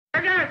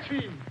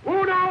Ragazzi,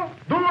 1,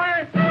 2...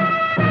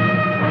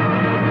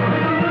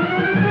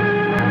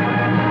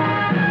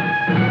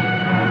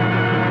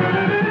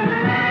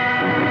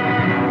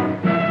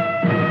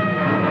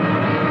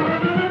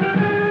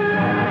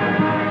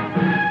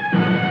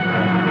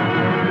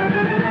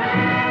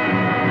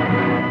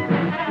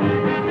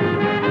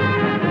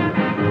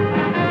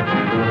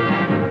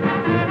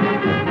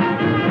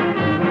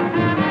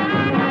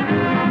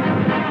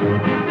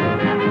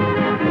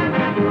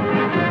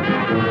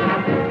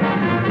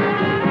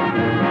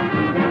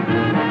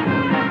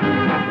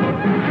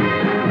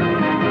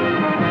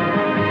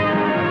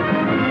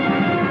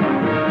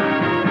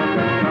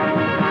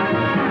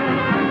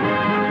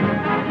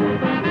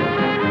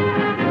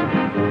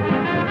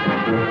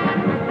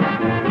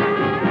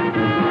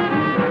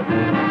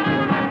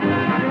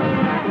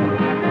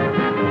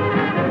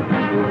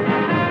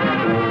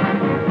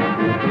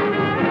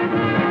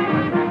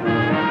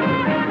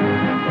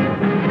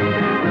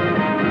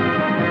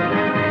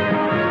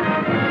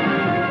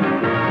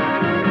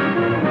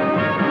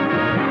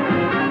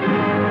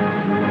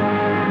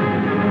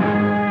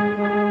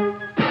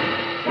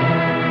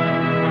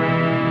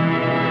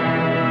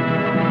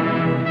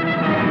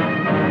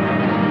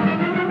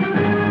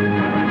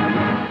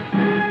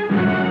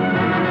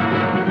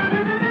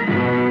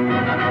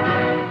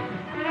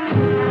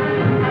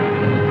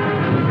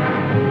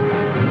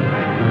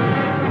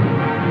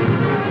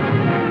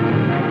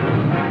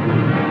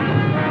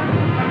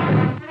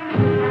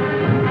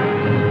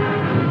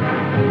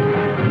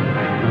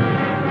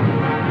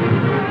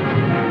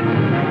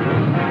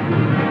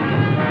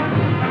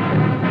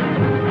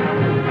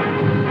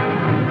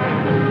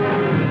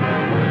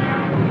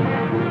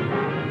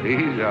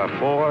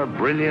 Four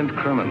brilliant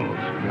criminals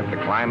at the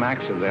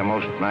climax of their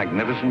most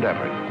magnificent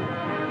effort.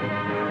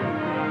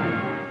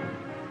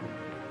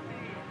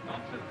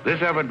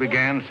 This effort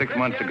began 6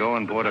 months ago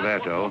in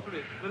Porto-Verto,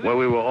 where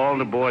we were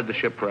all aboard the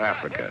ship for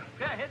Africa.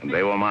 And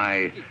they were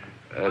my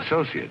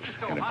associates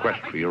in a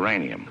quest for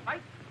uranium.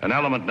 An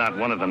element not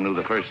one of them knew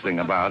the first thing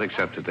about,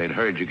 except that they'd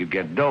heard you could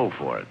get dough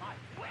for it.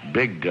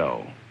 Big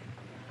dough.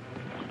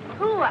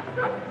 Who?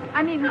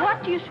 I mean,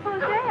 what do you suppose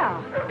they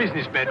are?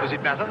 Businessmen, does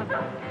it matter?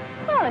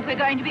 Well, if we're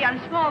going to be on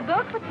a small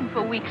boat with them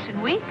for weeks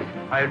and weeks.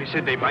 I only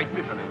said they might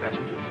be fellow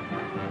passengers.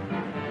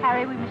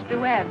 Harry, we must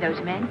beware of those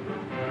men.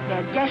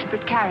 They're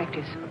desperate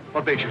characters.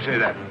 What makes you say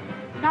that?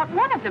 Not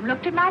one of them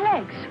looked at my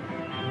legs.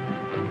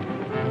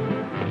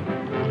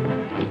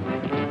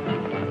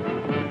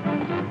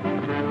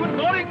 Good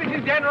morning,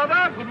 Mrs.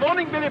 Janrother. Good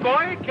morning, Billy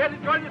Boy. Care to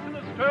join us in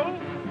a stroll?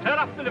 Turn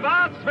up the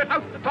liver, sweat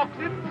out the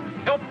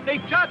toxins, help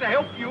nature to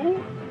help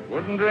you?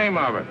 Wouldn't dream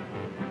of it.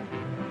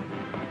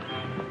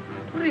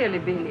 Really,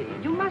 Billy,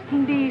 you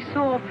mustn't be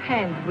so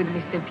offhand with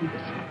Mr.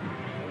 Peterson.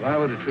 If I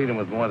were to treat him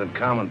with more than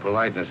common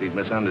politeness, he'd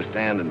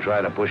misunderstand and try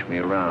to push me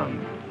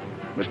around.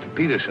 Mr.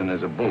 Peterson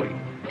is a bully.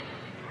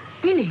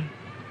 Billy,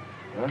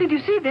 huh? Did you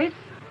see this?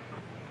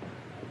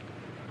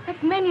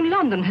 That man in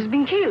London has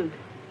been killed.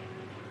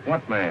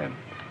 What man?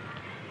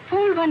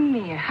 Paul Van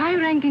Meer,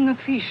 high-ranking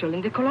official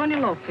in the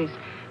colonial office,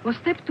 was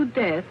stabbed to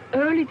death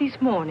early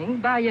this morning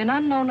by an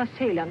unknown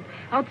assailant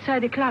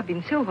outside a club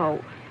in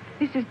Soho.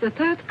 This is the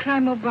third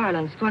crime of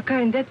violence to occur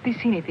in that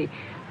vicinity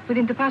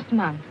within the past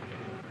month.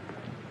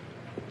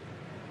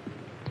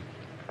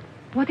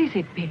 What is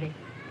it, Billy?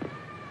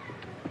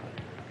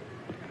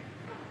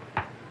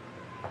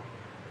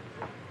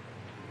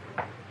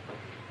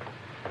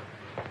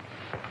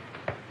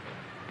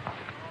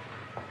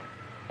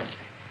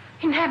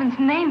 In heaven's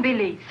name,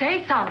 Billy,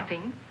 say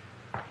something.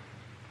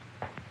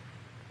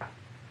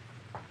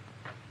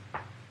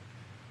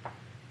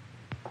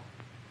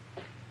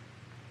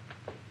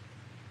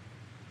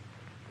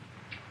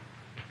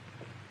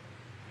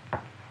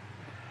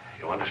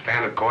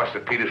 Understand, of course,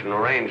 that Peterson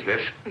arranged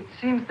this. It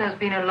seems there's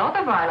been a lot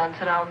of violence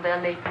around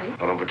there lately.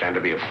 Don't pretend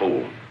to be a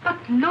fool. But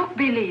look,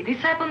 Billy, this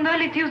happened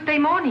early Tuesday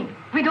morning.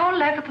 We'd all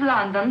left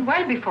London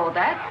well before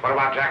that. What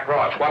about Jack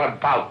Ross? What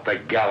about the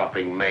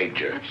galloping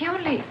major? But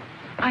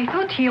I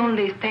thought he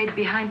only stayed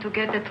behind to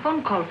get that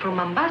phone call from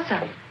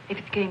Mombasa. If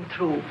it came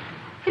through,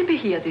 he'll be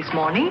here this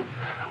morning.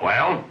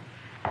 Well?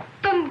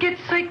 Don't get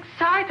so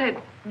excited.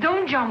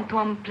 Don't jump to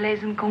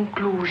unpleasant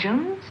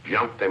conclusions.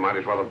 Jump? They might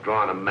as well have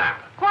drawn a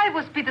map. Why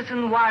was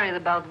Peterson worried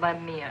about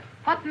Van Meer?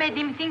 What made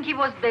him think he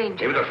was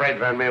dangerous? He was afraid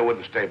Van Meer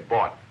wouldn't stay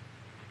bought.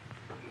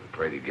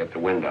 Afraid he'd get the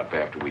wind up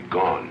after we'd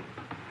gone.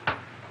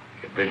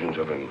 Get visions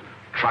of him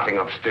trotting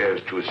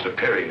upstairs to his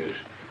superiors,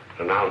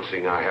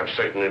 announcing I have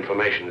certain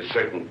information that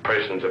certain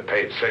persons have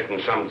paid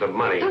certain sums of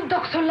money. Don't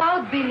talk so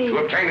loud, Billy. To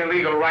obtain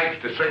illegal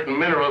rights to certain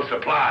mineral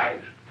supplies.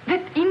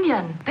 That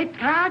Indian,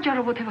 that Raja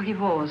or whatever he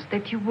was,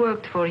 that you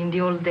worked for in the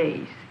old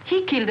days,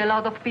 he killed a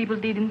lot of people,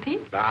 didn't he?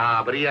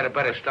 Ah, but he had a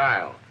better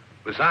style.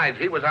 Besides,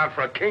 he was out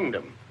for a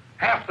kingdom,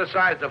 half the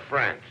size of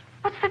France.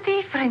 What's the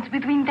difference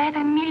between that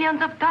and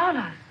millions of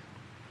dollars?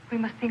 We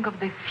must think of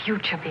the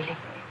future, Billy.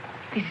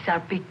 This is our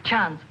big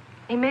chance.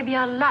 It may be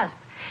our last.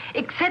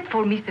 Except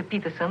for Mr.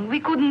 Peterson, we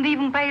couldn't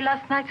even pay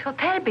last night's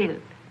hotel bill.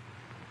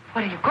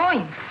 Where are you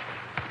going?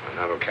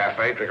 Have a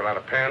cafe, drink a lot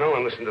of Pernod,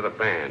 and listen to the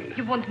band.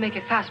 You won't make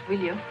a fuss, will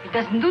you? It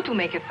doesn't do to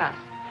make a fuss.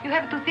 You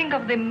have to think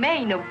of the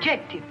main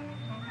objective.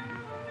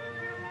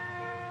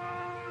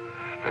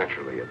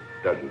 Naturally, it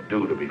doesn't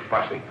do to be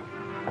fussy.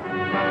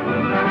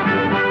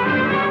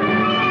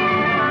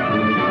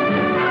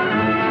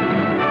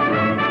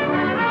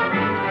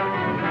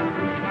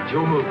 It's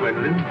your move,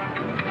 Gwendolyn.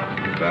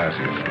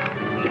 Gracias.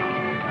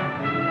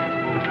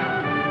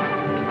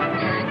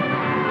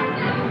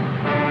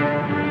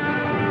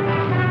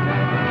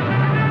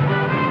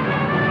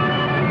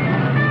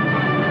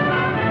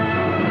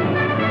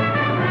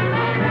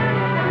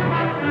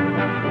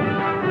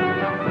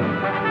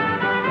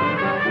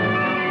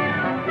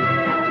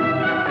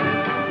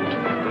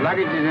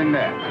 Luggage is in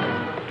there.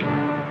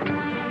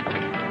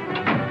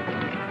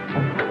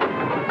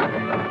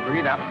 Bring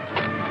it up.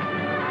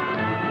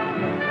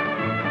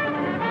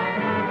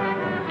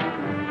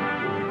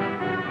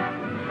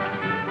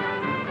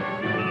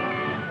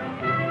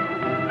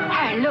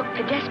 Harry, look,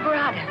 the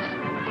desperados.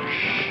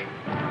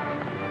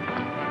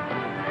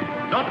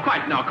 Not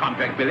quite now,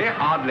 Contract Billy.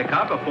 Hard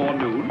liquor before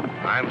noon.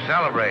 I'm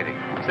celebrating.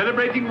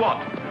 Celebrating what?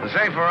 The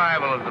safe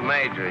arrival of the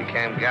Major. He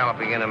came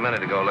galloping in a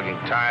minute ago, looking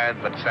tired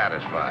but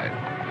satisfied.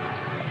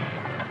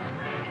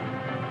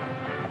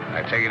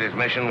 I take it his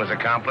mission was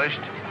accomplished?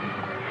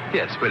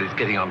 Yes, well, it's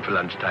getting on for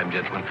lunchtime,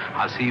 gentlemen.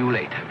 I'll see you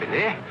later,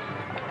 Billy.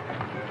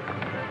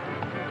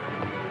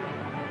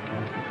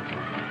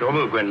 Your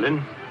move,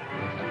 Gwendolyn.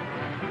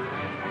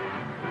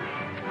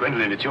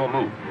 Gwendolyn, it's your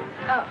move.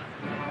 Oh.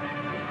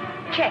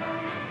 Check.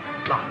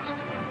 Last.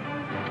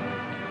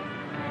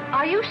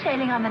 Are you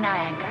sailing on the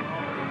Niagara?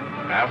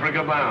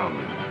 Africa bound.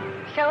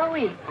 So are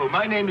we. Oh,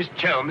 my name is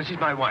Chelm. This is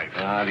my wife.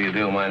 How do you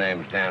do? My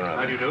name's Dan Robert.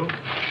 How do you do?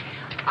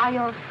 Are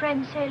your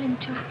friends sailing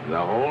too? The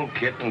whole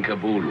kit and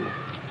caboodle.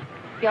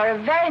 You're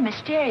a very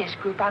mysterious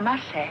group, I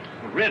must say.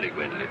 Really,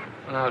 Gwendolyn?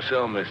 How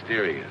so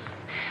mysterious?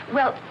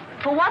 Well,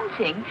 for one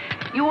thing,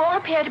 you all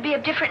appear to be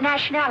of different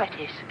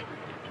nationalities.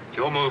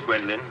 Your move,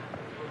 Gwendolyn.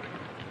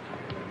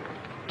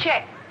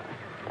 Check.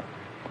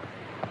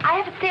 I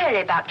have a theory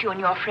about you and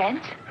your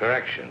friends.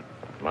 Correction.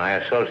 My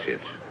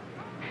associates.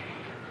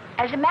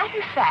 As a matter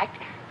of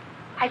fact,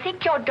 I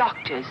think you're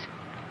doctors.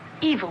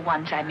 Evil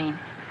ones, I mean.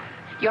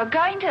 You're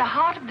going to the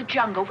heart of the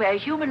jungle where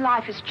human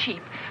life is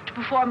cheap to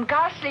perform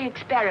ghastly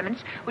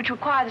experiments which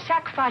require the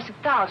sacrifice of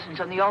thousands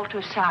on the altar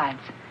of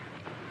science.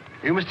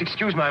 You must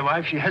excuse my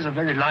wife. She has a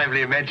very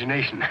lively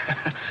imagination.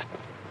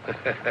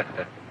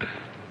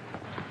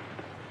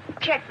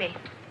 Check me.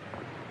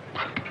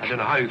 I don't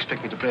know how you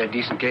expect me to play a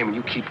decent game when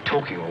you keep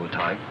talking all the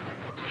time.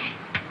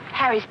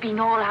 Harry's been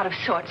all out of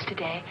sorts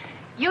today.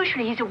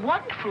 Usually he's a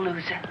wonderful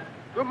loser.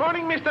 Good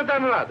morning, Mr.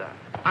 Dunrada.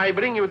 I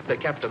bring you the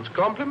captain's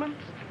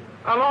compliments,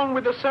 along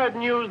with the sad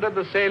news that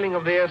the sailing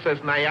of the SS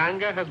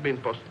Nyanga has been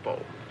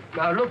postponed.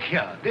 Now, look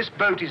here. This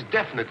boat is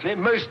definitely,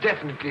 most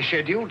definitely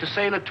scheduled to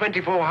sail at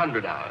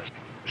 2400 hours.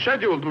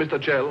 Scheduled,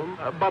 Mr. Chelm,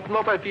 but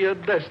not, I fear,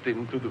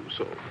 destined to do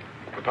so.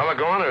 The fella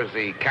gone, or is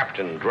the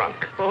captain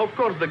drunk? Oh, of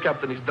course the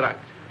captain is drunk.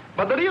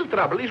 But the real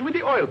trouble is with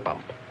the oil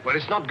pump. Well,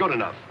 it's not good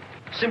enough.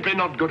 Simply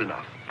not good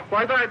enough.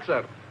 Quite right,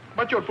 sir.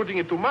 But you're putting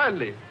it too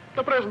mildly.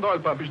 The present oil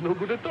pump is no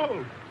good at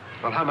all.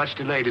 Well, how much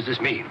delay does this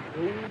mean?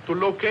 To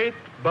locate,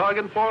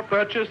 bargain for,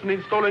 purchase, and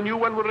install a new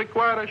one will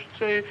require, I should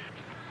say,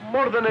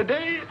 more than a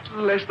day,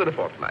 less than a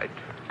fortnight.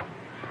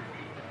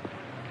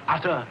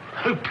 Utter,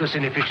 hopeless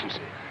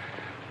inefficiency.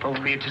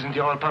 Probably it isn't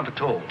the oil pump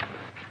at all.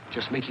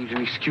 Just making it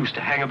an excuse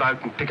to hang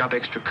about and pick up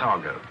extra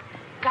cargo.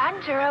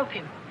 Guns or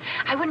opium?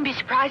 I wouldn't be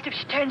surprised if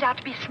she turns out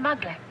to be a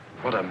smuggler.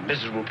 What a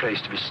miserable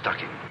place to be stuck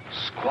in.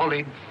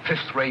 Squalid,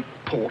 fifth-rate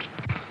port.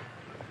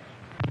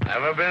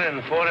 Ever been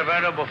in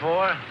Forteventura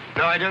before?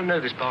 No, I don't know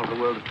this part of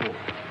the world at all.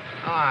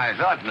 Oh, I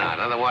thought not.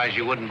 Otherwise,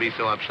 you wouldn't be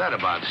so upset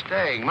about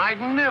staying.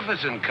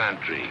 Magnificent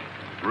country.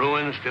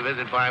 Ruins to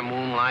visit by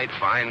moonlight,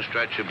 fine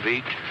stretch of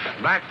beach.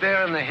 Back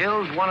there in the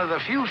hills, one of the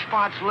few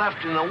spots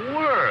left in the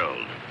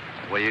world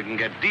where you can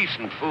get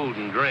decent food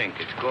and drink.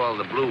 It's called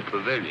the Blue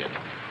Pavilion.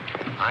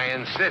 I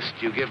insist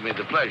you give me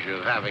the pleasure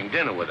of having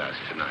dinner with us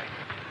tonight.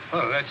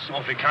 Oh, that's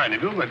awfully kind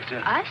of you, but...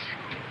 Us?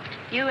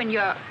 You and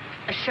your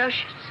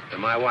associates?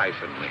 My wife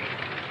and me.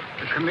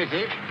 The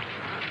committee?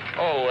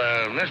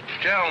 Oh, Mr.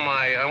 Chelm,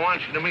 I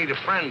want you to meet a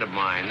friend of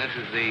mine. This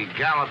is the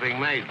Galloping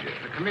Major.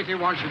 The committee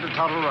wants you to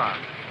toddle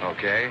round.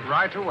 Okay.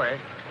 Right away.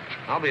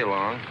 I'll be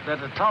along.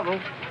 Better toddle.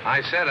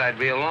 I said I'd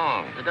be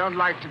along. They don't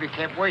like to be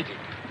kept waiting.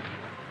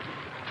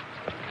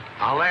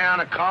 I'll lay on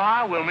a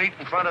car. We'll meet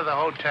in front of the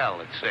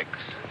hotel at 6.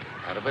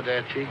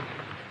 Arrivederci.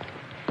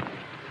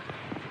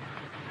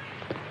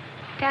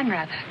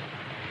 Dunrada.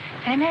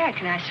 An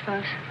American, I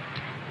suppose.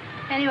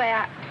 Anyway,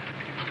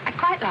 I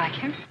quite like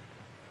him.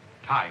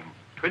 Time.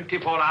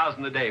 24 hours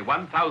in the day,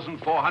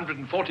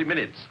 1,440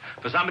 minutes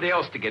for somebody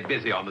else to get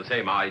busy on the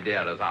same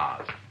idea as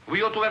ours.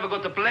 We ought to have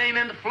got the plane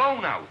and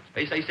flown out,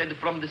 as I said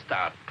from the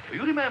start.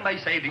 You remember I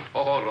said it,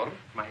 O'Hara?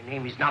 My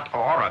name is not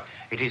O'Hara.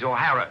 It is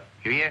O'Hara.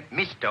 You hear?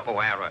 Mr.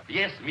 O'Hara.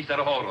 Yes, Mr.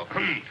 O'Hara.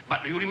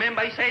 But you remember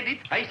I said it?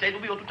 I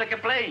said we ought to take a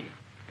plane.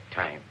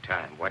 Time.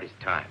 What is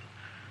time?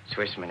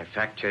 Swiss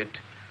manufactured,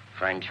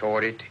 French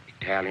hoarded,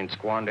 Italian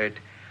squandered,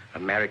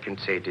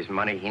 Americans say it is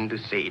money,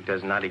 Hindus say it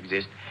does not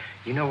exist.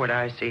 You know what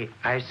I say?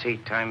 I say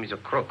time is a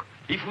crook.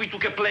 If we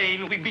took a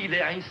plane, we'd be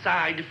there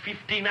inside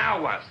 15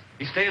 hours.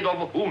 Instead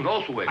of who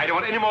knows where. I don't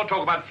want any more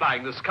talk about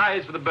flying. The sky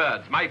is for the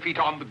birds. My feet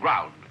are on the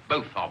ground.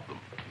 Both of them.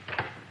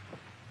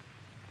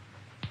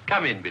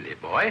 Come in, Billy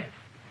boy.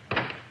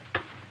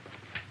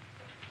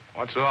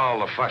 What's all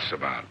the fuss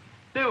about?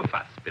 No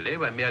fuss, Billy.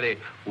 We're merely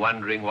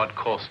wondering what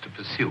course to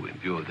pursue in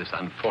view of this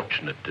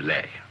unfortunate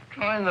delay.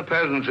 Join the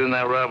peasants in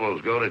their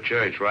revels. Go to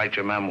church. Write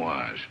your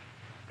memoirs.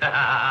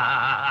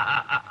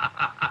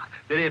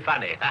 Very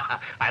funny.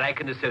 I like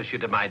an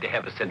associate of mine to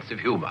have a sense of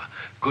humor.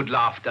 Good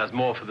laugh does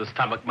more for the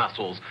stomach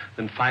muscles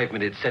than 5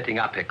 minutes setting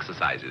up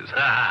exercises.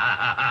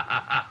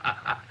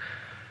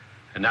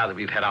 And now that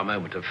we've had our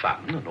moment of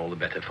fun, and all the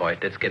better for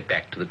it, let's get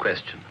back to the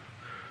question.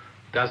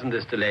 Doesn't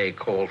this delay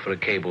call for a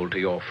cable to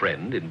your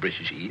friend in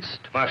British East?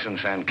 Mustn't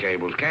send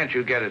cables. Can't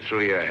you get it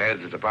through your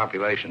heads that the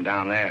population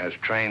down there has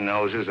trained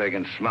noses? They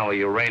can smell a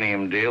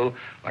uranium deal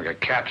like a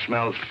cat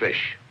smells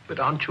fish. But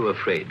aren't you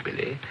afraid,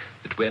 Billy,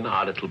 that when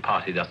our little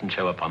party doesn't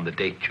show up on the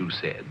date you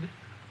said,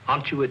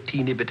 aren't you a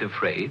teeny bit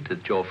afraid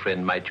that your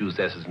friend might use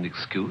this as an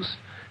excuse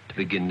to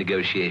begin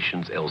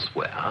negotiations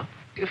elsewhere?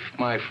 If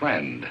my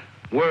friend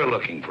were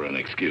looking for an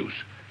excuse,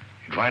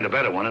 you'd find a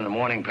better one in the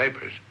morning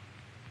papers.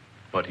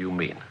 What do you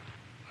mean?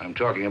 I'm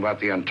talking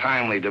about the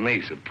untimely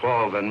demise of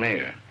Paul Van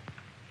Meer.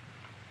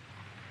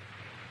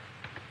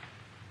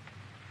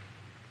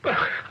 But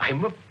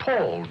I'm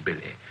appalled,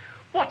 Billy.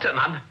 What an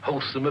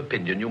unwholesome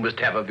opinion you must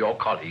have of your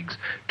colleagues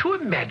to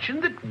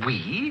imagine that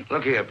we...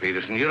 Look here,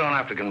 Peterson, you don't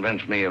have to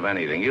convince me of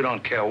anything. You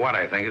don't care what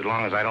I think as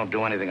long as I don't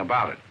do anything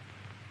about it.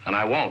 And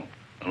I won't,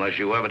 unless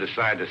you ever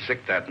decide to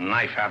sick that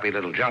knife-happy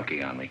little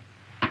junkie on me.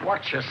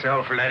 Watch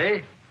yourself,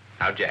 laddie.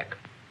 Now, Jack,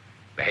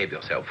 behave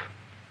yourself.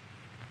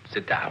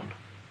 Sit down.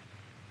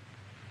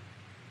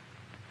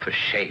 For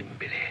shame,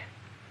 Billy.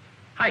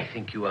 I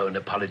think you owe an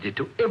apology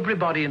to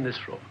everybody in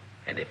this room.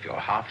 And if you're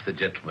half the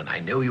gentleman I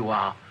know you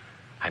are,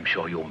 I'm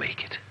sure you'll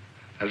make it.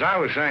 As I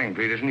was saying,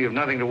 Peterson, you have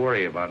nothing to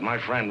worry about. My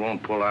friend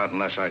won't pull out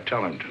unless I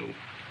tell him to.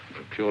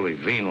 For purely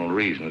venal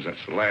reasons,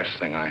 that's the last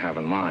thing I have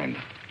in mind.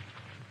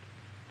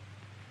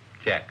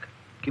 Jack,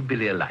 give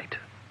Billy a light.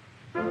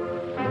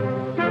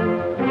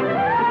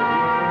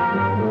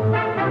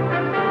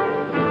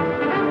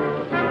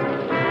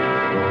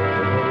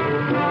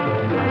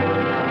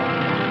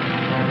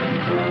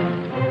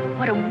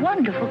 What a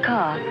wonderful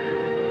car.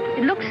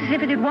 It looks as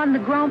if it had won the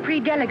Grand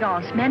Prix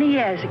d'Elegance many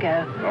years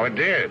ago. Oh, it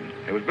did.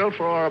 It was built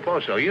for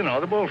Oraposo. You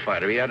know, the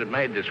bullfighter. He had it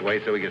made this way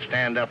so he could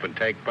stand up and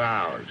take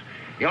bows.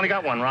 He only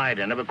got one ride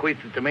in it,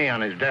 bequeathed it to me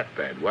on his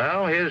deathbed.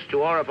 Well, here's to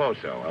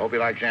Oraposo. I hope you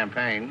like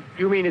champagne.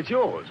 You mean it's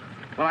yours?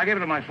 Well, I gave it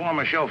to my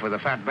former chauffeur, the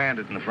fat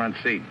bandit in the front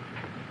seat.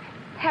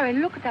 Harry,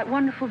 look at that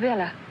wonderful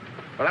villa.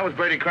 Well, that was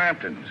Bertie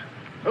Crampton's.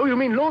 Oh, you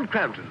mean Lord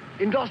Crampton,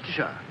 in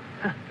Gloucestershire.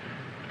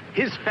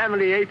 His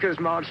family acres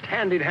marched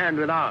hand in hand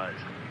with ours.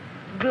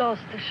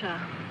 Gloucestershire,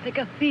 the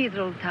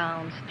cathedral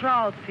towns,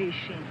 trout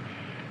fishing,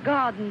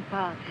 garden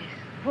parties.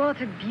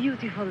 What a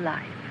beautiful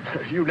life.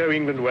 You know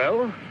England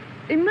well?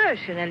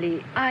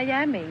 Emotionally, I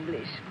am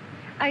English.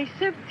 I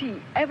serve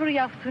tea every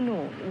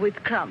afternoon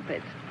with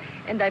crumpets,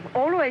 and I've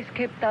always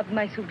kept up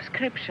my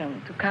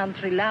subscription to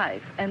Country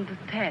Life and to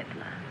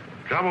Tedler.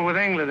 Trouble with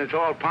England, it's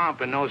all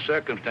pomp and no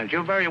circumstance.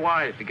 You're very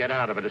wise to get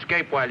out of it.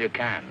 Escape while you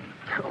can.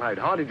 Well, I'd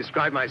hardly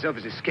describe myself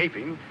as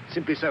escaping.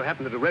 Simply so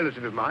happened that a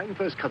relative of mine,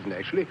 first cousin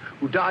actually,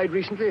 who died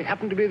recently,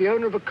 happened to be the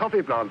owner of a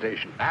coffee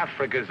plantation.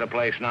 Africa's the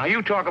place now.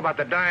 You talk about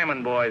the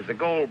diamond boys, the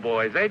gold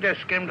boys. They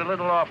just skimmed a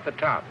little off the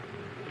top.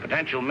 The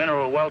potential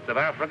mineral wealth of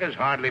Africa's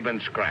hardly been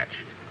scratched.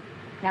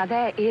 Now,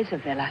 there is a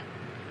villa.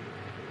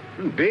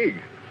 Big.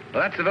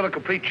 Well, that's the Villa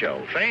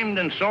Capriccio, famed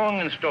in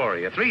song and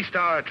story, a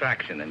 3-star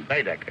attraction in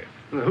Baedeker.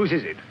 Well, whose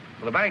is it?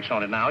 Well, the bank's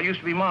on it now. It used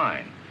to be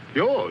mine.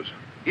 Yours?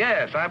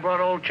 Yes, I brought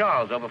old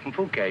Charles over from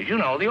Fouquet's. You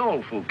know, the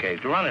old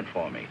Fouquet's, to run it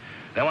for me.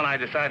 Then when I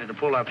decided to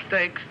pull up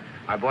stakes,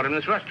 I bought him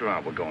this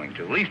restaurant we're going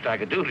to. Least I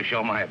could do to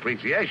show my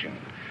appreciation.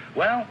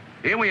 Well,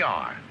 here we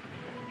are.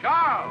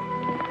 Charles!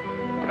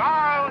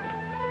 Charles!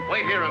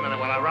 Wait here a minute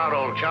when I rout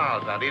old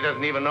Charles out. He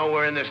doesn't even know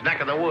we're in this neck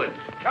of the woods.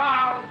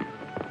 Charles!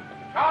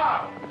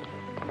 Charles!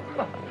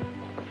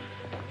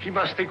 He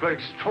must think we're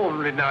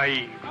extraordinarily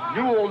naive.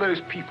 Knew all those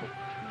people.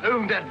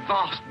 Owned that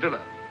vast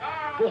villa.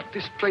 Bought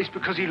this place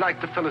because he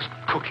liked the fellow's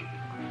cooking.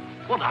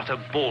 What utter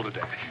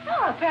balderdash.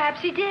 Oh,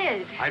 perhaps he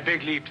did. I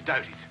beg leave to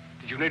doubt it.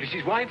 Did you notice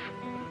his wife?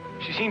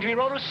 She seemed to be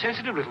rather a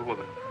sensitive little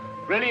woman.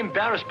 Really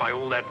embarrassed by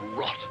all that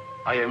rot.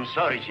 I am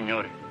sorry,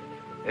 signore.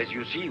 As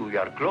you see, we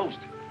are closed.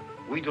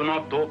 We do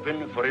not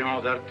open for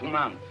another 2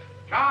 months.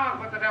 Charles,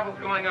 what the devil's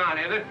going on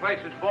here? This place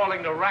is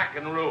falling to rack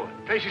and ruin.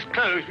 Place is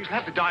closed. We shall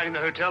have to dine in the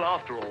hotel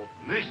after all.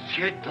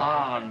 Monsieur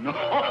Dan.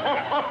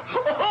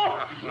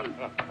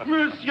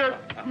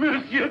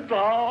 Monsieur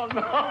Dan.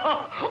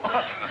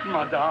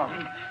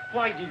 Madame,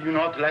 Why did you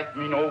not let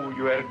me know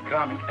you were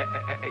coming?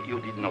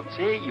 You did not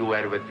say you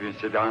were with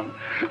Monsieur Dan.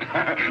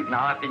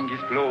 Nothing is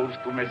close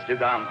to Monsieur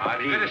Dan.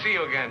 It's good to see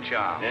you again,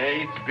 Charles.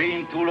 It's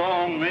been too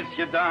long,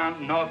 Monsieur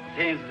Dan. Not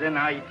since the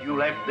night you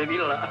left the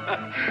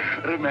villa.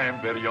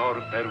 Remember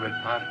your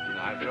farewell party.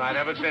 I've tried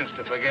ever since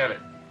to forget it.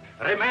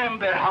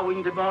 Remember how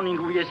in the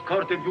morning we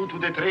escorted you to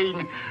the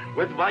train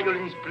with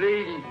violins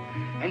playing,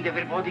 and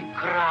everybody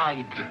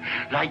cried,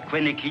 like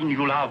when a king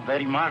you love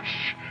very much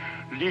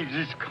leaves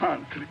this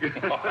country.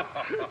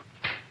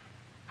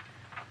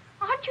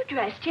 Aren't you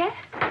dressed yet?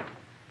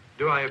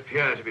 Do I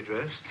appear to be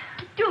dressed?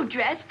 Do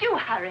dress, do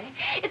hurry.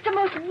 It's the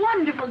most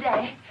wonderful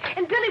day.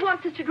 And Billy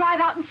wants us to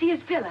drive out and see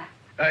his villa.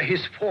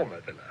 His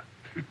former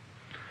villa.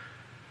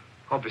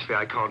 Obviously,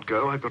 I can't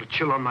go. I've got a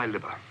chill on my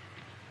liver.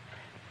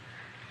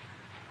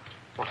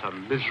 What a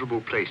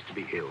miserable place to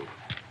be ill.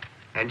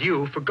 And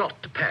you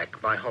forgot to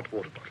pack my hot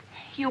water bottle.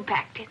 You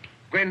packed it.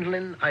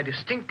 Gwendolyn, I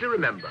distinctly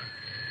remember.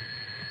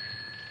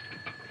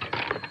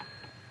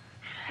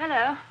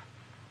 Hello.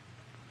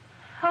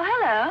 Oh,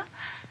 hello.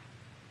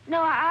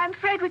 No, I'm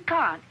afraid we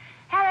can't.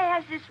 Harry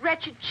has this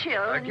wretched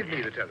chill. Give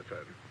me the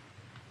telephone.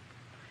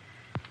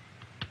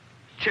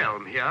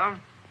 Chelm here.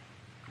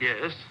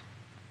 Yes.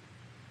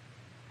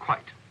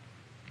 Quite.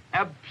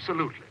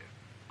 Absolutely.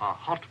 A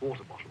hot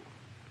water bottle.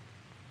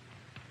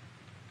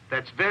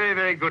 That's very,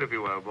 very good of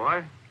you, old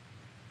boy.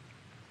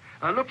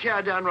 Look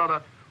here, Dan,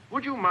 rather,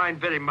 would you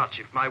mind very much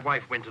if my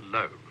wife went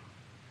alone?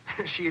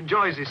 She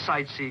enjoys this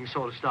sightseeing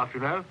sort of stuff, you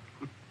know.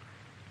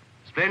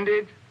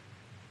 Splendid.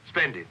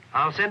 Splendid.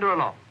 I'll send her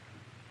along.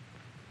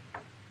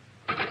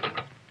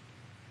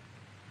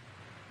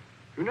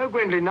 You know,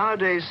 Gwendolyn,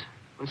 nowadays,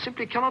 one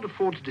simply cannot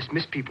afford to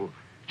dismiss people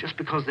just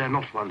because they're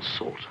not one's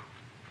sort.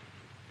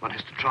 One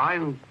has to try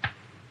and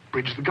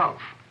bridge the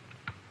gulf.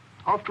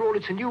 After all,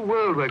 it's a new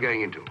world we're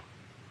going into.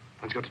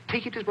 One's got to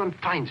take it as one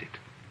finds it.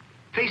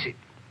 Face it.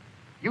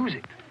 Use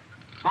it.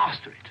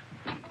 Master it.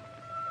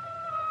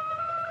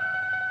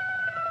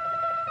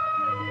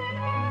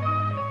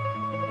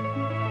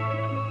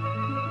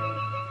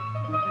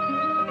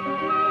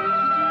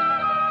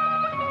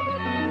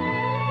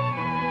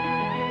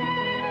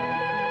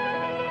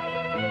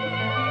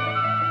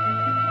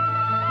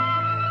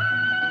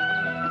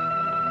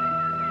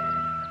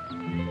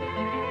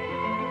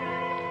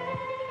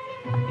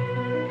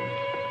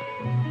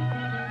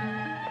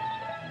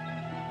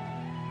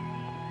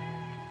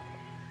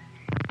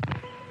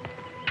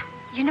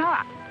 You know,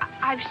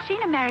 I've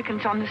seen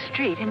Americans on the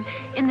street and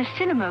in the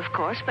cinema, of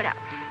course, but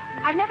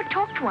I've never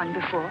talked to one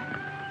before.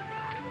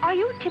 Are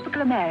you a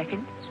typical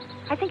American?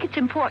 I think it's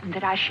important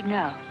that I should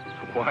know.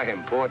 Why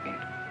important?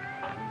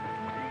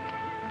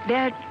 There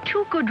are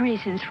two good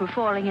reasons for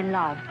falling in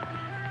love.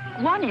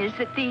 One is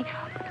that the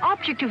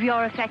object of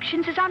your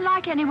affections is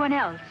unlike anyone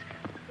else.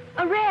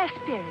 A rare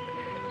spirit,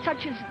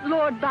 such as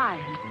Lord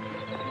Byron.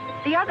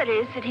 The other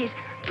is that he's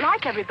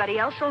like everybody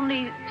else,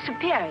 only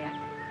superior.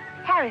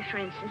 Harry, for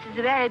instance, is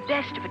the very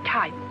best of a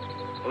type.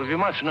 Well, if you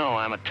must know,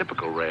 I'm a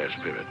typical rare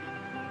spirit.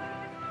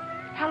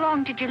 How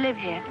long did you live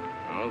here?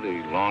 Oh,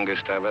 the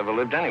longest I've ever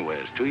lived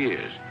anywhere is 2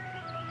 years.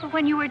 Well,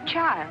 when you were a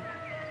child.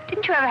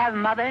 Didn't you ever have a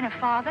mother and a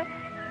father?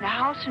 And a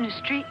house and a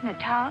street and a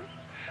town?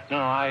 No,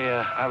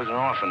 I was an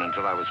orphan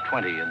until I was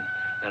 20, and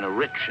then a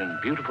rich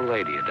and beautiful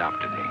lady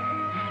adopted me.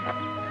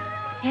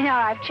 You know,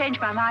 I've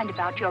changed my mind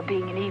about your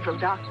being an evil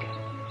doctor.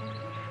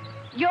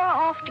 You're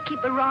off to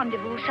keep a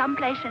rendezvous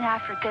someplace in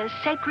Africa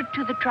sacred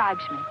to the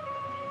tribesmen.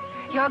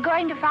 You're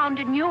going to found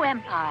a new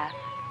empire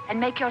and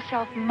make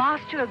yourself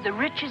master of the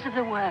riches of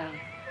the world.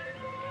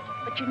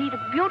 But you need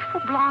a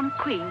beautiful blonde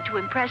queen to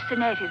impress the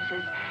natives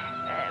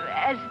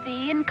as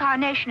the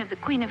incarnation of the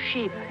Queen of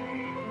Sheba.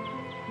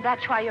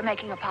 That's why you're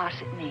making a pass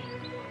at me.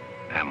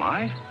 Am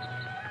I?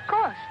 Of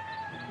course.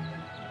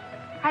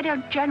 I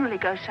don't generally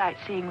go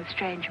sightseeing with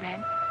strange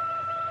men.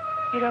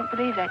 You don't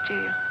believe that, do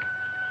you?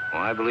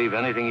 Well, I believe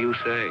anything you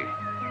say.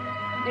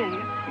 Do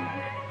you?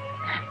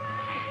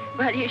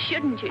 Well, you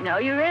shouldn't, you know.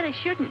 You really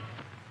shouldn't.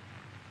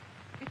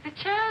 Mr.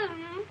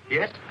 Chelm?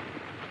 Yes?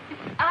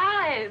 It's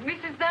I,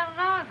 Mrs.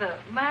 Darnother,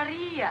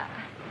 Maria.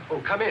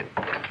 Oh, come in.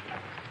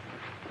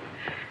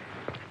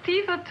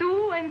 Tea for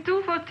two and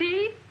two for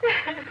tea?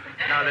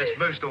 Now, that's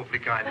most awfully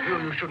kind of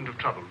you. You shouldn't have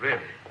troubled,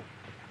 really.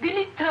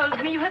 Billy told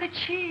me you had a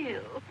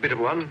chill. Bit of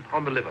one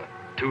on the liver.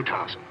 2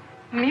 tarsal.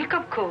 Milk,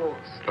 of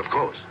course. Of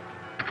course.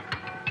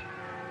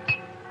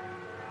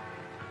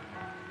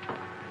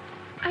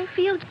 I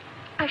feel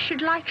I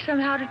should like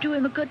somehow to do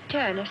him a good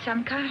turn of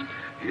some kind.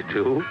 You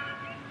do?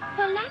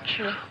 Well,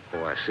 naturally.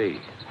 Oh, I see.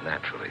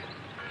 Naturally.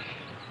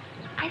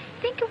 I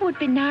think it would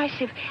be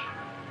nice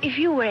if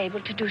you were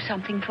able to do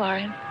something for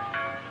him.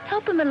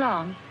 Help him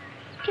along.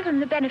 Give him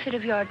the benefit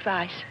of your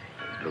advice.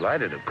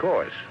 Delighted, of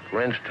course.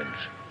 For instance.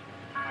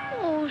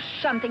 Oh,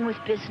 something with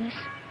business.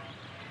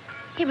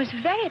 He was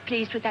very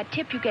pleased with that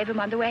tip you gave him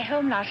on the way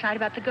home last night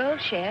about the gold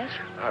shares.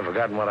 I've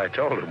forgotten what I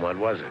told him. What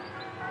was it?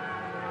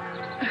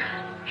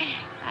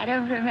 I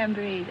don't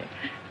remember either.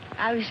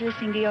 I was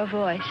listening to your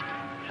voice.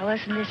 I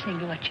wasn't listening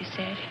to what you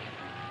said.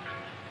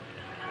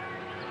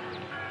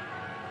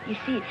 You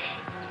see,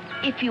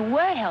 if you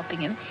were helping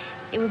him,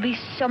 it would be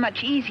so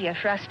much easier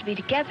for us to be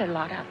together a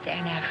lot out there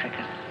in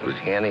Africa. Was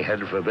he any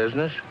headed for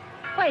business?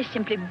 Why, he's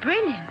simply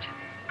brilliant.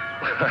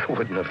 I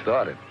wouldn't have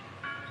thought it.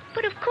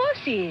 But of course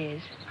he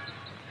is.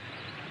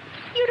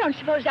 You don't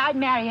suppose I'd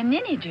marry a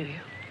ninny, do you?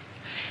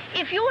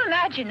 If you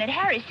imagine that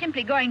Harry's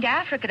simply going to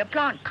Africa to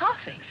plant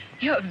coffee,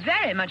 you're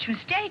very much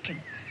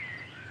mistaken.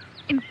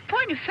 In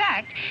point of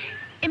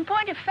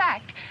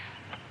fact,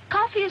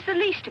 coffee is the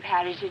least of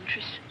Harry's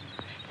interests.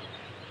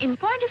 In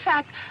point of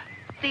fact,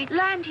 the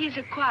land he's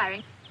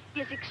acquiring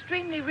is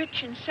extremely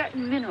rich in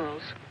certain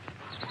minerals.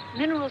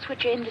 Minerals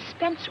which are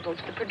indispensable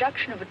to the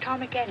production of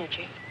atomic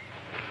energy.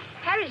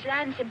 Harry's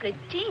land simply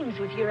teems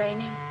with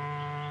uranium.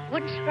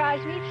 Wouldn't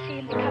surprise me to see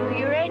him become the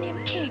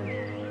uranium king.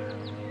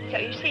 So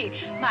you see,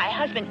 my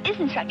husband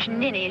isn't such a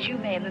ninny as you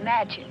may have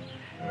imagined.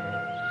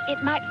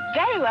 It might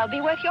very well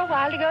be worth your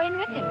while to go in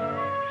with him.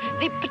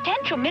 The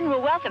potential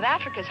mineral wealth of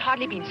Africa's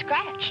hardly been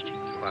scratched.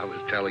 Well, I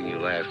was telling you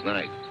last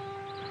night.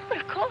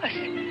 But of course,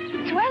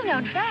 it's a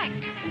well-known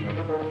fact.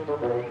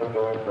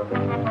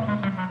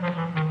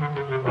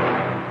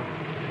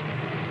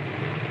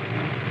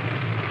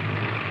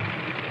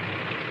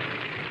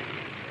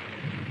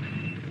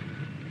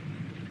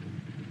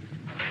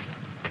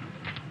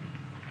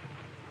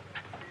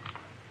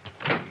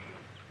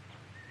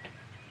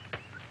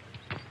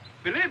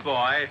 Billy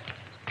boy.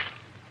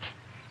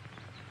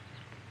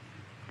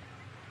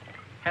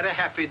 Had a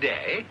happy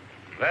day?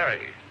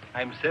 Very.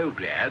 I'm so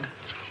glad.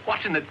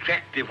 What an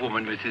attractive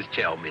woman Mrs.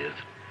 Chelm is.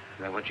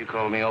 Is that what you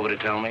called me over to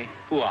tell me?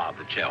 Who are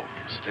the Chelms?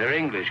 They're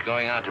English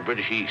going out to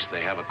British East.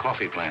 They have a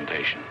coffee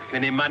plantation.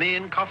 Any money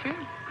in coffee?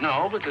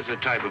 No, but there's a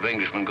type of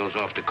Englishman goes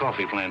off to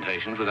coffee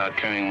plantations without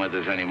caring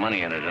whether there's any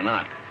money in it or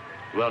not.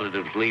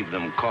 Relatives leave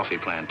them coffee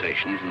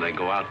plantations and they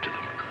go out to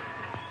them.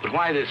 But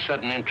why this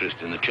sudden interest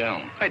in the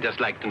Chelm? I'd just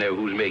like to know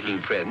who's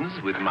making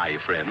friends with my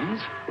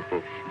friends.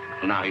 Well,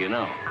 now you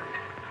know.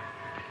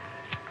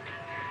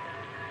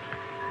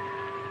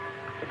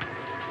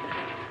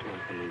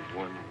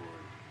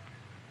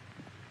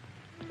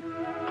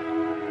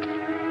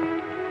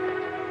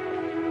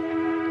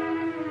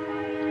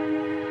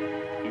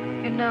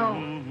 You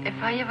know, if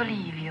I ever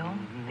leave you,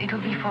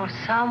 it'll be for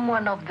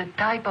someone of the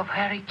type of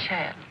Harry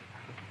Chelm.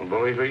 Well,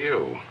 boy, for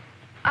you.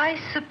 I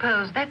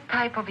suppose that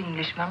type of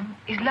Englishman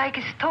is like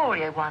a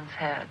story I once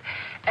heard.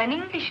 An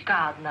English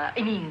gardener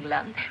in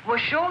England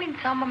was showing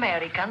some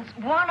Americans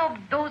one of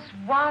those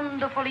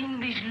wonderful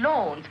English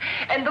lawns.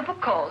 And of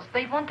course,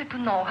 they wanted to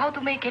know how to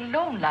make a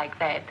lawn like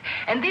that.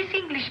 And this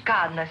English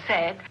gardener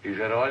said... He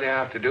said all you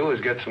have to do is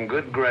get some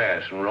good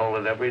grass and roll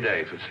it every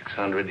day for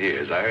 600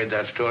 years. I heard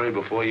that story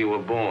before you were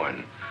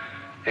born.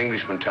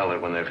 Englishmen tell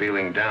it when they're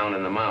feeling down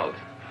in the mouth.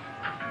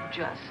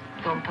 Just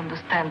don't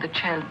understand the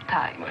Chelm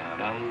type.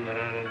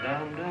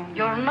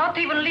 You're not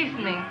even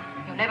listening.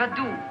 You never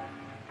do.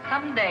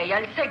 Someday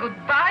I'll say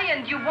goodbye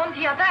and you won't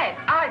hear that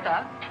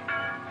either.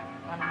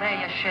 One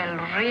day I shall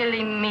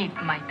really meet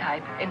my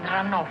type and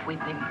run off with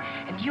him.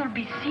 And you'll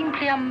be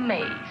simply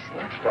amazed.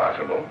 That's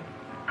possible.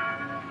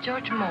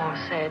 George Moore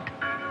said,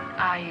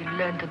 I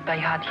learned it by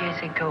heart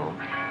years ago.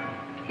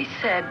 He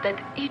said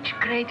that each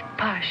great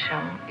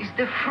passion is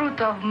the fruit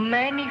of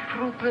many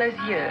fruitless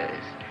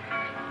years.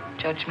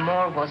 Judge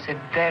Moore was a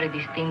very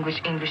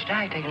distinguished English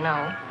writer, you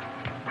know.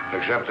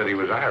 Except that he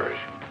was Irish.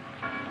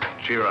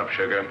 Cheer up,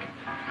 sugar.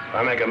 If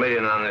I make $1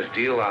 million on this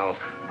deal, I'll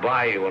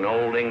buy you an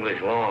old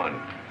English lawn,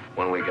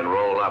 one we can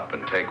roll up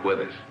and take with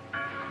us.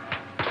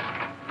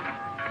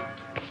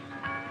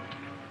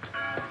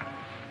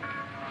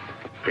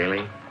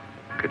 Billy,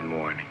 good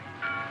morning.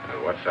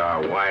 What's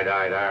our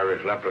wide-eyed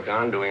Irish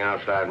leprechaun doing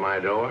outside my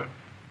door?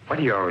 Why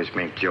do you always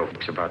make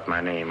jokes about my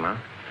name, huh?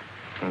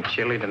 In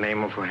Chile, the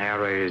name of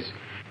O'Hara is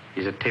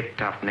a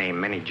tip-top name.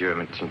 Many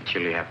Germans in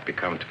Chile have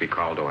become to be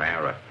called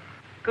O'Hara.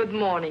 Good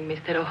morning,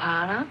 Mr.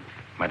 O'Hara.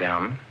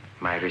 Madame,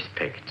 my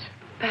respects.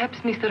 Perhaps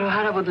Mr.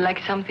 O'Hara would like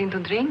something to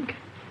drink?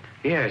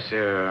 Yes,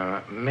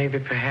 maybe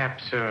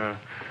perhaps a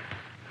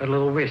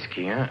little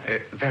whiskey, huh?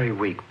 Very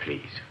weak,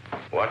 please.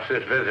 What's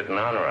this visit in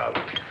honor of?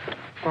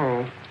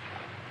 Oh,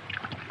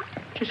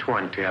 just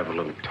wanted to have a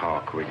little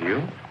talk with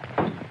you.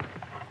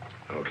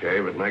 Okay,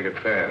 but make it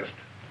fast.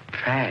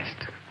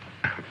 Fast?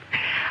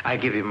 I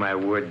give you my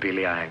word,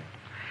 Billy. I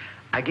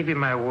give you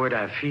my word.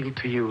 I feel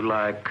to you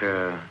like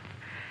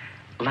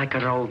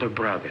an older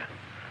brother.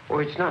 Oh,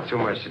 it's not so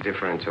much the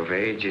difference of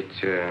age.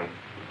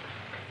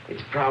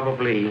 It's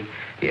probably,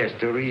 yes,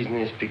 the reason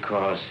is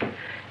because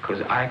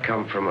I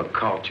come from a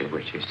culture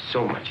which is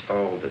so much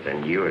older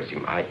than yours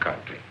in my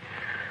country.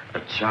 A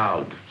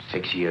child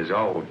 6 years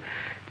old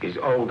is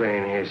older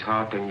in his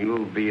heart than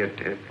you'll be at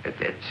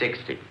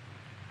 60.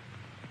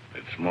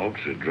 It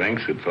smokes, it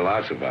drinks, it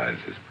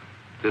philosophizes.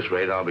 At this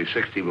rate, I'll be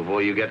 60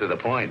 before you get to the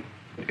point.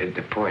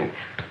 The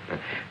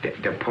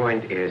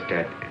point is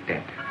that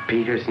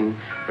Peterson,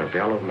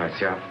 Ravello,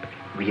 myself,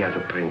 we are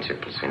the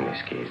principals in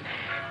this case.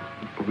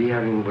 We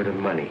are in with the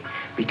money.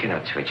 We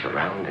cannot switch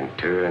around and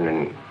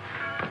turn,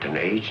 but an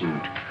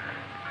agent,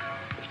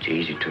 It's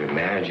easy to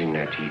imagine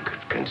that he could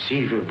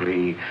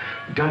conceivably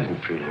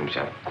doesn't feel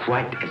himself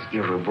quite as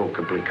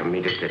irrevocably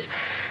committed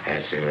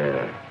as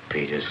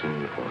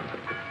Peterson or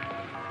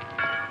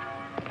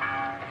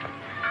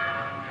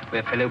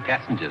We're fellow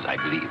passengers, I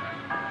believe.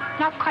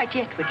 Not quite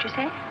yet, would you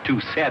say? Too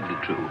sadly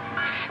true.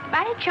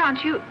 By any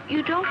chance,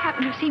 you don't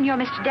happen to have seen your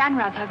Mr.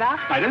 Danrother about?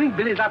 I don't think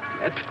Billy's up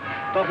yet.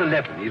 Not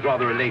 11. He's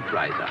rather a late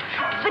riser.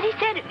 But he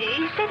said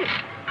it.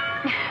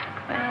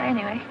 Well,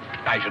 anyway.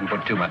 I shouldn't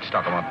put too much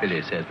stock on what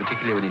Billy says,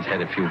 particularly when he's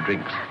had a few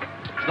drinks.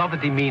 It's not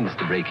that he means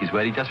to break his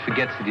word, he just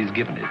forgets that he's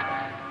given it.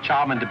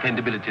 Charm and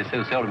dependability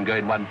so seldom go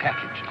in one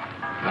package.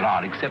 There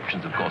are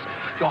exceptions, of course.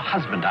 Your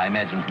husband, I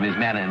imagine, from his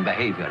manner and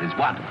behavior, is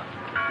one.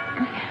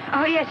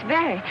 Oh, yes,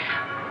 very.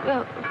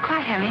 Well,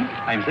 quite, Harry.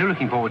 I'm so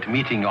looking forward to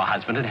meeting your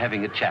husband and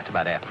having a chat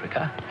about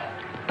Africa.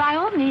 By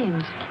all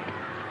means.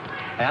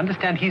 I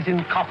understand he's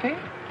in coffee?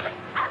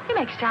 You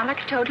make it sound like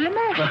a total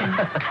immersion.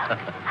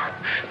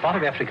 Part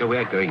of Africa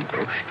we're going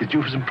to is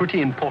due for some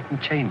pretty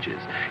important changes.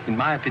 In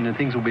my opinion,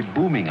 things will be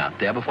booming out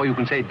there before you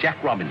can say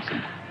Jack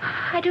Robinson.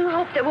 I do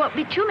hope there won't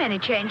be too many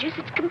changes.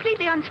 It's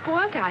completely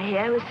unspoiled, I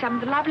hear, with some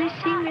of the loveliest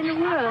scenery in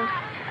the world.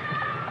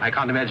 I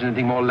can't imagine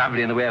anything more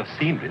lovely in the way of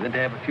scenery than to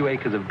have a few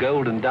acres of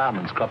gold and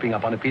diamonds cropping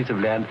up on a piece of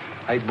land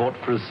I bought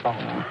for a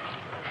song.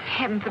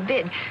 Heaven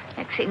forbid.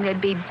 Next thing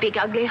there'd be big,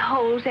 ugly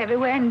holes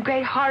everywhere and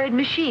great, horrid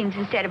machines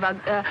instead of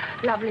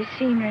lovely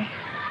scenery.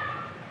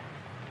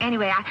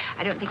 Anyway,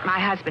 I don't think my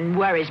husband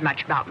worries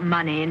much about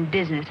money and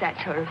business,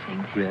 that sort of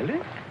thing. Really?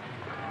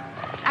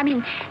 I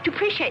mean, to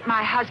appreciate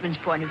my husband's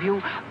point of view,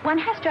 one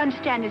has to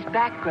understand his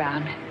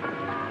background.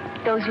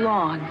 Those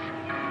lawns,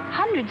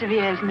 hundreds of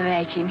years in the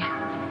making.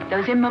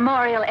 Those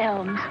immemorial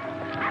elms.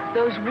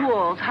 Those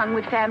walls hung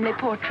with family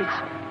portraits.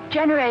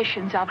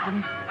 Generations of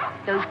them.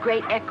 Those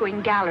great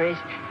echoing galleries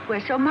where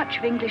so much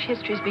of English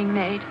history is being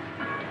made.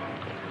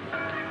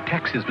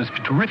 Taxes must be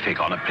terrific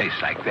on a place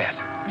like that.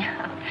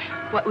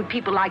 What would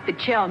people like the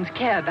Chelms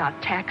care about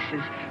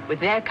taxes with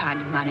their kind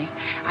of money?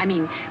 I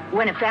mean,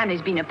 when a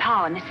family's been a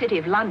power in the city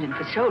of London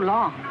for so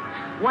long,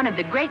 one of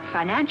the great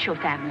financial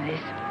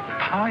families.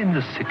 Power in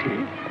the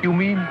city? You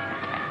mean?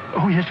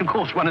 Oh, yes, of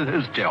course, one of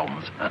those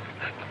Chelms.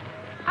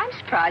 I'm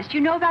surprised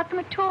you know about them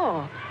at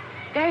all.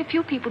 Very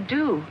few people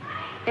do.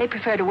 They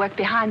prefer to work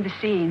behind the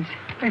scenes.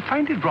 I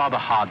find it rather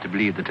hard to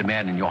believe that a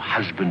man in your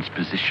husband's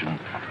position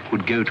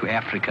would go to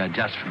Africa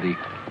just for the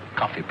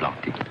coffee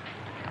planting.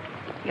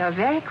 You're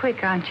very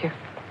quick, aren't you?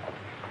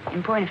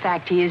 In point of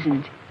fact, he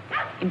isn't.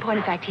 In point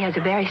of fact, he has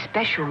a very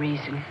special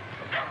reason.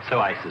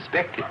 So I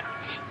suspected.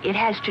 It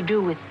has to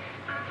do with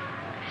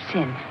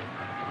sin.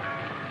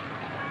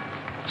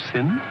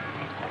 Sin?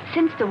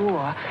 Since the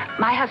war,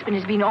 my husband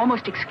has been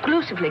almost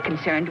exclusively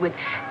concerned with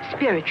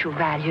spiritual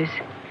values.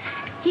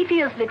 He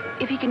feels that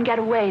if he can get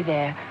away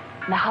there,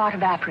 in the heart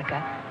of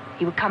Africa,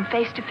 he will come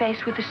face to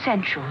face with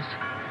essentials.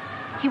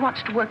 He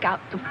wants to work out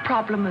the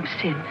problem of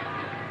sin.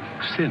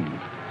 Sin?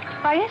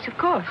 Why, yes, of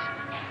course.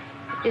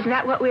 Isn't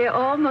that what we're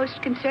all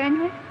most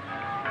concerned with?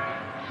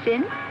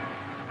 Sin?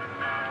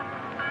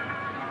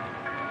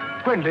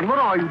 Gwendolyn, what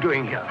are you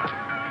doing here?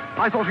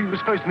 I thought we were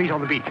supposed to meet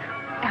on the beach.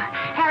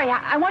 Harry,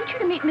 I want you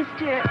to meet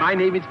Mr... My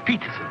name is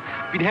Peterson.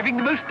 Been having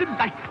the most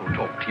delightful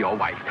talk to your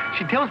wife.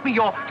 She tells me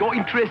you're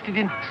interested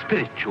in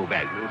spiritual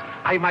values.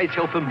 I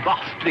myself am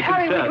vastly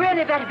Harry, concerned. we'd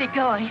really better be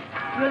going.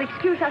 You'll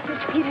excuse us,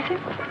 Mr. Peterson?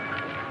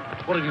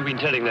 What have you been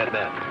telling that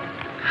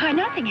man?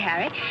 Nothing,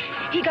 Harry.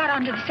 He got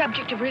onto the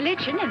subject of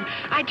religion, and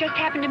I just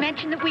happened to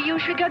mention that we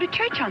usually go to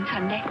church on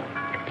Sunday.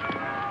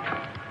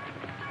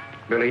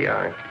 Billy,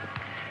 I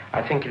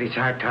think it is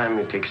high time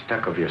you take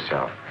stock of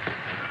yourself.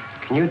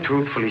 Can you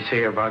truthfully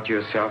say about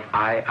yourself,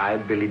 I,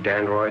 Billy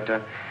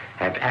Danrother,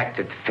 have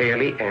acted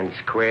fairly and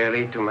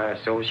squarely to my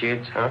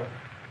associates, huh?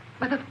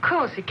 But of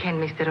course he can,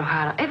 Mr.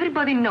 O'Hara.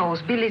 Everybody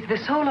knows Billy's the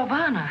soul of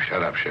honor.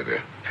 Shut up,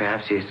 sugar.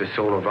 Perhaps he is the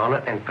soul of honor,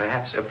 and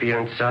perhaps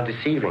appearances are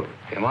deceiving.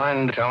 You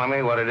mind telling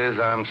me what it is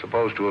I'm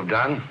supposed to have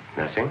done?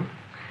 Nothing.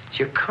 It's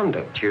your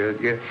conduct.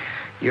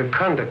 Your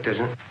conduct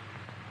doesn't...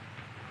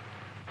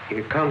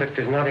 Your conduct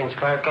does not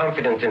inspire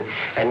confidence,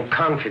 and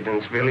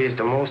confidence really is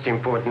the most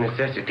important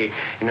necessity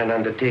in an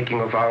undertaking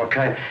of our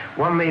kind.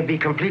 One may be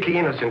completely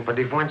innocent, but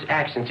if one's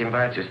actions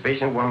invite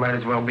suspicion, one might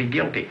as well be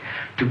guilty.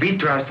 To be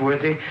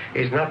trustworthy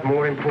is not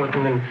more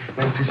important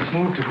than to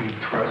seem to be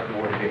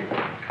trustworthy.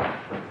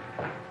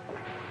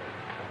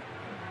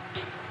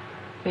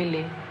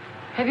 Billy,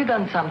 have you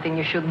done something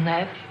you shouldn't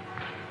have?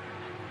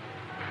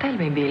 Tell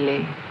me,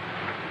 Billy.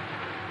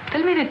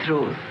 Tell me the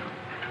truth.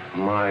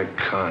 My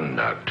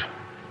conduct.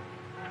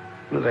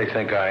 Who do they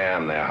think I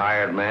am, their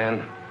hired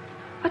man?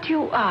 But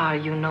you are,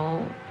 you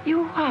know.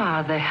 You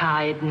are the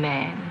hired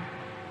man.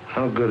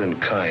 How good and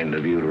kind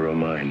of you to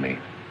remind me.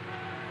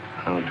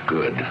 How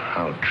good,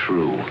 how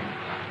true,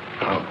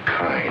 how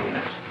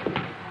kind.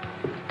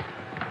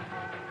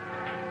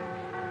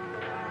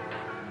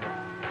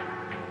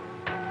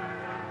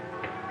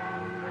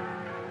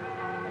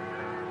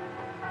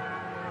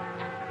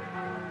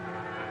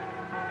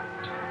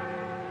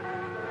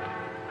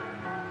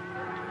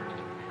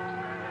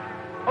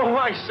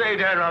 I say,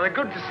 Dan, rather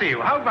good to see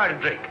you. How about a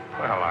drink?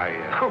 Well,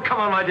 Oh, come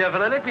on, my dear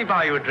fellow. Let me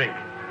buy you a drink.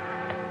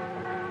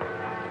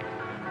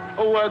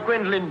 Oh,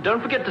 Gwendolyn,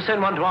 don't forget to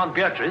send one to Aunt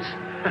Beatrice.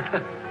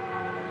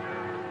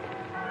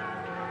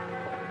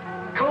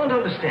 Can't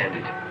understand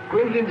it.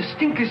 Gwendolyn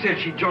distinctly said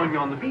she'd join me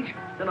on the beach.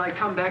 Then I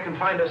come back and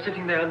find her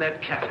sitting there in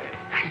that cafe.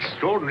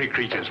 Extraordinary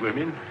creatures,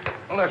 women.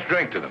 Well, let's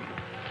drink to them.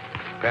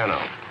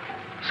 Pano.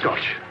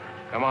 Scotch.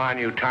 Come on,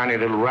 you tiny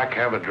little wreck,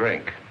 have a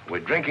drink. We're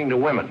drinking to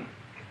women.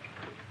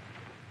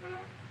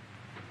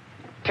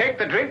 Take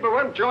the drink, but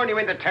won't join you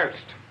in the toast.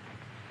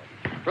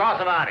 Glass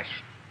of Irish.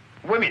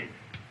 Women.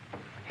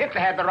 Hitler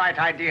had the right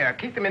idea.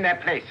 Keep them in their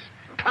place.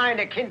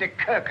 Kleine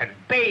Kinderkirchen,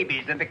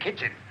 babies in the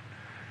kitchen.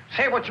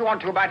 Say what you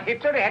want to about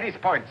Hitler, he had his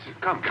points.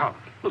 Come.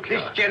 Look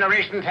here. This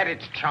generation's had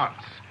its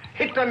chance.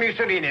 Hitler,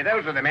 Mussolini,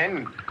 those are the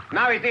men.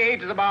 Now is the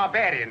age of the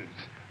barbarians.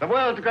 The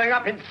world's going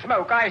up in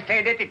smoke. I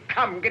say let it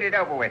come, get it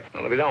over with.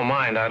 Well, if you don't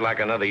mind, I'd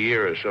like another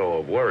year or so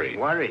of worry.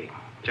 Worry?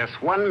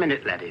 Just 1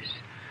 minute, laddies.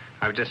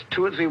 I've just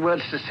 2 or 3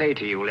 words to say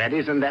to you,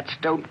 laddies, and that's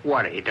don't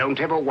worry. Don't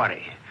ever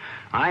worry.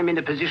 I'm in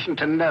a position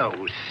to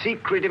know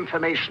secret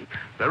information.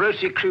 The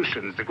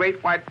Rosicrucians, the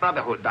Great White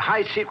Brotherhood, the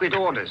high secret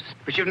orders.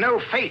 But you've no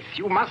faith.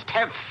 You must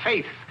have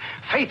faith.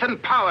 Faith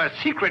and power,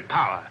 secret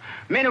power.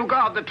 Men who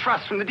guard the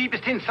trust from the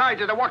deepest inside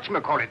of the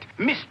whatchamacallit.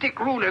 Mystic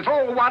rulers,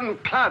 all one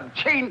club,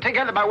 chained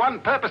together by one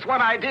purpose,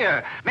 one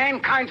idea.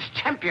 Mankind's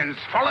champions.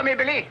 Follow me,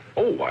 Billy?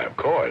 Oh, why, of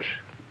course.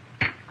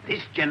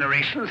 This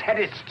generation's had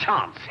its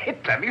chance.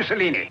 Hitler,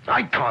 Mussolini.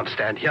 I can't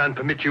stand here and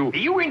permit you... Are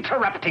you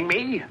interrupting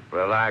me?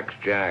 Relax,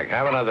 Jack.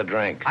 Have another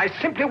drink. I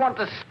simply want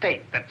to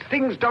state that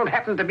things don't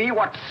happen to be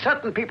what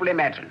certain people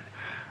imagine.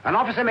 An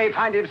officer may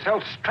find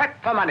himself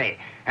strapped for money,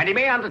 and he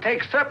may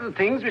undertake certain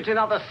things which in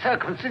other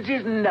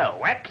circumstances,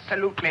 no.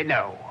 Absolutely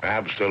no.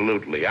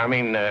 Absolutely.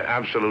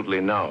 Absolutely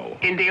no.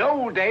 In the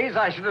old days,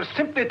 I should have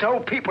simply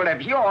told people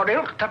of your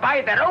ilk to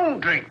buy their own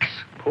drinks.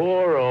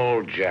 Poor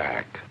old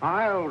Jack.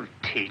 I'll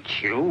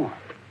teach you.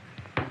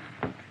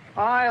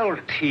 I'll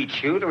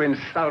teach you to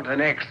insult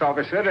an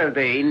ex-officer of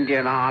the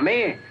Indian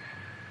Army.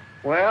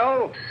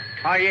 Well,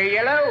 are you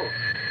yellow?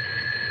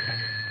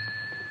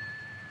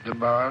 The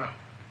bar.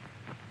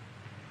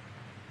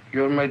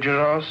 You're Major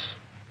Ross?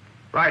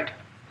 Right.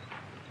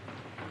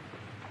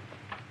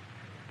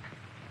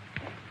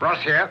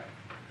 Ross here.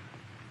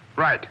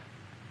 Right.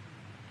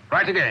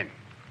 Right again.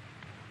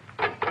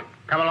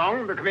 Come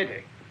along, the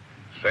committee.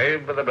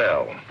 Saved by the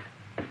bell.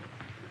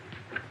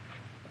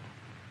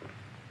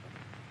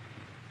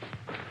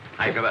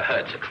 I've never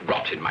heard such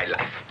rot in my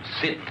life.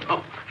 Sin.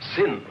 Oh,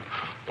 sin.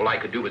 All I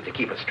could do was to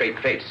keep a straight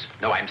face.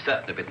 No, I'm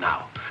certain of it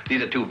now.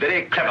 These are 2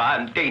 very clever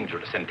and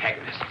dangerous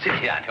antagonists. Sit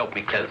here and help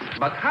me close.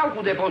 But how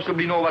could they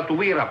possibly know what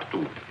we're up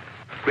to?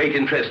 Great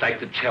interests like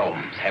the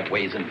Chelms have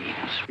ways and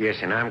means.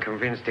 Yes, and I'm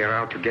convinced they're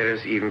out to get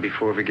us even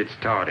before we get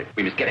started.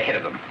 We must get ahead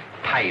of them.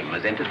 Time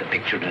has entered the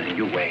picture in a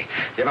new way.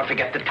 Never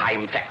forget the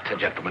time factor,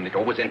 gentlemen. It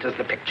always enters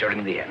the picture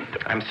in the end.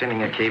 I'm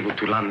sending a cable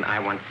to London. I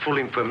want full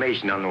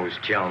information on those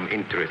Chelm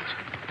interests.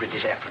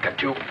 British Africa,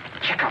 too.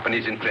 Check up on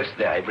his interest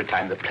there. Every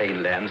time the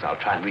plane lands, I'll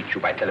try and reach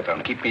you by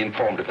telephone. Keep me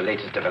informed of the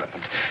latest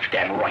development.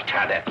 Dan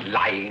Reuter, that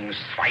lying,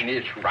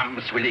 swinish,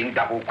 rum-swilling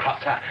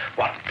double-crosser.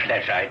 What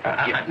pleasure it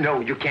would give. No,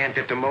 you can't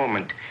at the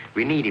moment.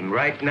 We need him.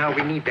 Right now,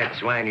 we need that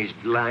swinish,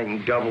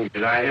 lying double...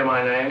 Did I hear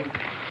my name?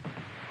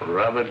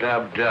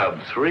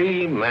 Rub-a-dub-dub.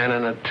 3 men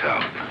in a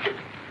tub.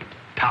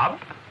 Tub?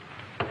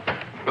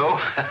 Oh.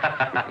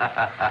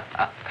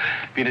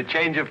 Been a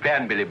change of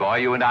plan, Billy boy.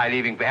 You and I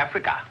leaving for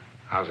Africa.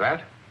 How's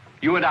that?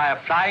 You and I are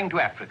flying to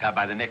Africa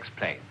by the next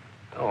plane.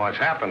 Oh, what's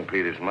happened,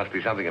 Peters? Must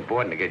be something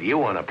important to get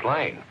you on a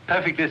plane.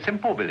 Perfectly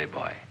simple, Billy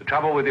boy. The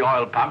trouble with the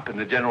oil pump and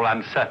the general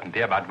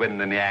uncertainty about when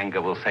the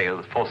Nyanga will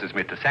sail forces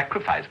me to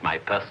sacrifice my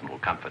personal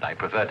comfort. I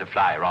prefer to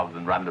fly rather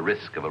than run the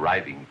risk of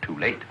arriving too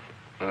late.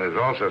 Well, there's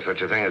also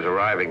such a thing as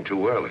arriving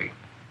too early.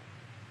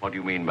 What do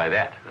you mean by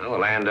that? Well, the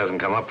land doesn't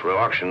come up for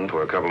auction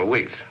for a couple of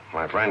weeks.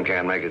 My friend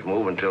can't make his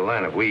move until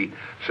then. If we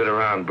sit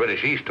around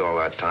British East all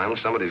that time,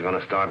 somebody's going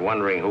to start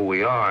wondering who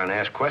we are and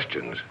ask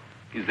questions.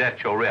 Is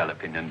that your real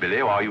opinion, Billy,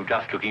 or are you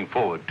just looking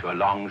forward to a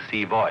long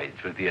sea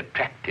voyage with the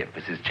attractive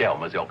Mrs.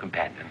 Chelm as your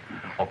companion?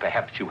 Or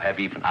perhaps you have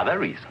even other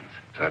reasons?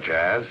 Such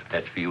as?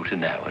 That's for you to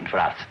know and for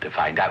us to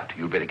find out.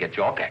 You'd better get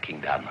your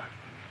packing done.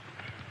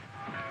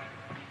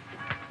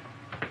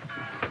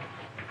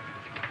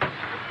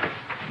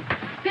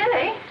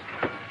 Billy?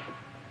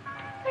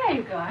 Where are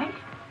you going?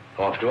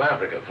 Off to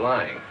Africa,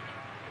 flying.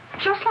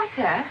 Just like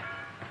that?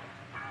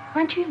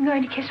 Weren't you even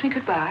going to kiss me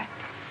goodbye?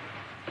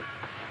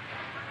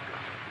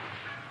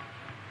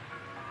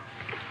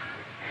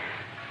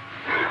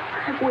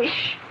 I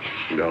wish.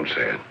 Don't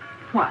say it.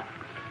 What?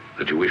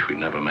 That you wish we'd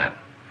never met.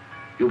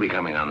 You'll be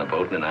coming on the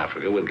boat, and in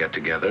Africa we'll get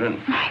together and...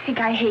 I think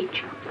I hate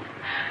you.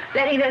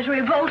 Letting those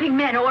revolting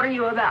men order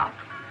you about.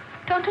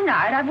 Don't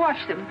deny it. I've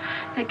watched them.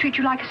 They treat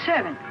you like a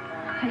servant.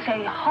 They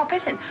say, hop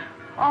it, and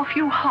off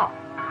you hop.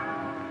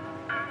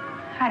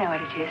 I know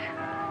what it is.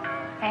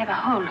 They have a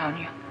hold on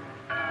you.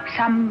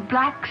 Some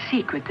black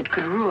secret that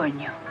could ruin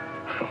you.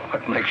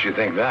 What makes you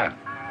think that?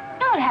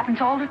 No, know, it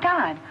happens all the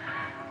time.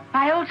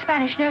 My old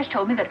Spanish nurse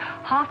told me that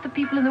half the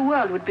people in the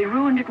world would be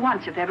ruined at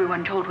once if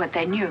everyone told what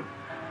they knew.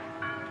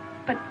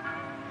 But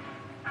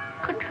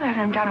couldn't you have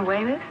them done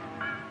away with?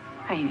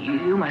 I mean,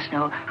 you must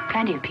know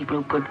plenty of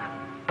people who could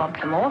bump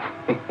them off.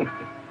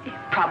 It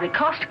probably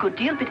cost a good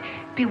deal, but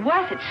it'd be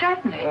worth it,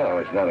 certainly. Well,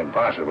 it's not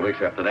impossible,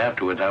 except that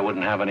afterwards I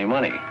wouldn't have any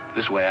money.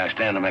 This way I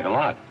stand to make a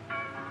lot.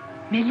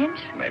 Millions?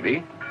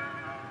 Maybe.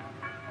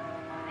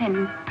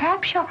 Then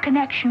perhaps your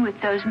connection with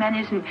those men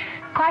isn't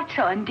quite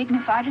so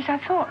undignified as I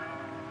thought.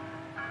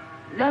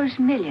 Those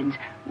millions,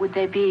 would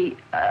they be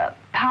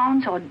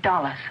pounds or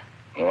dollars?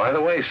 Well,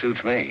 either way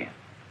suits me.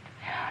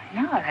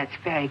 No, that's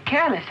very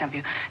careless of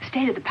you. The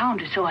state of the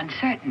pound is so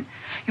uncertain.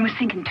 You must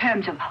think in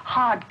terms of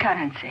hard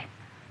currency.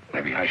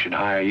 Maybe I should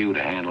hire you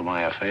to handle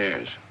my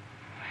affairs.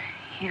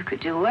 You could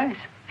do worse.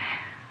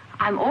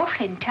 I'm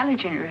awfully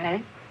intelligent,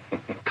 really.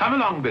 Come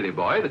along, Billy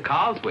boy. The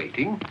car's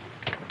waiting.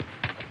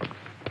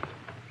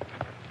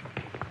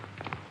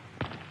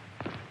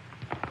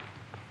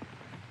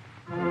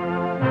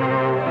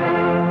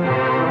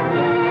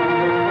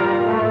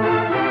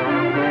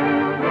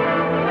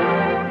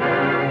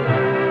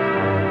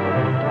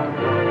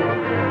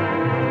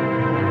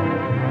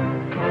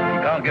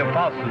 Can't get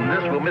faster than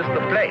this, we'll miss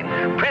the plane.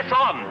 Press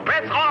on!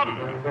 Press on!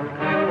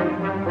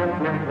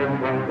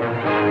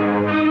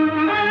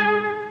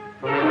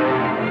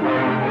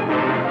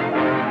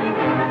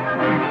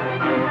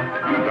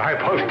 High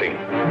posting.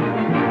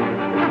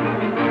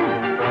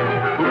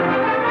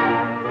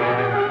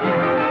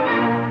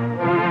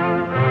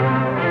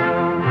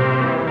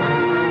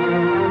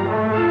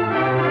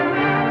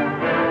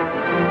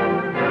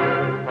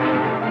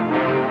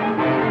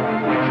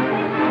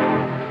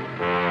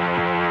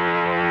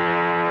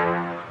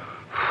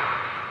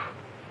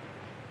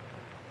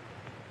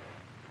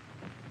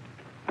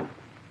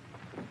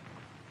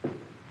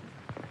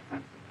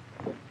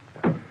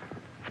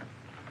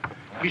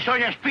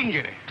 Bisogna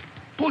spingere.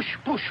 Push,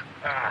 push.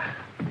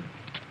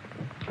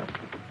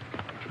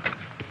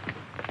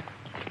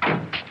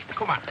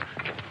 Come on.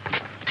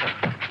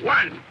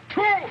 1,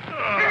 2,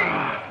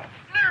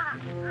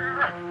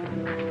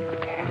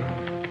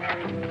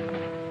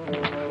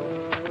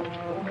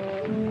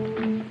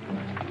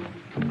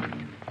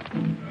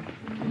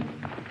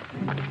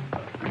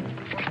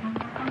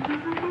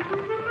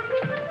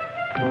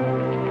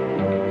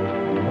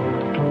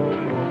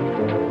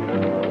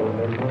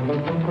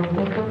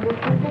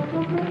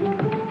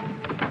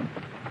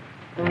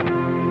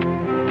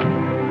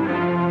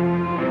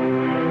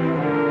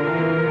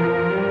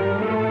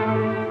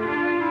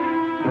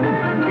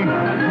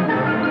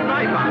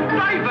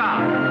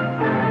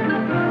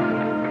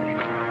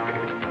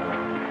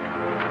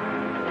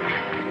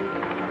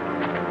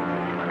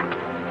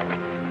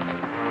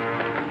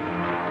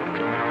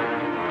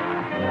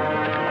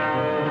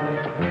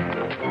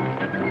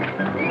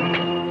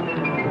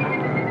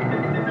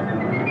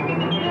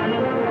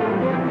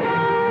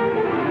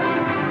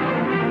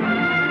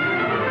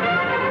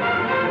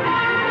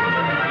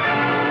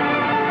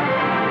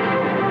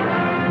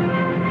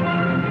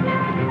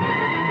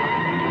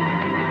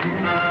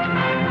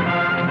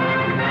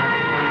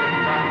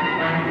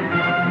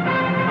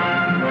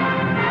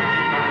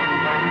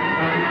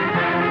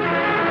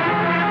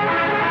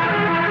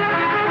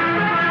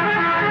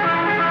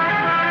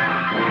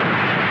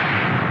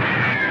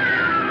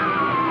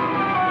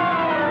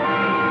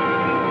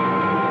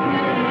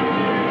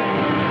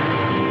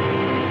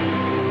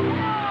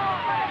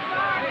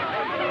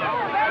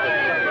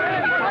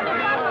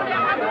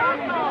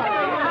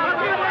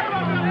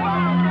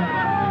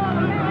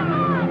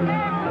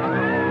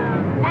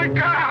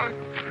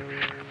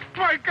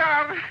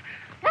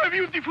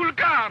 beautiful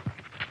car.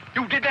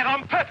 You did that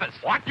on purpose.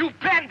 What? You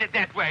planned it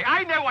that way.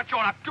 I know what you're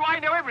up to. I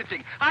know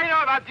everything. I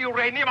know about the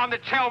uranium on the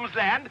Chelm's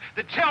land,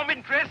 the Chelm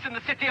interest in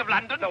the City of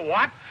London. The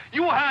what?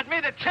 You heard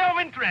me, the Chelm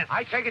interest.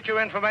 I take it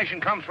your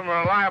information comes from a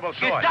reliable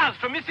source. It does,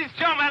 from Mrs.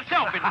 Chelm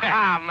herself, in fact.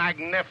 Ah,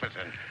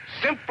 magnificent.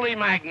 Simply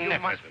magnificent. You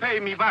must pay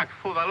me back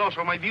for the loss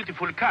of my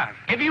beautiful car.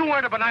 If you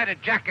weren't a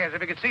benighted jackass,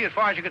 if you could see as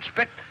far as you could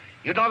spit,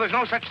 you'd know there's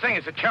no such thing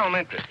as a Chelm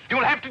interest.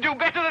 You'll have to do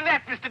better than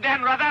that, Mr.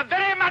 Danrother.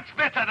 Very much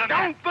better than that.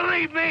 Don't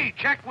believe me.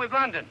 Check with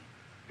London.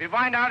 If you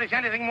find out he's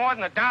anything more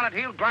than a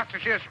down-at-heel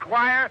Gloucestershire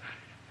squire,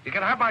 you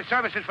can have my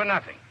services for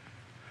nothing.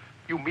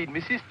 You mean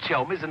Mrs.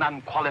 Chelm is an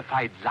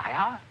unqualified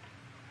liar?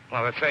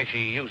 Well, let's say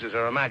she uses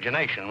her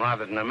imagination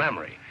rather than her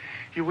memory.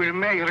 You will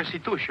make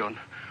restitution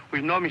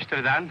with no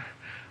Mr. Dan,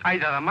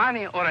 either the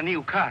money or a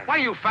new car. Why,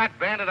 you fat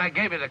bandit, I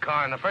gave you the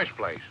car in the first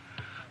place.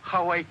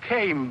 How I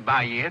came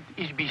by it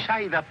is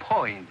beside the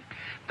point.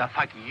 The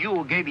fact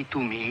you gave it to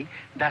me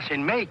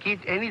doesn't make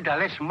it any the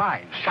less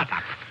mine. Shut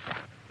up.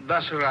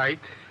 That's right.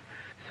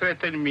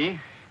 Threaten me.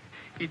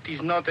 It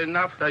is not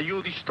enough that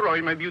you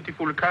destroy my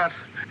beautiful car.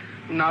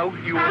 Now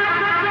you... my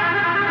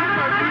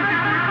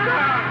beautiful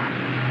car!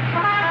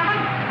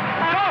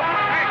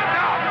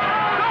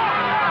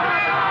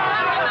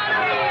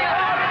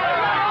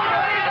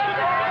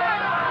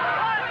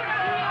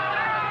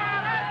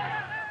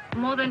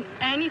 More than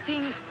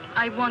anything,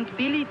 I want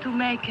Billy to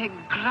make a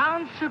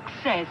grand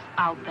success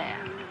out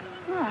there.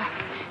 Oh,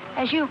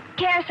 as you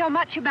care so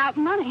much about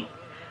money,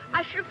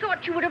 I should have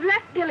thought you would have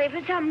left Billy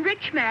for some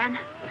rich man.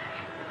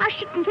 I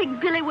shouldn't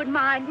think Billy would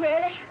mind,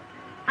 really.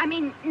 I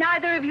mean,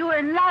 neither of you are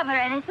in love or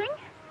anything.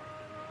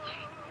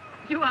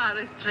 You are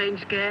a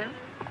strange girl.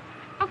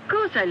 Of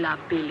course I love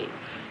Billy.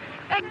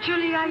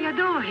 Actually, I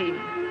adore him.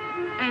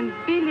 And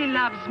Billy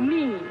loves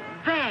me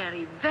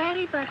very,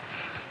 very,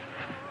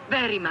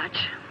 very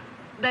much.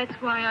 That's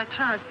why I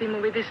trust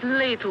him with his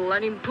little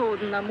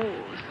unimportant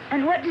amours.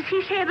 And what does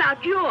he say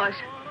about yours?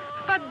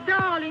 But,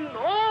 darling,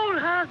 all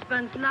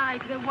husbands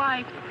like their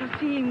wives to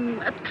seem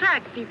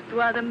attractive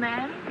to other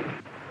men.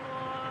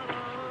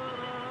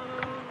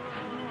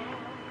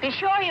 Be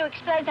sure you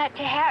explain that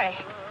to Harry.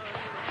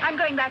 I'm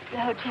going back to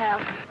the hotel.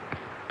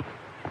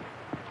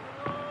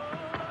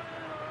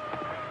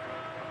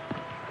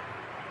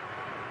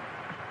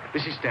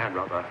 Mrs.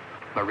 Stanrother,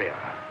 Maria,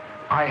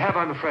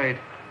 I'm afraid,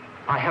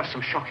 I have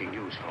some shocking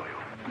news for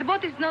you. The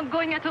boat is not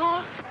going at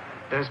all?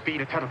 There's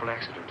been a terrible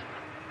accident.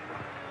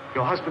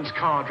 Your husband's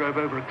car drove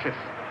over a cliff.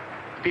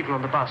 The people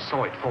on the bus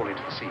saw it fall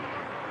into the sea.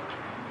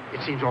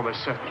 It seems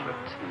almost certain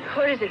that...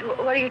 What is it?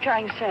 What are you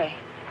trying to say?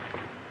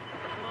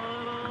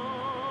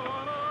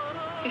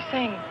 He's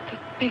saying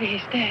that Billy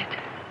is dead.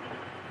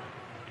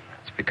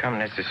 It's become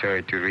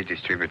necessary to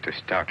redistribute the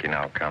stock in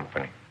our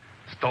company.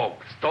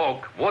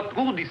 Stock. What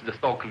good is the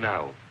stock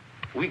now?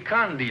 We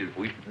can't deal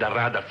with the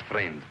Radar's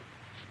friends.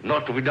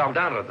 Not without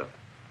Radar.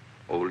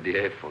 All the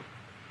effort,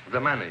 the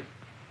money,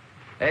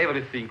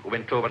 everything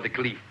went over the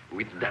cliff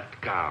with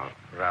that car.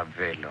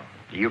 Ravello,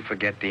 you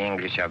forget the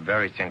English are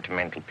very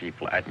sentimental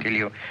people. I tell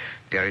you,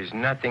 there is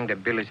nothing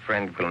that Billy's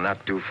friend will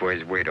not do for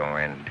his widow.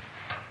 And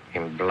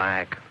in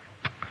black,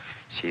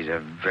 she's a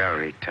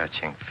very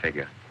touching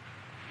figure.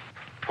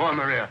 Poor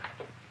Maria,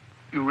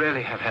 you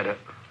really have had a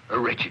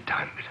wretched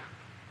time of it.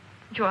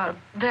 You are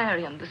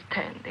very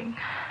understanding.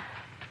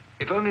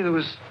 If only there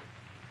was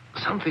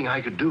something I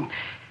could do.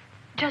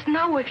 Just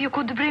now, if you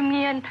could bring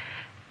me an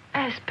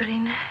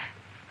aspirin.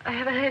 I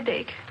have a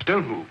headache.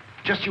 Don't move.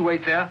 Just you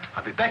wait there.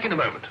 I'll be back in a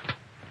moment.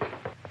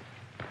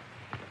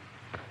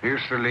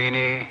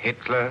 Mussolini,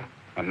 Hitler,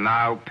 and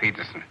now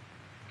Peterson.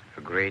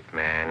 A great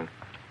man,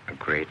 a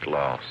great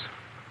loss.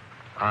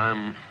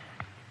 I'm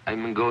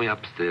going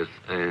upstairs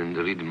and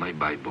reading my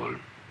Bible.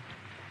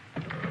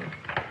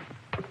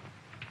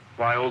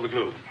 Why all the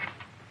clothes?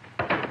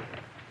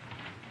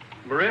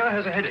 Maria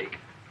has a headache.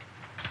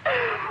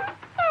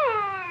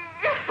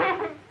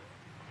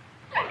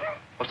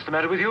 What's the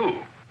matter with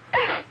you?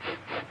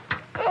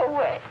 Go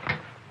away.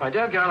 My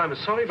dear girl, I'm as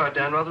sorry about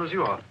Dan rather as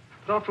you are.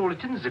 But after all, it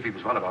isn't as if he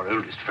was one of our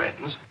oldest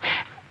friends.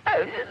 I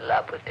was in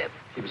love with him.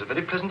 He was a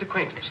very pleasant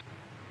acquaintance.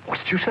 What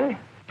did you say?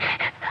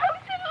 I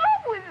was in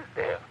love with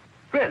him.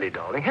 Really,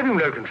 darling, have you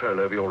no control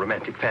over your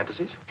romantic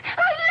fantasies?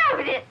 I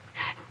loved it.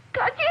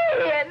 Can't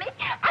you hear me?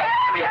 I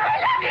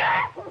love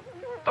you.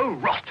 Oh,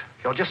 rot.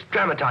 You're just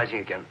dramatizing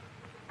again.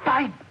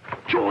 By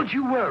George,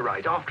 you were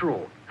right, after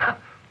all.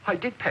 I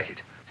did pet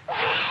it.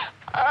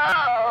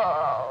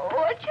 Oh,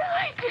 what shall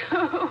I do?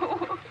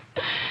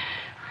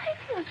 I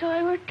feel so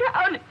I were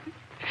drowning.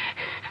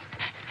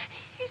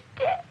 He's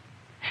dead.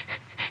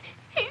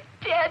 He's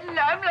dead, and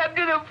I'm left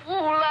with a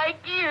fool like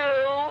you.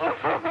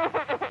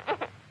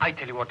 I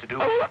tell you what to do.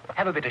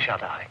 Have a bit of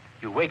shut-eye.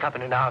 You'll wake up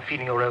in an hour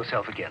feeling your old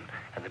self again.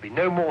 And there'll be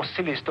no more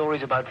silly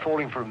stories about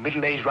falling for a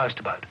middle-aged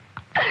roustabout.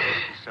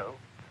 So?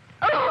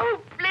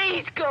 Oh,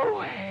 please go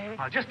away.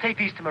 I'll just take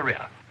these to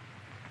Maria.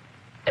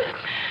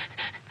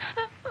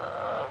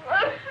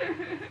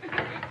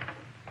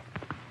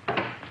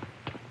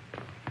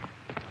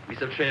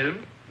 Mr.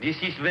 Shelm,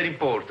 this is very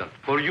important,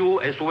 for you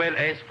as well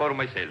as for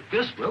myself.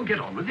 Yes, well, get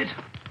on with it.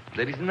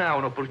 There is now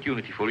an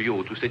opportunity for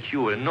you to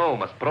secure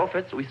enormous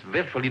profits with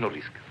virtually no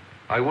risk.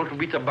 I want to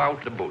beat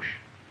about the bush.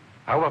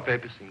 Our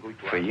purpose in going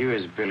to... For you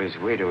as Billy's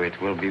widow, it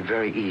will be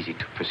very easy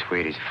to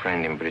persuade his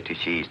friend in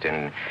British East,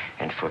 and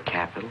for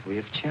capital, we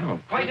have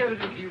Chum. Quite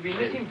evidently, you've been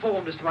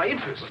misinformed as to my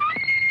interests.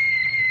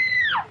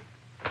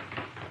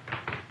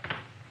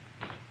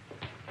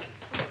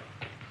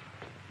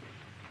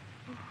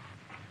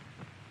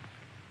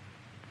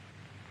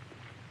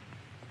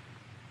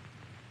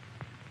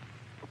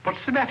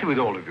 What's the matter with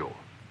all of you?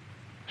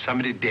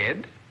 Somebody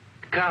dead?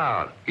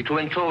 Car, it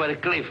went over a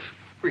cliff.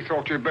 We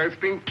thought you'd both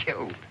been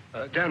killed.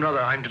 Dan, rather,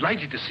 I'm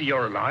delighted to see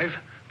you're alive,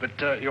 but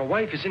your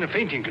wife is in a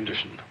fainting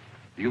condition.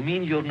 You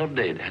mean you're not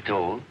dead at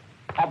all?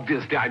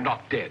 Obviously, I'm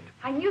not dead.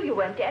 I knew you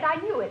weren't dead. I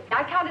knew it.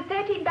 I counted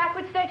 13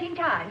 backwards 13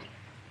 times.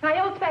 My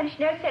old Spanish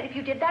nurse said if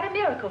you did that, a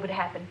miracle would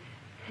happen.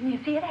 And you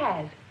see, it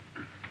has.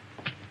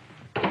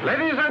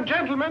 Ladies and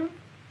gentlemen,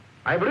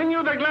 I bring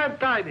you the glad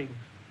tidings.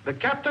 The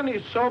captain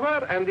is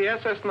sober, and the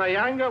SS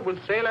Nyanga will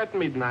sail at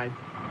midnight.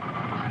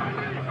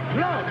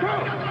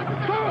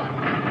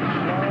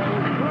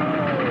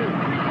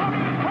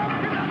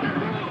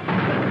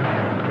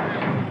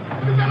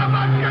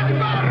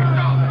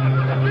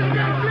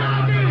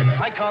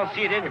 I can't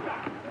see it anywhere.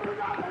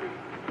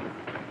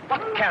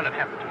 What can have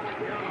happened to it?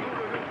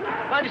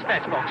 My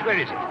dispatch box, where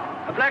is it?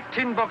 A black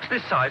tin box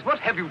this size. What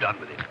have you done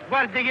with it?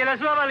 Guardi che la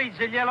sua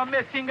valigia gliel'ho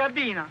messa in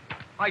cabina.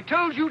 I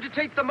told you to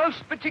take the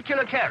most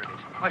particular care of it.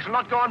 I shall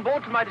not go on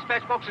board till my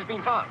dispatch box has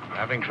been found.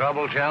 Having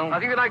trouble, Chell? I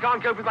think that I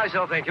can't cope with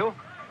myself, thank you.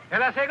 È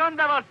la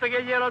seconda volta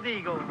che glielo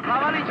dico. La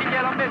valigia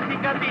gliel'ho messa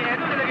in cabina, è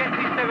inutile che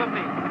insiste con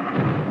me.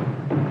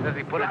 Says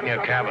he put it in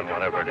your cabin,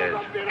 whatever it is.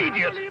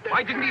 Idiot!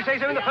 Why didn't he say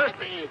so in the first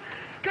place?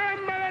 Say,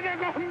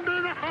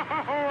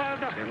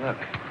 look.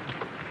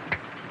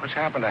 What's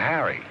happened to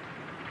Harry?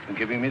 Been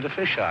giving me the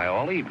fisheye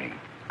all evening.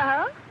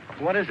 Oh?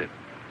 What is it?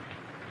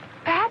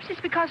 Perhaps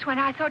it's because when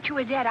I thought you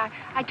were dead,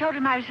 I told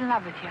him I was in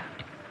love with you.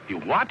 You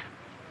what?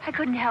 I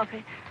couldn't help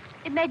it.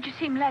 It made you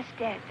seem less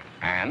dead.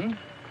 And?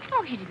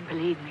 Oh, he didn't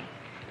believe me.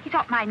 He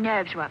thought my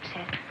nerves were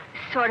upset.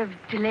 Sort of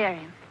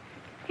delirium.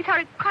 He thought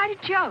it quite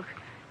a joke.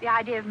 The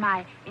idea of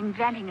my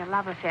inventing a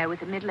love affair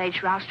with a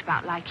middle-aged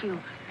roustabout like you.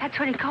 That's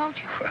what he called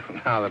you. Well,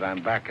 now that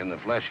I'm back in the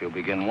flesh, you'll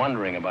begin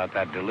wondering about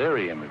that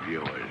delirium of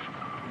yours.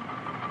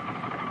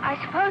 I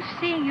suppose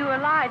seeing you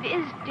alive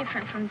is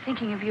different from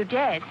thinking of you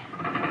dead.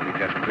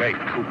 You're just great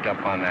cooped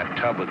up on that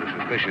tub with a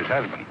suspicious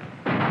husband.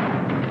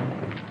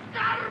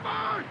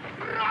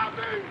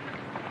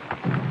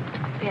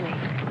 Billy.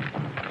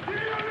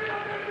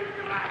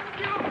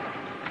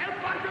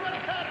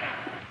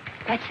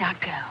 Let's not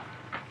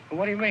go.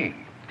 What do you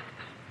mean?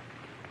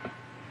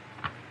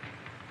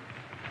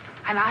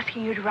 I'm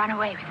asking you to run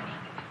away with me.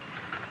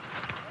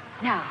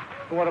 Now.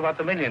 What about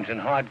the millions in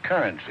hard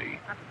currency?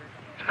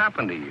 What's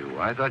happened to you?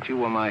 I thought you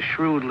were my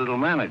shrewd little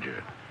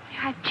manager.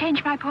 I've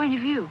changed my point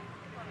of view.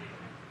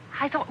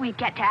 I thought we'd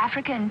get to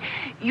Africa and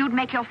you'd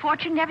make your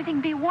fortune and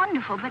everything be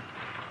wonderful, but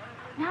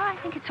now I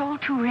think it's all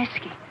too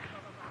risky.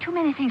 Too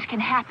many things can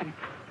happen.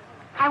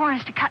 I want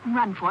us to cut and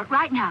run for it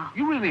right now.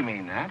 You really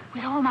mean that?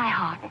 With all my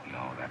heart. Oh,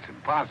 no, that's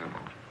impossible.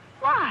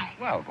 Why?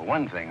 Well, for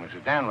one thing,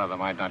 Mrs. Danleather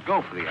might not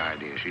go for the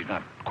idea. She's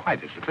not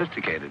quite as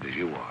sophisticated as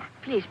you are.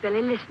 Please,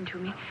 Billy, listen to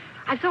me.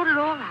 I've thought it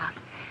all out.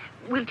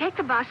 We'll take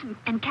the bus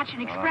and catch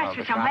an express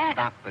for somewhere.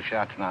 The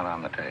shot's not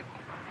on the table.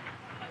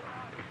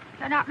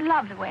 You're not in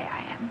love the way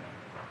I am.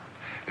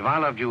 If I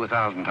loved you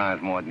 1,000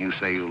 times more than you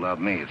say you love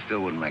me, it still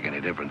wouldn't make any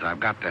difference. I've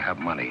got to have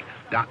money.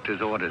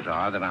 Doctor's orders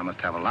are that I must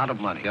have a lot of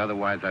money.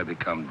 Otherwise, I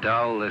become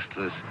dull,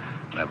 listless,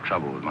 and have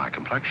trouble with my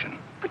complexion.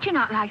 But you're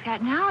not like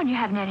that now, and you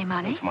haven't any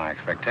money. It's my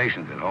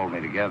expectations that hold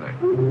me together.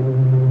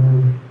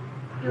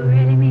 You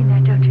really mean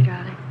that, don't you,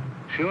 darling?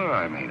 Sure,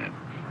 I mean it.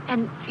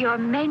 And your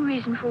main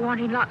reason for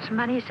wanting lots of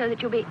money is so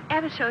that you'll be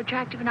ever so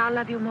attractive and I'll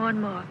love you more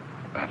and more.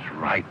 That's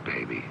right,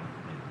 baby.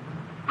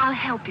 I'll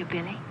help you,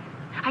 Billy.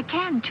 I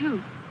can,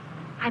 too.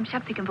 I'm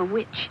something of a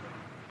witch.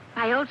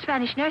 My old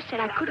Spanish nurse said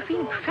I could have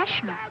been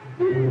professional.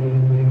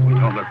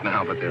 Don't look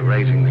now, but they're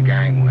raising the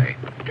gangway.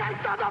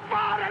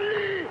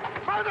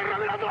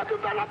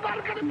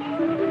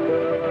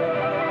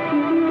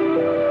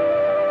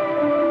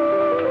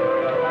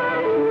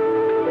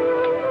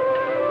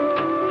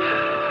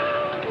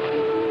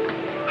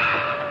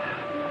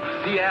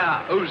 The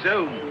air,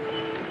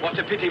 ozone. What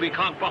a pity we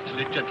can't bottle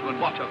it, gentlemen.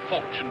 What a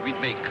fortune we'd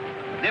make.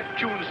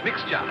 Neptune's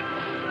mixture.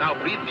 Now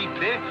breathe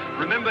deeply.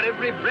 Remember,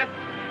 every breath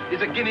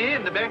is a guinea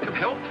in the bank of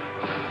health.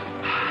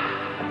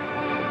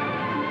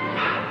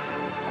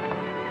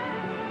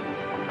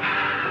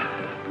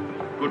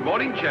 Good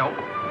morning, Chell.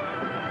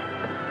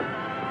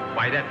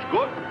 Why, that's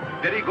good.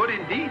 Very good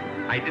indeed.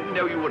 I didn't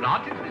know you were an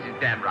artist, Mrs.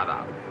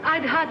 Danleather.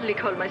 I'd hardly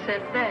call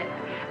myself that.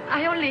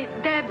 I only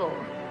dabble.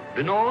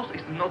 The nose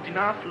is not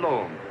enough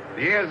long.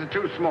 The ears are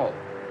too small.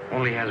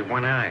 Only has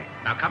one eye.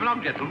 Now, come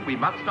along, gentlemen. We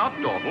must start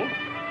dawdle.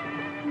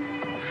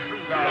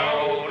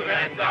 Blow the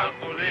man down,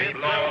 bully,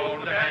 blow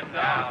the man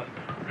down.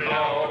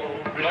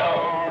 Blow,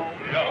 blow,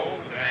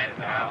 blow the man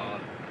down.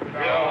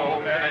 Blow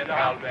the man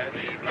down,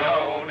 baby,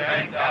 blow the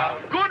man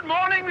down. Good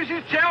morning,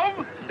 Mrs.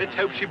 Chelm. Let's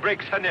hope she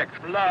breaks her neck.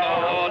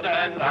 Blow the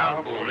man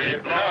down, bully,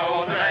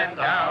 blow the man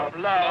down.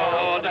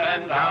 Blow the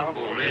man down,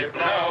 bully,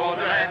 blow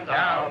the man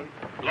down.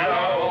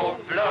 Blow,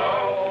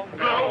 blow,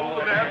 blow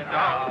the man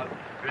down.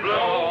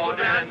 Blow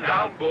the man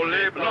down,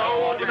 bully,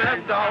 blow the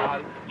man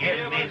down.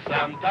 Give me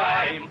some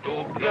time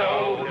to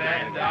blow the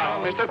man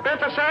down. Mr.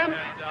 Peterson?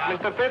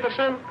 Mr.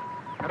 Peterson?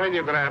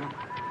 Radiogram.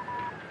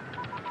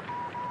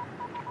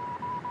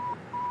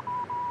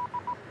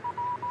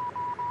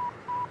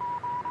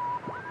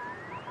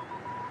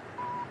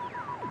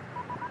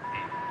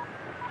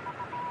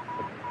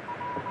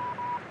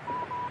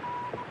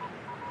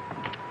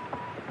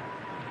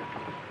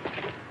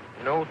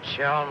 No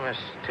Chalmers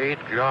State,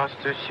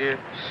 Gloucestershire,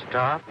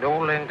 stop. No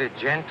Linda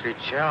Gentry,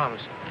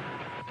 Chalmers.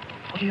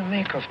 What do you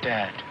make of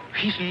that?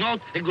 He's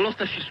not a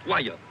Gloucestershire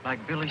squire.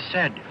 Like Billy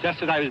said.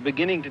 Just as I was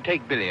beginning to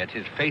take Billy at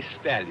his face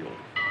value.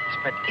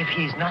 But if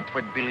he's not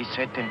what Billy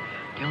said, then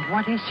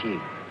what is he?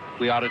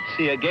 We are at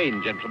sea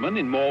again, gentlemen,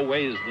 in more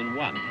ways than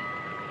one.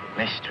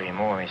 Mystery,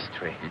 more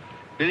mystery.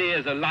 Billy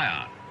is a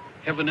liar.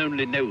 Heaven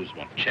only knows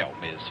what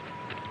Chelm is.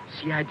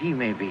 CID,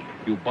 maybe.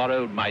 You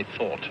borrowed my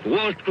thought.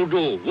 What to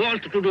do?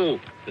 What to do?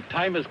 The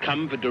time has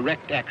come for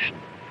direct action.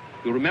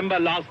 You remember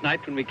last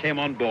night when we came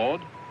on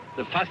board?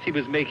 The fuss he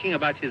was making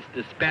about his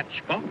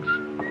dispatch box?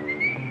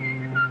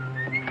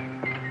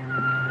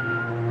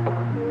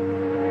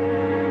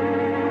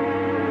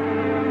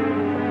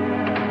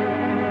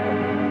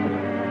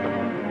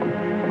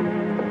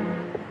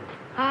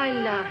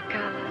 I love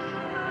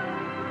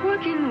colors.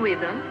 Working with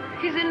them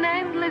is an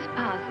endless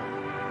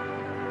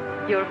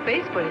puzzle. Your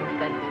face, for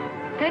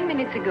instance, 10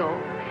 minutes ago,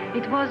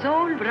 it was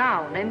all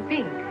brown and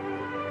pink.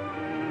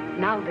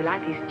 Now the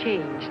light is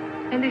changed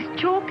and is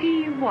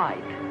chalky white.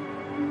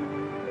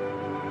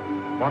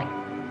 What?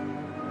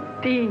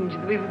 Tinged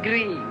with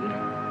green.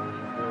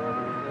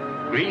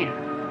 Green?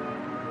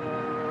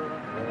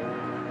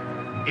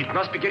 It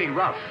must be getting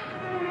rough.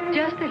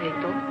 Just a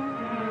little.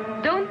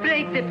 Don't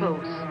break the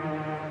pose.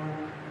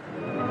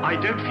 I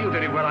don't feel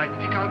very well. I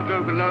think I'll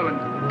go below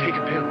and take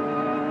a pill.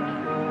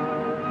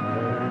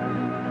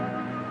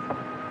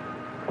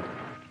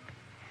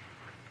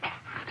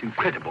 It's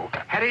incredible.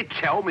 Harry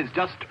Chelm is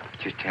just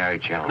Harry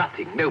Chelm.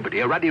 nothing,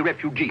 nobody, a ruddy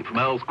refugee from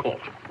Earl's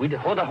Court. With a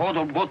hot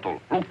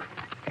bottle. Look.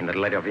 And the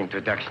letter of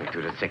introduction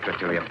to the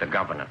secretary of the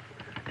governor.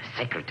 The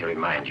secretary,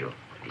 mind you.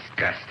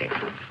 Disgusting.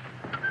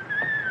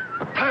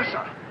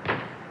 Purser!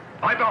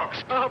 My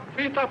box!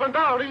 Beat up and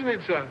down, isn't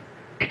it, sir?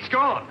 It's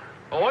gone.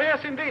 Oh,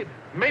 yes, indeed.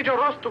 Major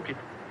Ross took it.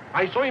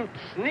 I saw him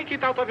sneak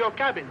it out of your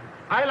cabin.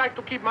 I like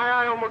to keep my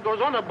eye on what goes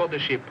on aboard the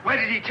ship. Where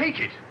did he take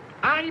it?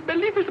 I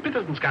believe it's the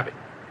Peterson's cabin.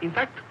 In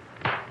fact,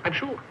 I'm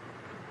sure.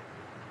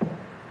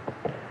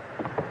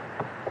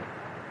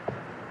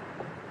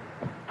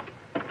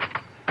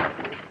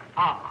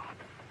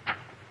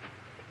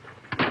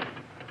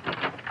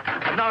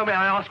 And now may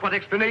I ask what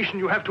explanation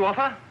you have to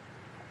offer?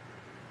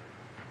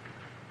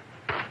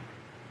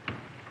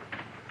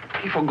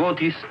 He forgot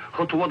his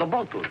hot water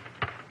bottle.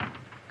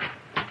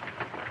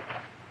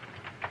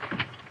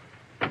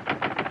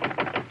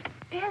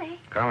 Billy.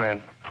 Come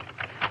in.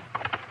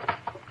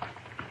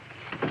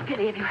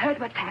 Billy, have you heard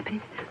what's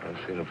happened? I've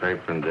seen a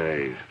paper in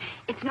days.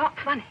 It's not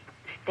funny.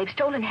 They've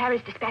stolen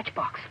Harry's dispatch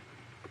box.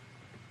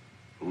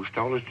 Who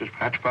stole his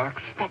dispatch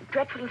box? That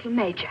dreadful little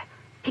major.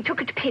 He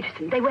took it to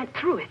Peterson. They went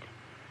through it.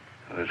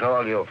 It's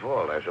all your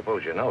fault. I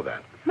suppose you know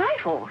that. My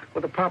fault?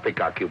 Well, the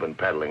poppycock you've been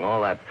peddling,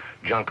 all that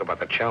junk about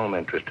the Chelm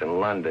interest in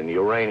London,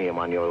 uranium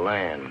on your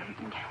land.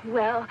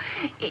 Well,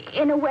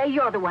 in a way,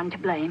 you're the one to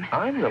blame.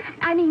 I'm the...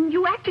 I mean,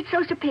 you acted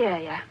so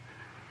superior.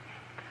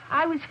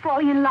 I was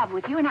falling in love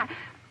with you, and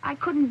I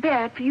couldn't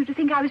bear it for you to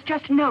think I was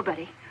just a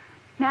nobody.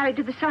 Married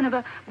to the son of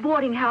a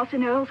boarding house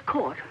in Earl's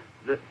Court.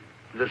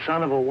 The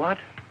son of a what?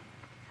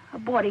 A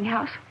boarding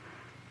house.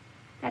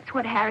 That's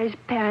what Harry's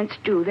parents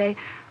do. They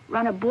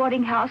run a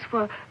boarding house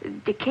for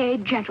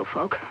decayed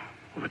gentlefolk.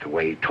 But the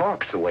way he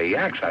talks, the way he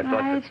acts, I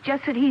thought that... It's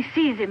just that he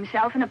sees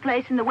himself in a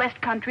place in the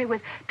West Country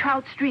with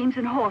trout streams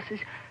and horses,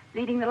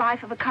 leading the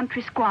life of a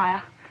country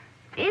squire.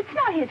 It's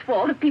not his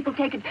fault if people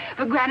take it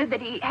for granted that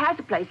he has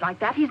a place like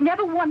that. He's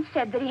never once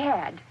said that he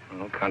had.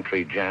 Well,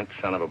 country gent,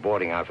 son of a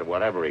boarding house or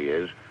whatever he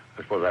is,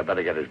 I suppose I'd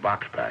better get his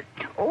box back.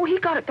 Oh, he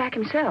got it back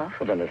himself.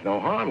 Well, then there's no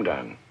harm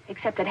done.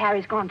 Except that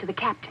Harry's gone to the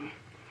captain.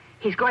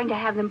 He's going to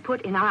have them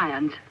put in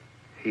irons.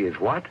 He is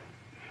what?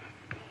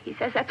 He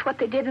says that's what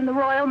they did in the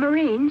Royal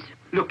Marines.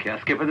 Look here,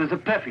 Skipper, there's a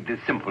perfectly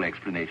simple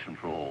explanation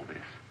for all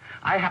this.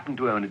 I happen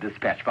to own a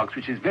dispatch box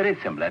which is very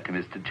similar to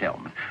Mr.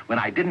 Chelm's. When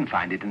I didn't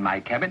find it in my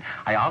cabin,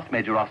 I asked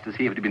Major Ross to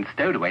see if it had been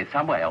stowed away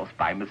somewhere else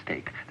by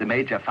mistake. The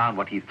Major found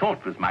what he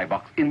thought was my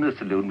box in the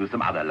saloon with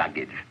some other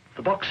luggage.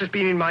 The box has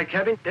been in my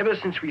cabin ever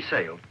since we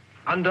sailed,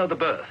 under the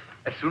berth.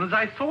 As soon as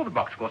I saw the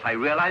box, of course, I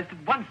realized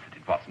at once that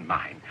it wasn't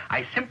mine.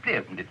 I simply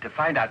opened it to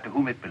find out to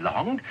whom it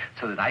belonged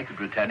so that I could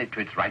return it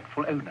to its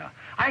rightful owner.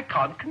 I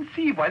can't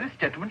conceive why this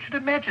gentleman should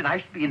imagine I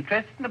should be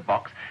interested in a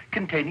box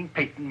containing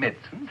patent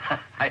medicines.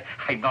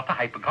 I'm not a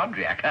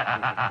hypochondriac.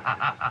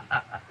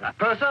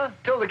 Purser,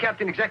 tell the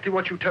captain exactly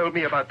what you told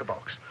me about the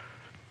box.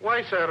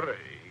 Why, sir,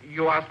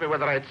 you asked me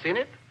whether I'd seen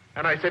it,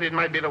 and I said it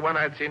might be the one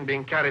I'd seen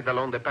being carried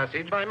along the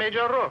passage by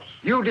Major Ross.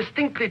 You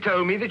distinctly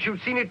told me that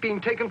you'd seen it being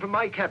taken from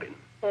my cabin.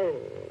 Oh,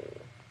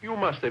 you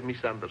must have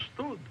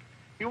misunderstood.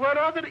 You were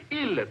rather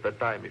ill at the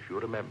time, if you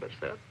remember,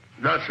 sir.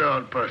 That's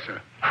all,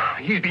 Purser.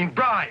 He's been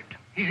bribed.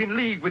 He's in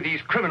league with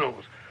these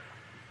criminals.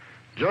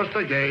 Just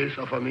a case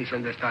of a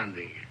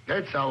misunderstanding.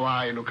 That's how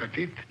I look at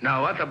it.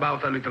 Now, what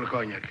about a little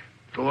cognac?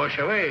 To wash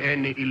away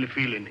any ill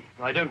feeling.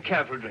 I don't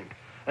care for a drink.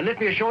 And let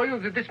me assure you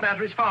that this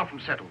matter is far from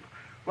settled.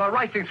 While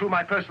rifling through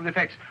my personal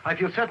effects, I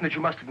feel certain that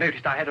you must have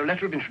noticed I had a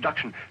letter of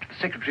introduction to the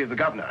secretary of the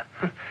governor.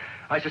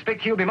 I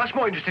suspect he'll be much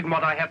more interested in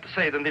what I have to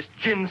say than this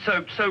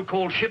gin-soaked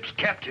so-called ship's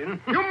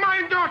captain. You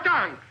mind your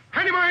tongue!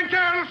 Any more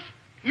else?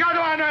 You're the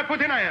one I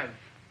put in irons.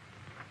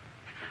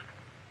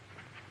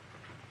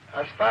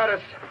 As far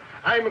as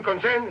I'm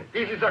concerned,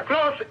 this is a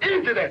close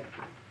incident.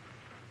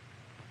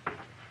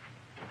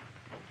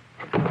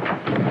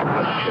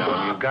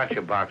 You got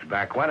your box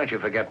back. Why don't you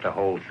forget the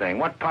whole thing?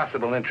 What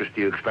possible interest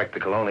do you expect the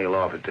Colonial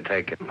Office to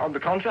take in? On the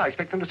contrary, I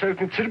expect them to show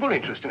considerable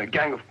interest in a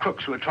gang of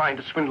crooks who are trying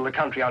to swindle the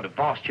country out of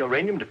vast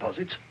uranium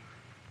deposits.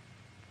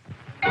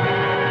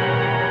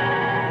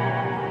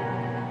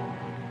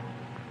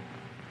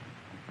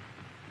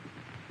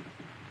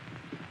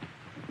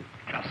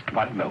 Just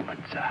one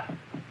moment, sir.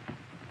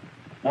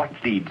 What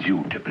leads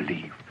you to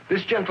believe?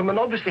 This gentleman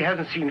obviously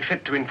hasn't seen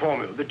fit to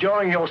inform you that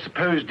during your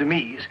supposed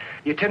demise,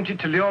 he attempted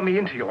to lure me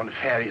into your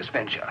nefarious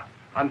venture.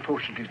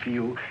 Unfortunately for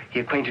you, he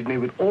acquainted me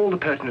with all the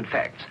pertinent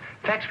facts.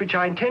 Facts which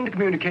I intend to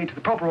communicate to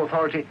the proper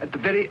authority at the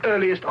very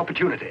earliest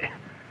opportunity.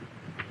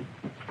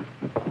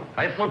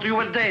 I thought you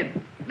were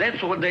dead.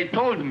 That's what they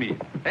told me.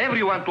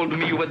 Everyone told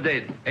me you were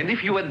dead. And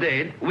if you were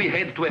dead, we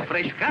head to a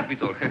fresh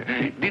capital.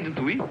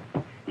 Didn't we?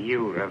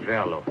 You,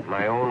 Ravello,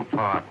 my own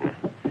partner,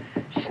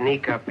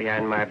 sneak up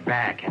behind my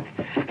back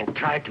and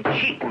try to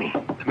cheat me.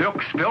 The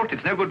milk's spilt.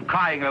 It's no good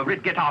crying over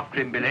it. Get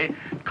after him, Billy.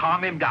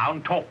 Calm him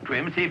down. Talk to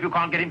him. See if you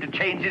can't get him to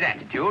change his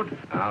attitude.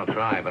 I'll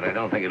try, but I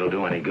don't think it'll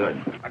do any good.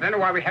 I don't know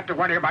why we have to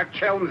worry about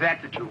Chelm's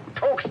attitude.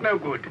 Talk's no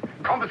good.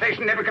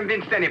 Conversation never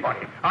convinced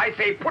anybody. I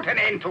say put an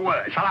end to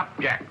words. Shut up,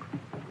 Jack.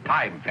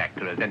 Time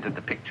factor has entered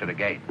the picture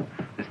again.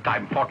 This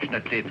time,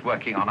 fortunately, it's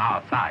working on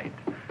our side.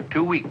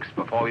 2 weeks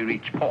before we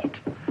reach port.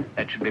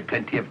 That should be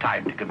plenty of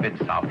time to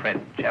convince our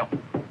friend, Chel.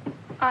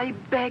 I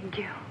beg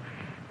you,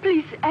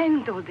 please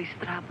end all this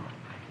trouble.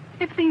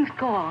 If things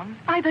go on,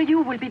 either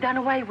you will be done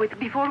away with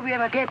before we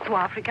ever get to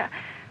Africa,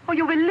 or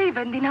you will leave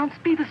and denounce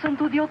Peterson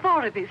to the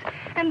authorities,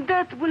 and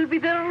that will be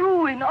the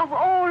ruin of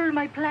all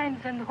my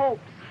plans and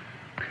hopes.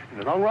 In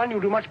the long run,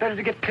 you'll do much better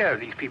to get clear of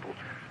these people.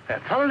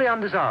 They're thoroughly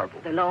undesirable.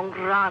 The long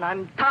run.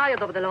 I'm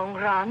tired of the long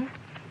run.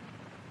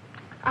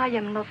 I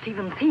am not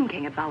even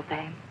thinking about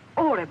them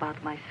or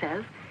about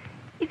myself.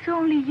 It's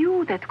only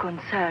you that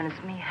concerns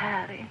me,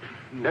 Harry.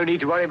 No need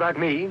to worry about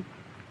me.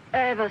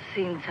 Ever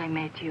since I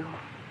met you,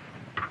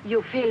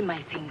 you fill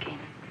my thinking.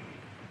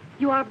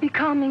 You are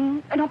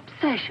becoming an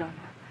obsession.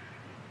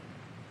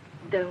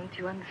 Don't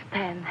you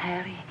understand,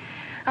 Harry?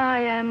 I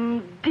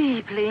am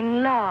deeply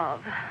in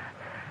love.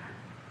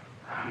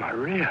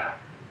 Maria.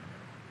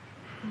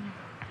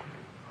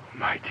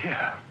 My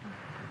dear.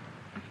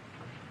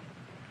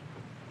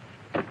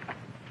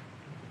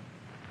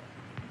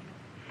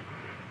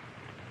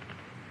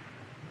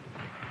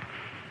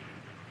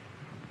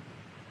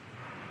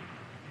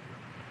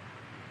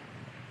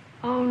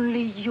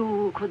 Only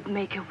you could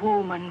make a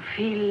woman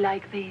feel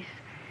like this.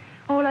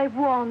 All I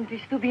want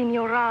is to be in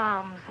your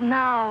arms,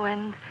 now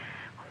and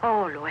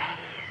always.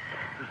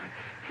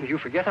 You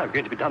forget I'm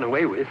going to be done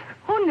away with.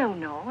 Oh,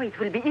 no. It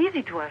will be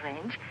easy to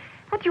arrange.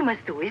 What you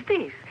must do is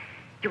this.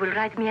 You will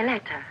write me a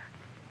letter.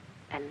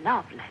 A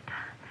love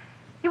letter.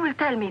 You will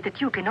tell me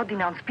that you cannot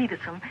denounce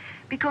Peterson,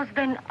 because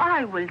then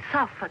I will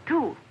suffer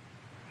too.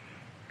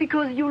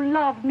 Because you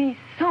love me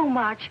so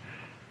much,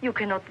 you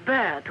cannot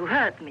bear to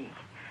hurt me.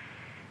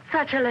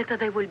 Such a letter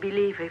they will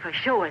believe if I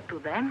show it to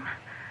them.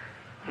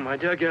 My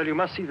dear girl, you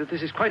must see that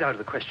this is quite out of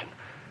the question.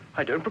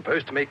 I don't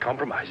propose to make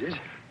compromises.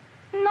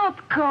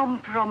 Not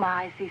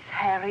compromises,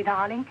 Harry,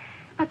 darling.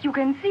 But you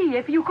can see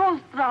if you cause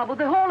trouble,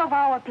 the whole of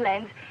our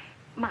plans,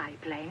 my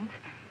plans,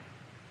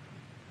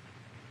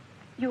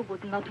 you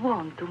would not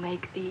want to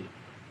make the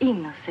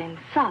innocent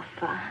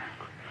suffer.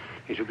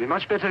 It would be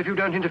much better if you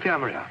don't interfere,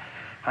 Maria.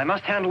 I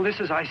must handle this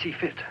as I see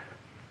fit.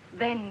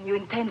 Then you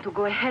intend to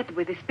go ahead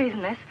with this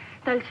business,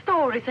 tell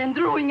stories and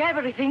ruin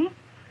everything?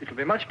 It will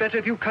be much better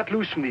if you cut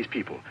loose from these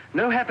people.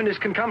 No happiness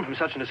can come from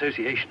such an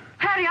association.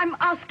 Harry, I'm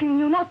asking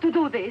you not to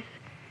do this.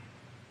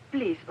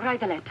 Please,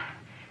 write a letter.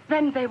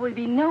 Then there will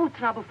be no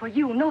trouble for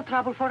you, no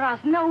trouble for us,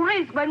 no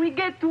risk when we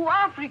get to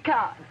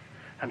Africa.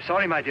 I'm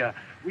sorry, my dear.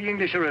 We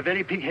English are a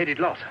very pig-headed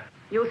lot.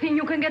 You think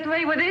you can get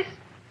away with this?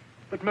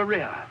 But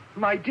Maria,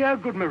 my dear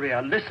good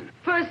Maria, listen.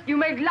 First you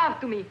made love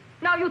to me.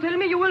 Now you tell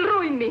me you will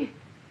ruin me.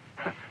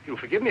 You'll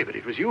forgive me, but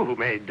it was you who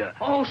made...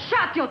 Oh,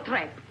 shut your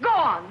trap. Go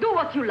on, do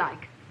what you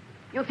like.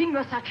 You think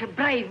you're such a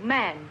brave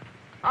man.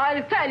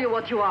 I'll tell you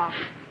what you are.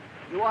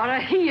 You are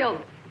a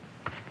heel.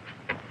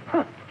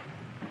 Huh.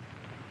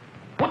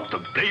 What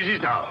the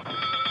daisies now?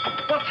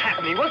 What's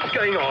happening? What's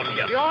going on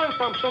here? The oil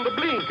pump's on the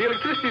blink. The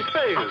electricity's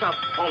failed. What a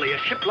folly. A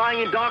ship lying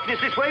in darkness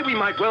this way? We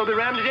might well be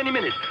rammed at any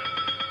minute.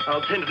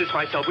 I'll tend to this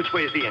myself. Which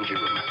way is the engine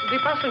room? The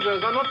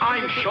passengers are not...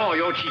 I'm sure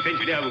your chief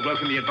engineer will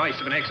welcome the advice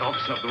of an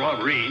ex-officer of the Royal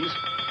Marines.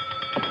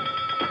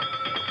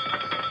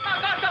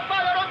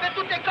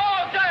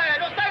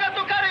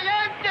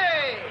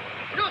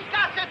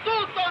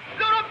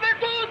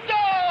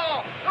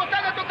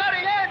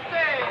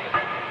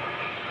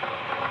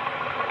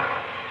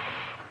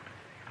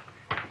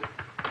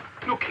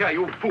 Look here,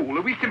 you fool.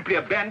 Are we simply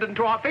abandoned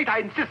to our fate? I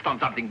insist on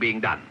something being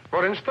done.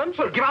 For instance?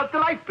 Well, give out the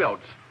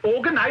lifebelts.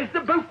 Organize the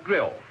boat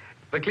drill.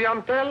 The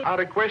clientele are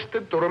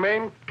requested to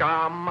remain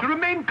calm. To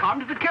remain calm?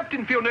 Does the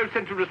captain feel no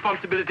sense of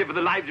responsibility for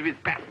the lives of his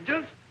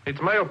passengers?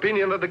 It's my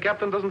opinion that the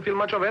captain doesn't feel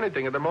much of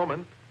anything at the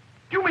moment.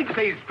 Do you mean to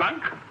say he's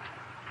drunk?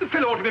 The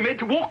fellow ought to be made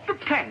to walk the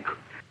plank.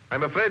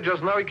 I'm afraid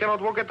just now he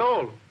cannot walk at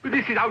all. But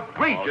this is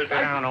outrageous. Oh, sit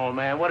down, old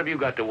man. What have you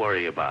got to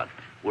worry about?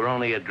 We're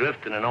only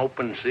adrift in an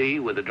open sea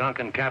with a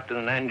drunken captain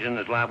and engine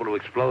that's liable to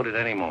explode at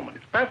any moment.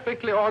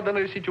 Perfectly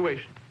ordinary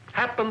situation.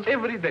 Happens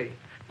every day.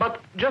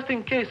 But just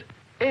in case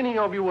any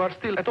of you are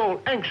still at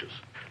all anxious,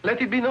 let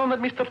it be known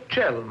that Mr.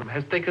 Chelm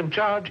has taken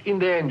charge in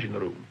the engine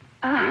room.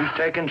 Who's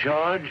taken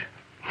charge?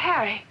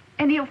 Harry,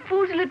 and he'll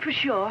foozle it for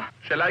sure.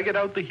 Shall I get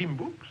out the hymn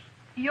books?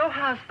 Your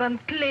husband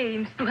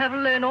claims to have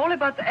learned all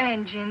about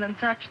engine and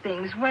such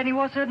things when he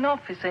was an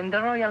officer in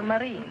the Royal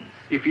Marines.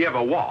 If he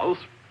ever was.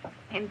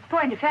 In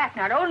point of fact,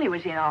 not only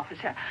was he an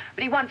officer,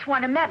 but he once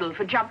won a medal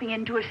for jumping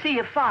into a sea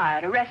of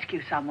fire to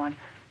rescue someone.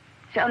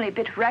 It's only a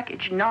bit of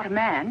wreckage, not a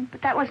man,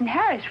 but that wasn't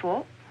Harry's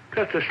fault.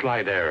 Just a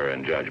slight error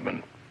in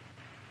judgment.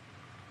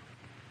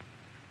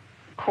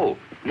 Oh,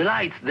 the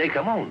lights, they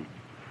come on.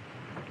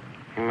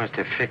 He must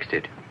have fixed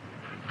it.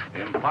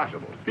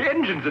 Impossible. The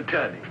engines are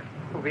turning.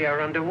 We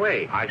are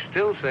underway. I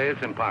still say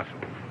it's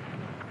impossible.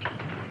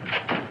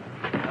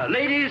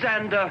 Ladies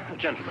and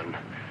gentlemen,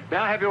 may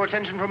I have your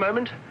attention for a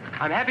moment?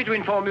 I'm happy to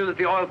inform you that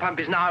the oil pump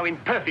is now in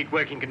perfect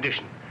working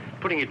condition.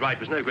 Putting it right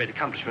was no great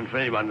accomplishment for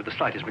anyone with the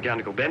slightest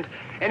mechanical bent.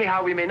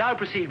 Anyhow, we may now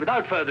proceed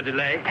without further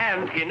delay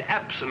and in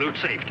absolute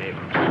safety. Oh,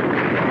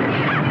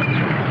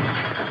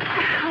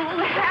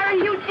 Harry,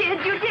 you did.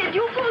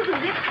 You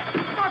boozled it.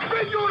 But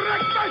when you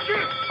wrecked my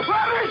ship,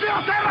 where is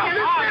your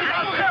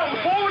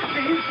Forward,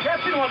 please.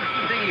 Captain wants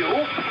to see you.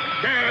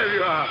 There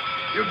you are.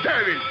 You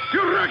devil!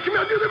 You wrecked me,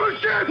 beautiful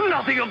ship!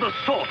 Nothing of the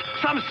sort.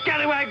 Some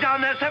scallywag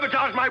down there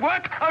sabotaged my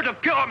work out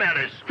of pure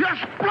malice. You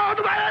explode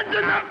my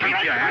engine! Now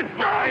keep your head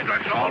down.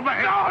 Let's all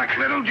behave like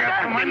little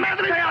gentlemen.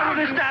 Stay out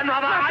of this, Dan,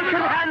 mother. I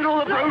can handle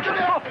the brute.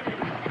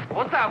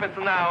 What happens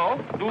now?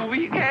 Do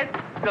we get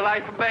the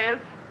life of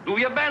beds? Do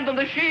we abandon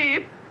the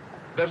ship?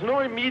 There's no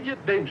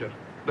immediate danger.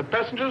 The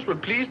passengers will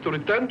please to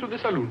return to the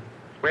saloon.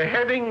 We're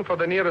heading for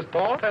the nearest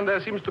port, and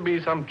there seems to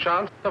be some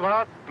chance of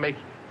our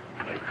making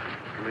it.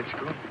 Let's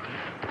go.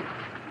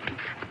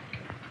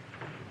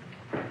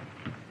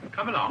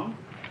 Come along.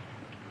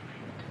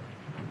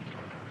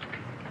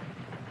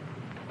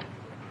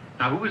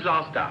 Now, who was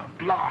last down?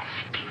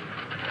 Last.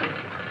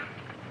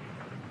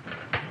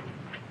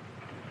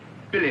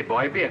 Billy,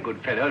 boy, be a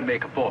good fellow and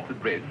make a fourth at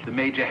bridge. The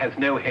Major has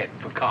no head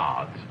for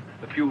cards.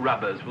 A few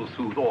rubbers will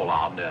soothe all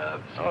our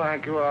nerves. Oh,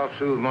 thank you. I'll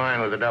soothe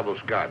mine with a double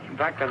scotch. In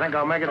fact, I think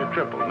I'll make it a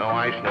triple. No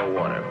ice, no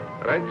water.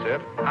 Right,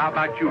 sir. How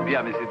about you, dear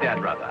Mrs.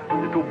 Dadbrother?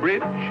 Little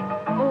bridge?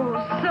 Oh,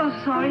 so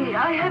sorry.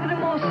 I have the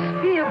most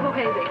fearful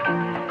headache.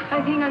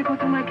 I think I'll go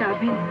to my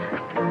cabin.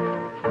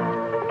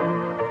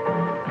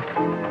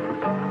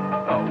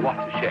 Oh, what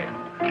a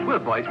shame. Well,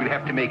 boys, we'll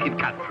have to make it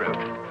cutthroat.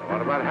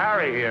 What about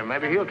Harry here?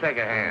 Maybe he'll take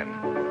a hand.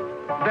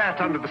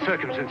 That, under the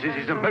circumstances,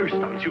 is a most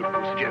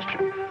unsuitable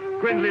suggestion.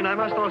 Gwendolen, I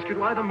must ask you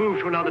to either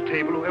move to another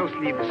table or else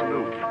leave the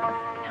saloon.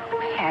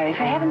 Harry,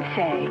 for heaven's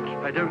sake.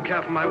 I don't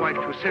care for my wife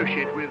to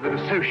associate with an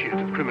associate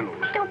of criminals.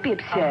 Don't be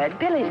absurd.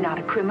 Billy's not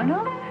a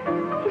criminal.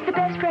 He's the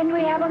best friend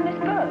we have on this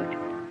boat.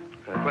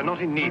 We're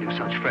not in need of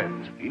such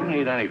friends. You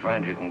need any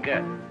friends you can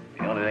get.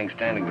 The only thing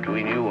standing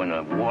between you and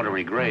a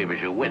watery grave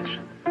is your wits.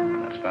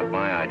 That's not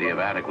my idea of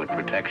adequate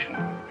protection.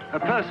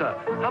 Purser,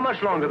 how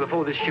much longer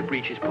before this ship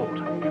reaches port?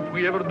 If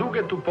we ever do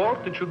get to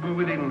port, it should be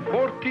within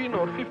 14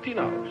 or 15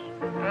 hours.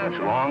 That's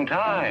a long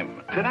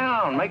time. Sit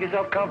down, make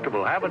yourself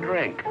comfortable, have a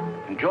drink.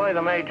 Enjoy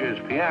the Major's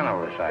piano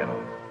recital.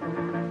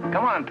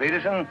 Come on,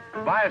 Peterson,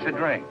 buy us a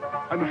drink.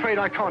 I'm afraid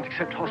I can't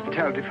accept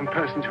hospitality from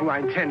persons whom I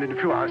intend in a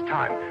few hours'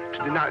 time to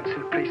denounce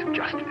in a place of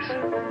justice.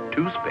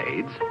 2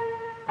 spades?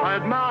 I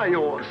admire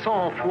your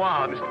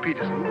sang-froid, Mr.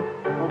 Peterson.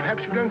 Or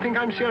perhaps you don't think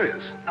I'm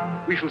serious.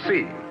 We shall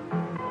see.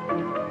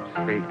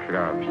 3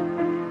 clubs.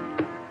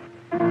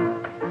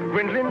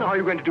 Gwendolen, are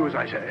you going to do as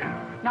I say?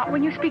 Not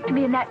when you speak to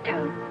me in that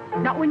tone.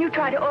 Not when you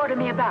try to order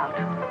me about.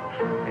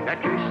 In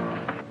that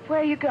case, Where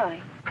are you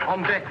going?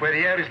 on deck where the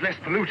air is less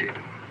polluted.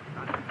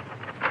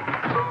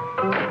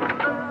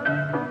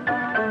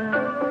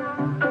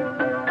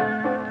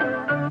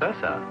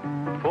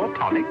 Sir, 4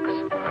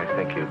 tonics? I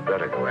think you'd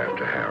better go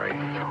after Harry.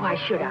 Why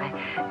should I?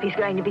 If he's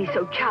going to be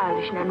so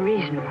childish and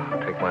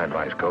unreasonable. Take my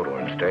advice, go to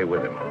him, stay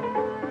with him.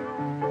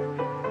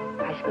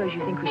 I suppose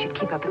you think we should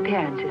keep up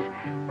appearances.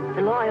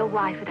 The loyal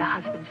wife at her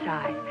husband's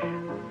side.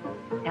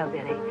 No,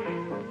 Billy.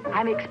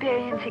 I'm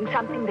experiencing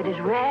something that is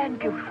rare and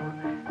beautiful.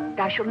 And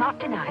I shall not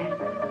deny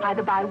it,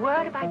 either by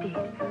word or by deed.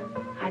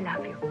 I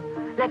love you.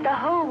 Let the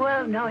whole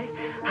world know it.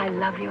 I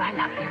love you, I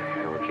love you.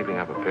 Yeah, well, keeping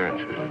up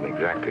appearances isn't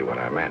exactly what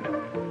I meant.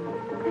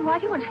 Then why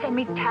do you want to send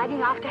me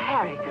tagging after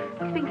Harry?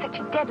 He's being such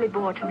a deadly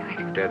bore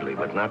tonight. Deadly,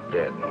 but not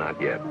dead, not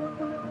yet.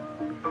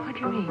 What do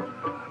you mean?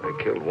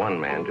 They killed one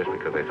man just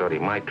because they thought he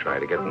might try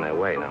to get in their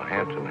way. Now,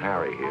 handsome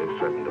Harry here is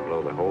certain to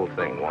blow the whole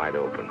thing wide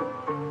open.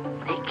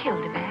 They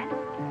killed a man?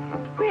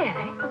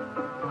 Really?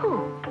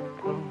 Who?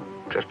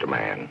 Just a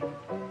man.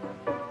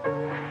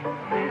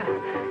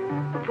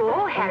 Well, for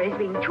all Harry's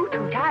being too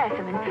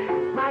tiresome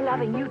and my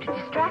loving you to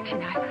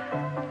distraction,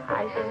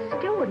 I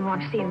still wouldn't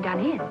want to see him done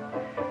in.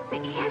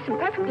 He has some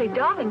perfectly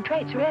darling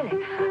traits, really.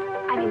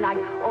 I mean, like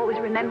always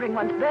remembering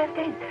one's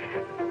birthday.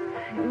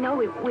 No,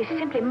 we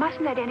simply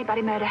mustn't let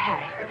anybody murder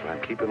Harry. Well,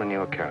 keep him in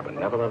your cabin.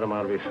 Never let him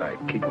out of your sight.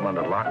 Keep him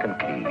under lock and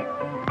key.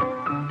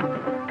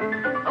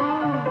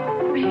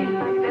 Oh, Billy,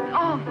 that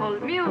awful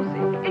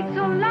music. It's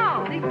so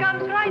loud. It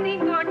comes right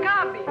into our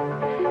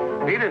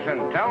cabin.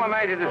 Peterson, tell the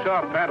Major to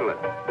soft pedal it.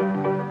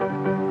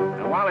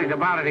 And while he's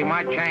about it, he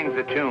might change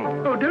the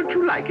tune. Oh, don't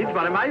you like it? It's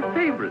one of my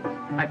favorites.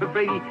 I'm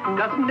afraid he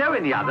doesn't know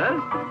any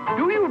others.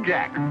 Do you,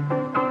 Jack?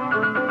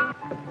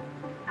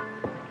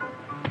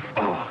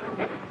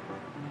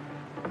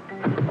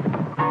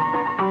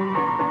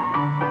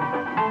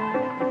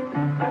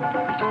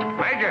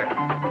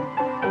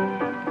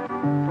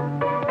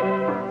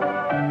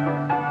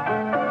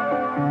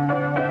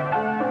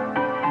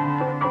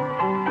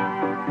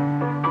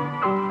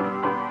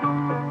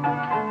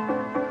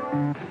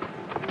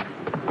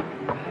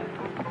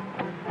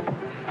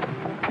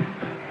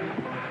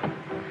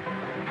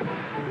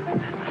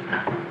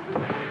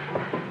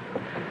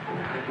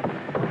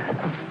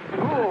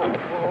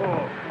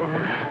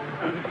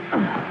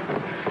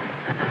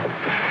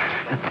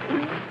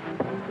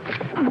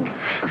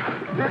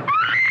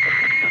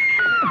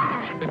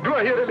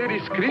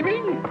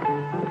 screaming?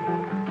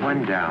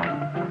 One down.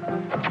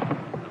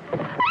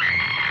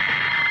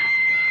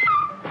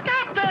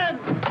 Captain!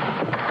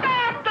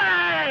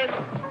 Captain!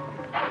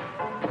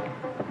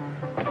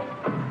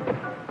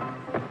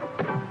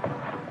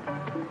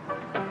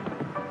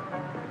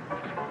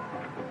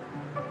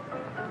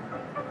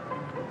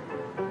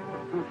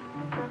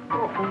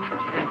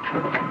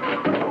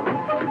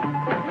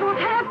 What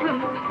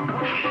happened?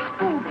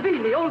 Oh,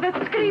 Billy, all that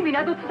screaming.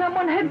 I thought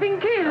someone had been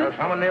killed.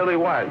 Someone nearly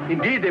was.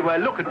 Indeed, they were.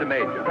 Look at the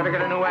Major. Better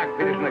get a new act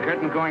fitted in the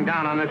curtain going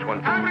down on this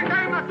one. Every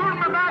time I turn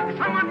my back,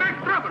 someone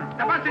makes trouble.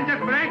 The passengers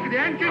break the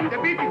engine, they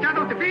beat each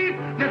other to feet,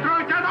 they throw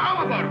each other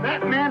overboard.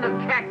 That man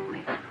attacked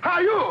me.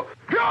 Are you?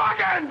 You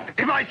again!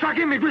 If I struck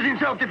him, it was in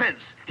self-defense.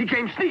 He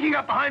came sneaking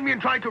up behind me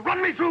and tried to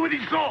run me through with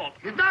his sword.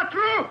 Is that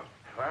true?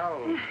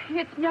 Well...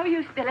 It's no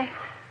use, Billy.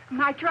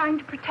 My trying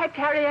to protect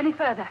Harry any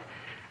further.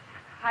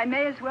 I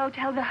may as well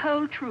tell the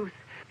whole truth.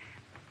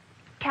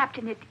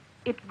 Captain,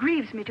 it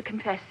grieves me to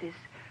confess this,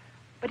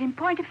 but in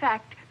point of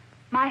fact,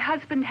 my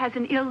husband has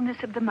an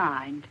illness of the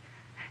mind.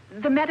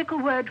 The medical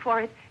word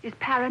for it is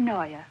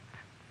paranoia.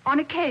 On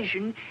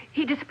occasion,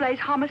 he displays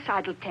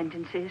homicidal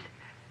tendencies.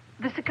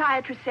 The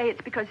psychiatrists say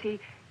it's because he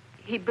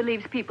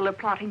believes people are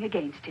plotting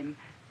against him,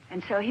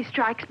 and so he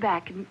strikes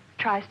back and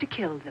tries to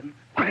kill them.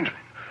 Gwendolyn,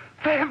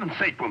 for heaven's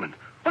sake, woman,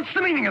 what's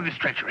the meaning of this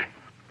treachery?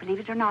 Believe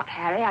it or not,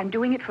 Harry, I'm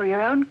doing it for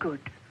your own good.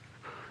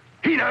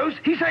 He knows.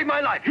 He saved my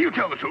life. He'll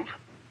tell the truth.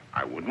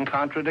 I wouldn't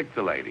contradict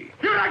the lady.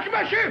 You wrecked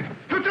my ship!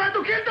 You tried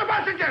to kill the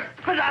passengers!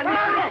 But I'm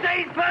not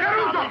staying person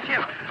on the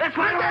ship. That's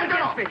why you're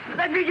against me.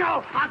 Let me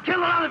go. I'll kill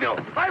the lot of you.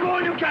 I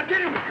warn you,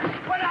 Captain.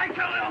 When I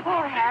kill you...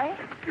 Poor Harry.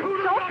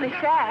 It's awfully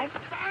sad.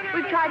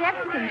 We've tried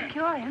everything to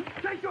cure him.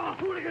 Take your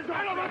hooligans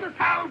off.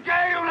 How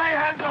dare you lay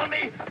hands on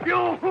me?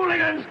 You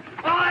hooligans!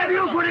 I'll have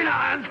you put in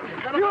irons.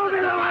 You'll be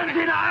the ones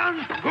in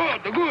irons.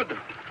 Good, good.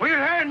 We'll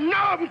have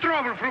no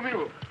trouble from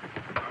you.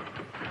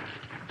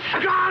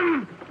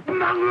 Scum!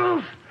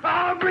 Mongrels!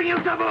 I'll bring you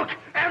to book!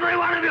 Every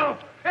one of you!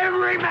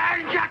 Every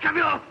man jack of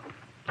you!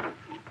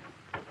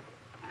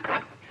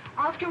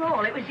 After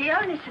all, it was the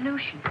only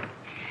solution.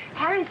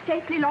 Harry's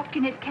safely locked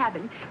in his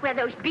cabin, where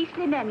those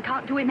beastly men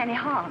can't do him any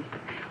harm.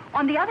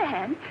 On the other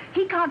hand,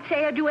 he can't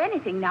say or do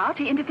anything now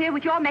to interfere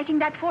with your making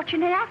that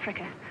fortune in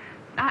Africa.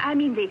 I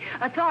mean, the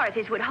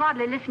authorities would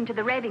hardly listen to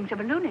the ravings of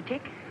a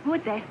lunatic,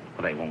 would they?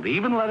 Well, they won't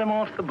even let him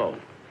off the boat.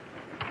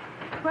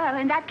 Well,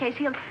 in that case,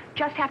 he'll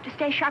just have to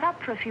stay shut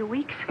up for a few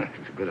weeks.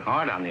 It's a bit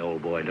hard on the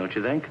old boy, don't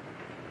you think?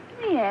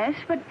 Yes,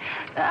 but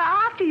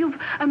after you've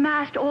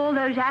amassed all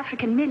those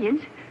African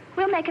millions,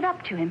 we'll make it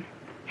up to him.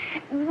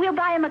 We'll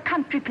buy him a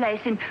country place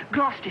in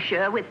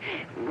Gloucestershire with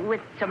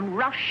some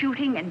rough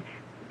shooting and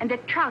a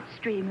trout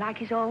stream like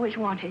he's always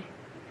wanted.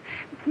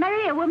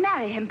 Maria will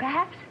marry him,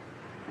 perhaps.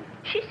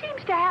 She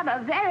seems to have a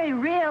very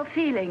real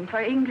feeling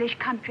for English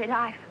country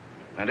life.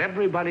 And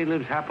everybody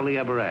lives happily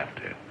ever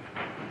after.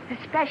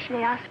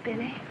 Especially us,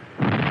 Billy.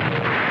 There's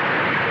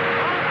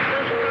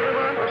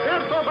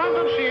the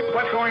abandoned ship.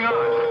 What's going on?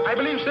 I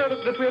believe, sir,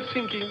 that we're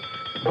sinking.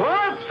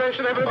 What?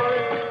 Station, everybody.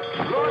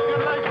 Lower your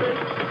light, please.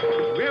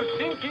 We're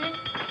sinking.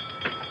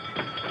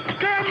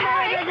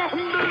 Harry!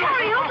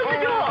 Harry, open the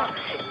door!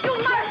 You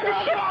must! The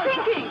ship's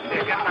sinking!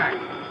 Get back!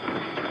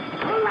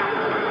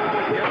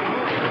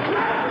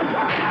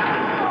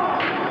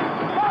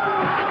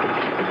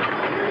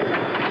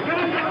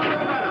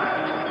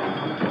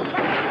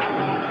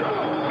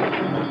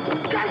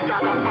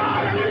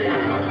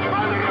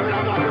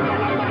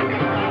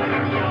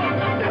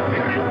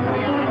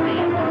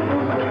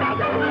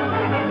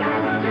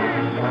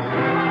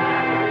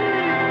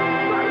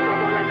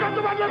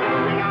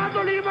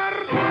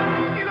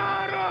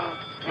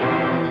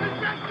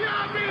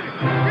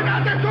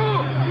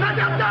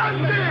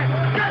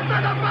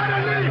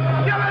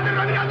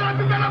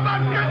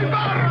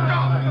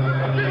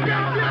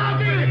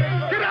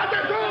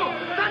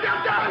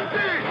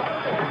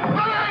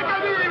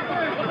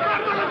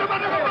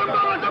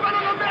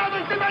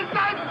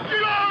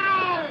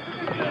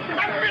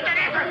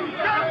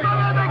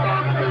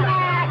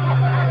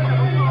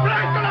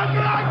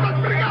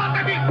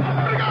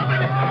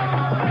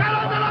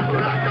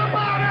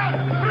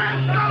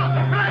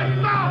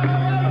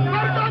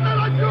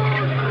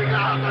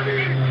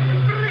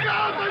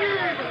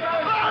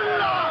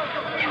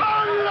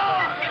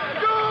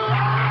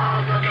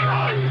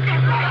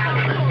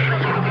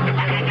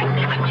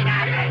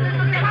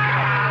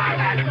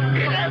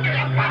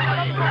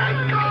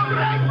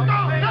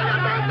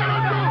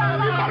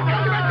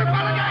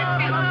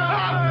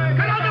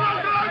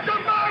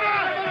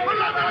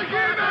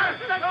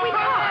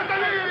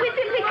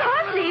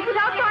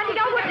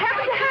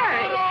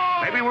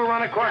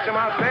 Across him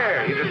out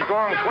there. He's a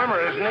strong swimmer,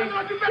 isn't he?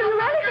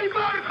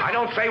 I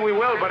don't say we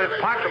will, but it's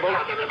possible.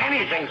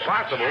 Anything's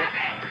possible. Give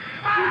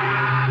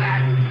me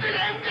that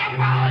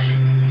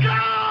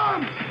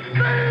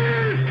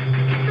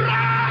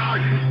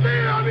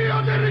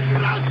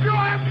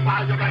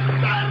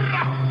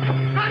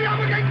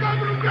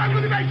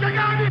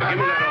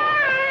oar.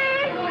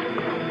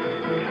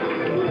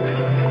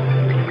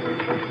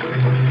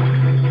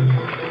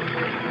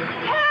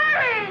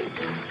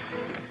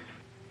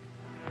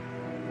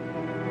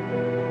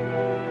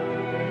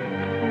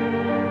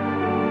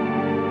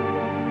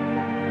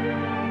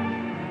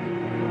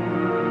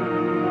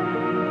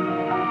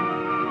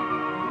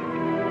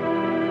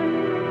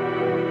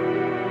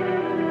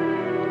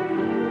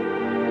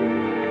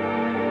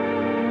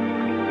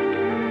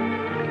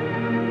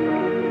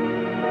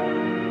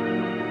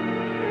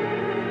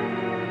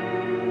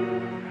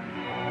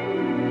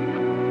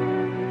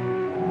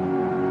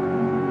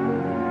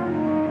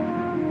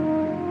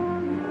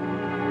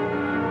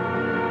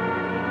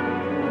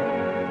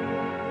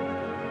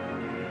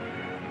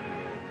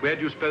 Where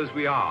do you suppose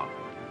we are?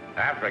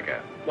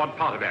 Africa. What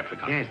part of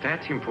Africa? Yes,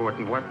 that's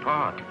important. What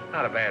part?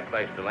 Not a bad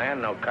place to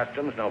land. No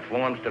customs, no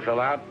forms to fill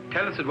out.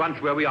 Tell us at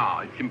once where we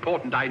are. It's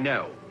important I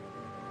know.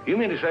 You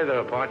mean to say there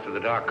are parts of the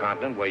Dark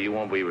Continent where you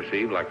won't be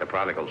received like the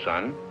prodigal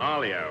son?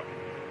 Alio.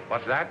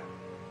 What's that?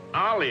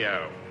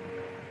 Alio.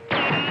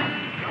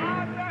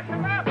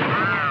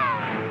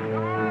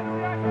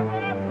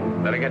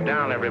 Better get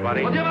down,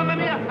 everybody. Oddio, mamma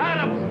mia!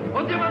 Adams!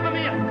 Oddio, mamma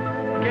mia!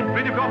 Get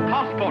rid of your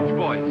passports,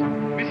 boys.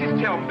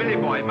 Mrs. Chelm, Billy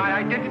Boy, my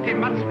identity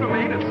must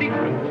remain a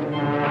secret.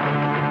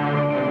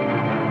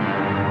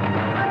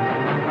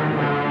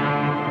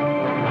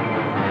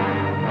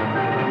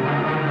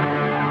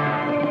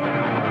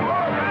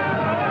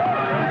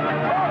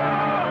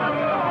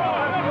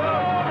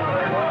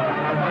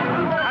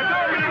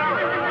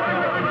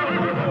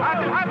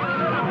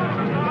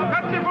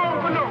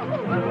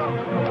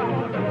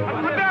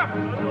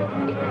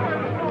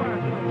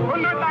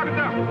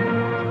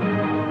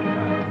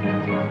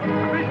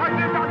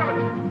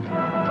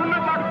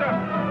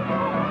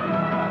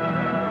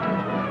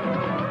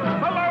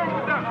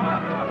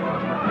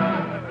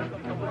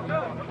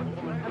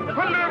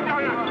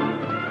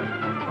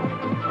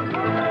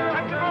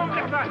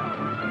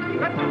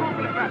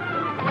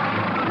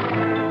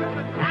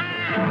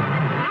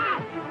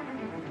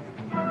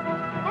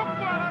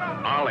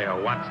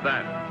 Alio, what's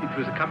that? It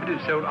was a company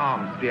that sold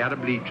arms to the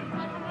Arab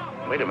legions.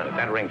 Wait a minute,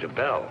 that rings a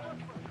bell.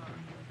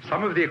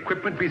 Some of the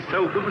equipment we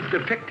sold them was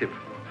defective.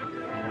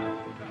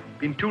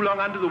 Been too long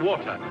under the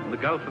water in the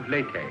Gulf of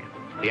Leyte.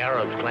 The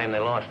Arabs claim they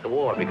lost the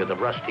war because of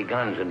rusty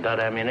guns and dud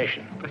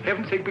ammunition. For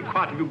heaven's sake, be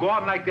quiet. If you go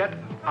on like that,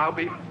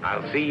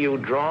 I'll see you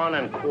drawn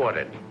and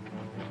quartered.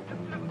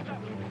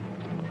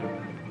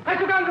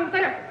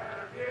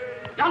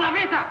 يلا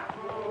فيتا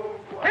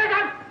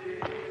فيتا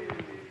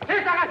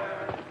فيتا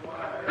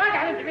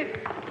راجع انت فيتا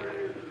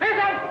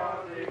فيتا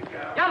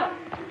يلا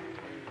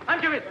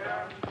امشي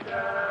فيتا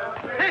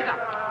فيتا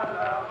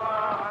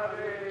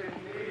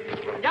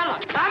يلا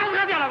تعال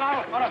الغد يلا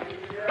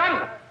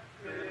تعال.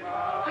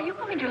 Are you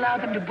going to allow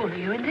them to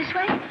bully you in this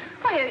way?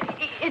 Why,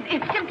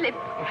 it's simply...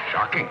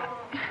 Shocking.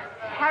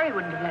 Harry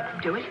wouldn't have let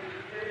them do it.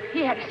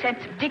 He had a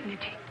sense of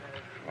dignity.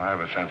 I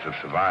have a sense of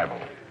survival.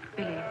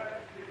 Billy,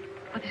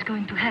 what is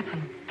going to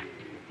happen?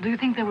 Do you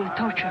think they will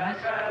torture us?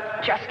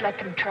 Just let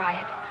them try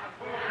it.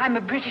 I'm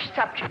a British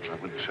subject. I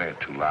wouldn't say it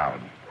too loud.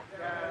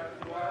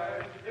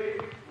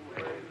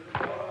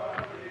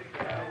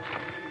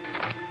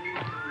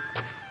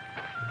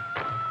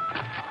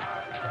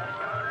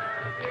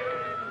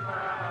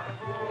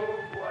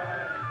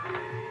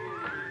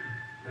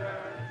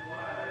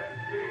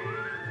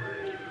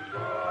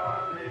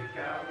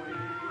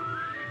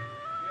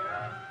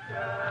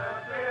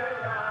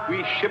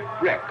 We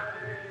shipwreck.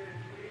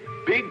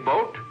 Big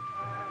boat,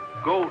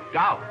 go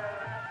down.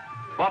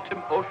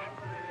 Bottom ocean.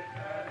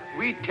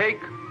 We take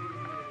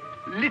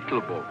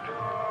little boat.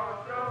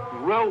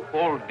 Row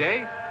all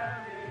day,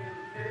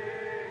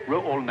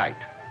 row all night.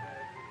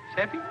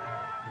 Savvy?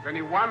 There's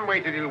only one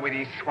way to deal with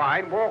these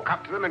swine. Walk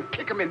up to them and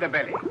kick them in the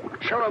belly.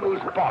 Show them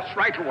who's boss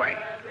right away.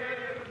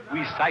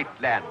 We sight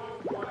land.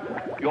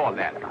 Your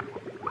land.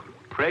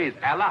 Praise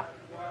Allah.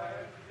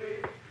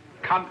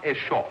 Come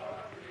ashore.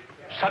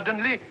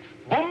 Suddenly,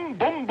 boom,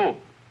 boom, boom.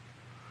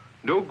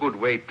 No good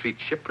way to treat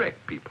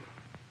shipwrecked people.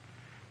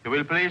 You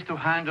will please to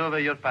hand over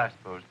your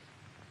passports.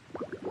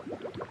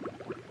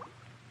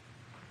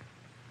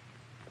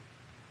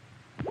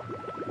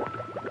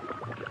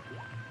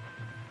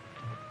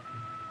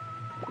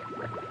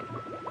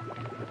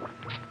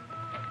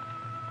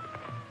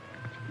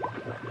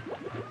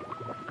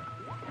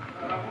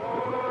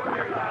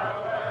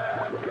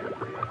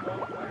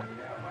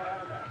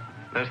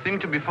 There seem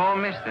to be 4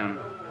 missing.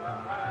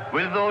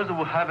 Will those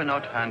who have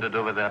not handed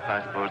over their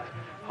passports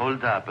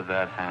hold up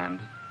their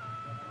hands?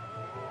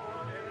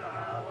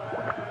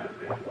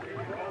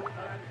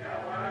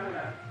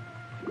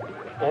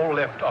 All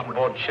left on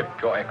board ship,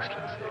 Your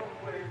Excellency.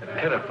 A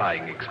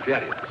terrifying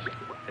experience.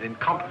 An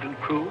incompetent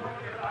crew,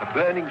 a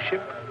burning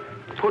ship,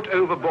 put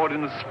overboard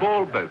in a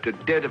small boat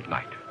at dead of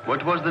night.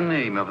 What was the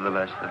name of the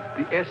vessel?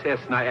 The SS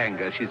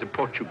Nyanga. She's a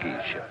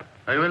Portuguese ship.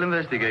 I will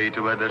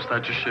investigate whether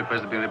such a ship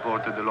has been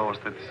reported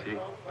lost at sea.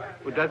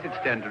 Well, does it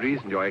stand to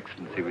reason, Your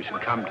Excellency, we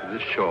should come to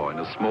this shore in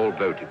a small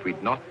boat if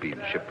we'd not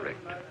been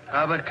shipwrecked?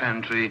 Our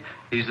country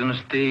is in a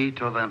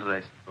state of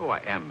unrest. Oh, I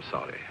am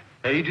sorry.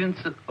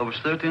 Agents of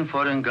certain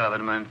foreign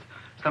governments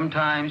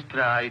sometimes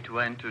try to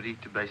enter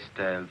it by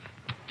stealth,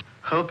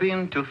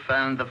 hoping to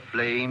fan the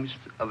flames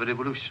of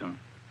revolution.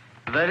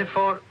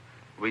 Therefore,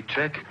 we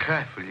check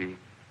carefully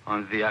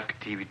on the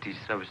activities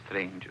of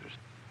strangers.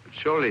 But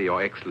surely,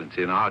 Your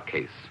Excellency, in our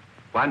case,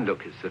 one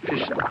look is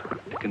sufficient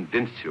to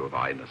convince you of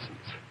our innocence.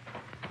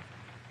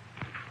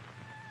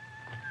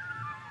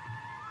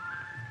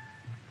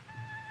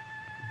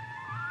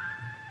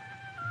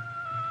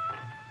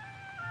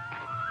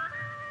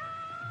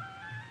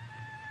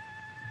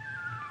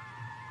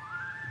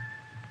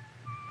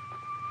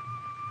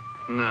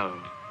 No.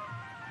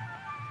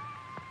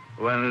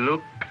 One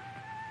look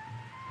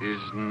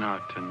is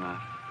not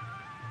enough.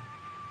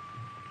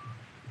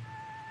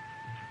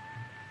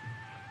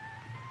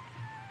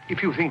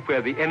 If you think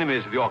we're the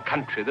enemies of your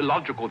country, the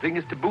logical thing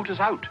is to boot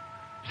us out.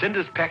 Send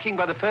us packing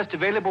by the first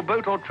available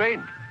boat or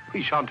train.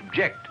 We shan't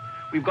object.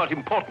 We've got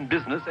important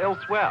business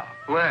elsewhere.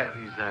 Where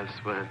is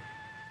elsewhere?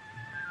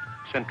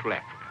 Central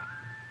Africa.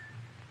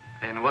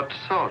 And what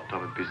sort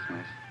of a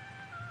business?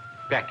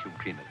 Vacuum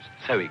cleaners,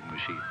 sewing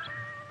machines.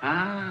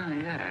 Ah,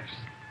 yes.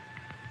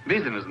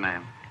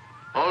 Businessmen.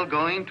 All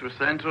going to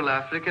Central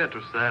Africa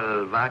to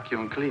sell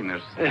vacuum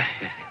cleaners.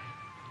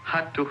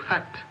 Hat to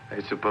hat,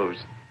 I suppose.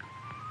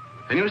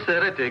 And you,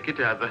 sir, I take it,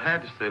 are the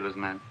head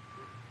salesman,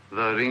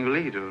 the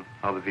ringleader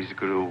of this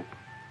group.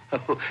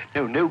 Oh,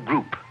 no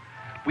group.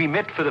 We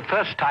met for the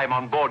first time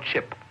on board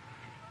ship.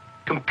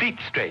 Complete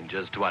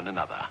strangers to one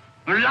another.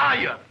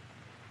 Liar!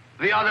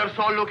 The others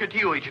all look at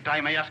you each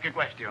time I ask a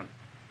question.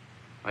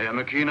 I am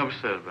a keen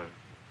observer.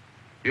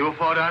 You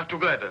four are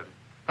together.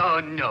 Oh,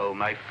 no,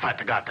 my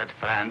fat-gutted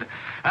friend.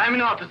 I'm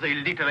not the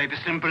illiterate,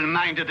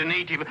 simple-minded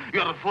native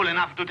you're fool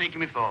enough to take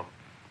me for.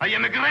 I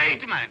am a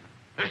great man,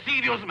 a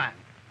serious man.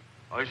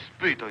 I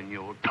spit on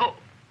you, too.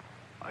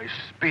 I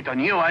spit on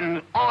you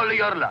and all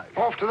your life.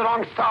 Off to the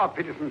wrong start,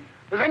 Peterson.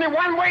 There's only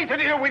one way to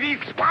deal with these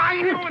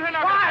swine!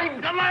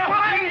 Swine!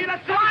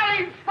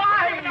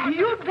 Swine!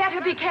 You'd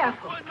better be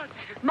careful.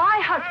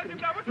 My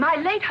husband, my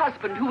late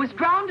husband, who was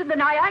drowned in the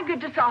Niagara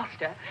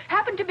disaster,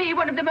 happened to be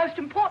one of the most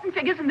important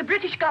figures in the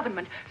British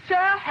government,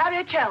 Sir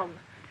Harry Chelm.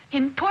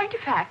 In point of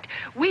fact,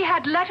 we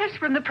had letters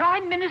from the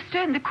Prime Minister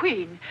and the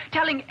Queen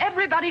telling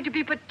everybody to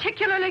be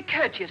particularly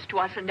courteous to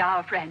us and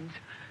our friends.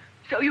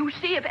 So you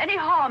see, if any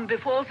harm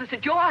befalls us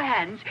at your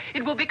hands,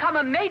 it will become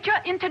a major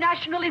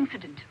international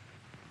incident.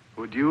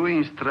 Would you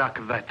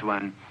instruct that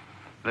one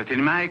that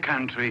in my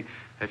country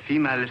a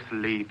female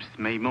sleeps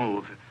may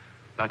move,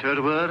 but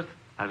her words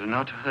are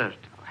not heard?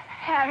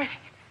 Harry.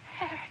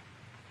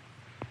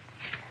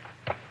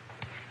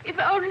 If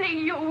only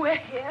you were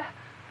here.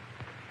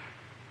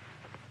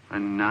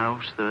 And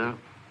now, sir,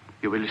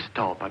 you will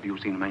stop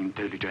abusing my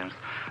intelligence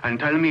and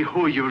tell me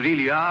who you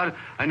really are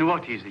and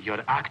what is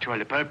your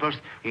actual purpose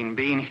in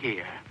being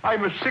here.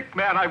 I'm a sick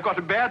man. I've got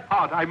a bad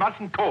heart. I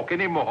mustn't talk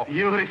anymore.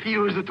 You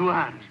refuse to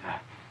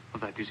answer. Well,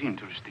 that is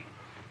interesting.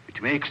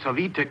 It makes of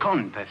it a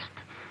contest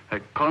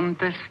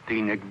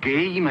in a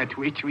game at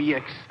which we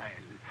excel.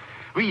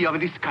 We of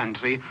this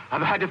country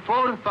have had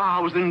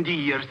 4,000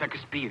 years'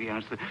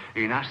 experience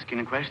in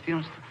asking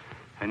questions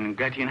and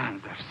getting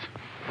answers.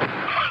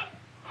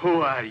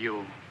 Who are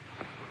you?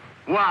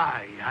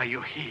 Why are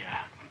you here?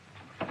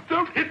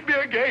 Don't hit me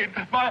again.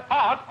 My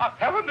heart, I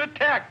have an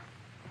attack.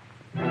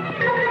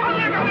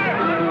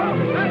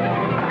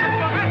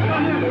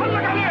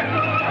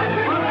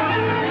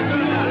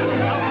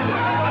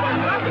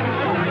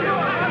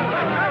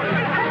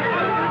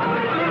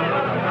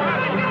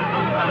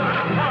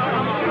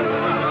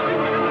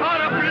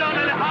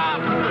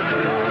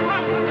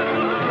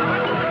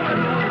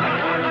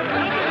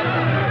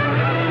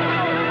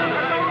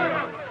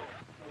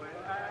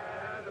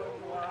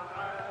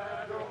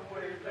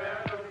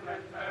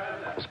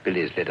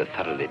 Billy's led a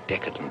thoroughly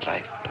decadent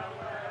life.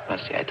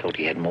 Must say, I thought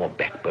he had more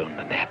backbone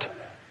than that.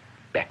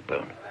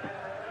 Backbone.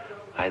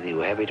 Either you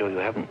have it or you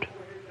haven't.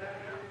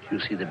 You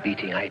see the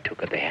beating I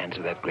took at the hands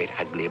of that great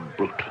ugly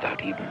brute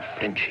without even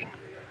flinching.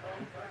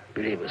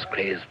 Billy was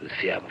crazed with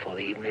fear before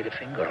they even laid a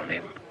finger on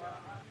him.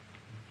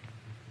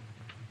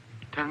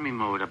 Tell me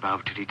more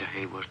about Rita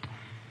Hayworth.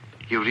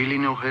 You really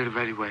know her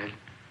very well.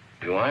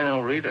 Do I know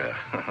Rita?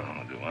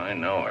 Do I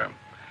know her?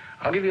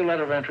 I'll give you a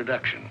letter of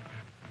introduction.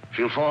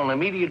 She'll fall an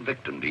immediate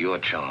victim to your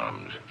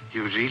charms.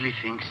 You really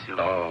think so?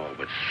 Oh,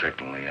 but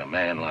certainly a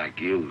man like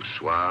you,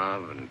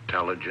 suave,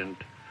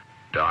 intelligent,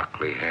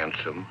 darkly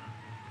handsome.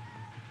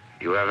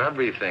 You have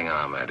everything,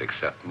 Ahmed,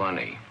 except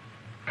money.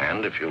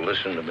 And if you'll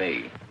listen to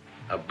me,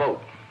 a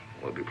boat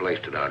will be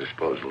placed at our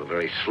disposal, a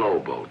very slow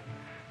boat,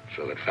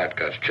 so that Fat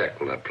Gut's check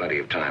will have plenty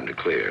of time to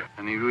clear.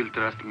 And you will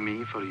trust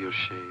me for your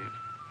share?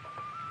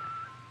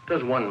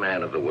 Does one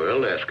man of the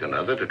world ask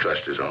another to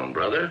trust his own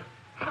brother?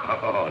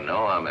 Oh, no,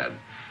 Ahmed.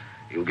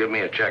 You'll give me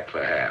a check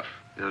for half.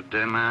 Your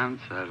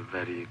demands are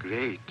very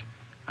great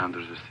under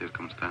the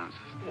circumstances.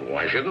 Well,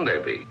 why shouldn't they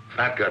be?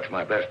 Fat Gut's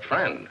my best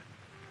friend.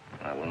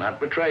 I will not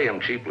betray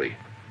him cheaply.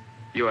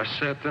 You are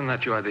certain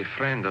that you are the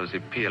friend of the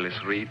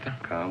peerless Rita?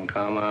 Come,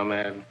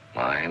 Ahmed.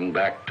 Line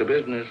back to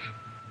business.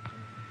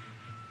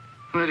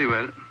 Very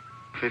well.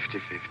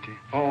 50-50.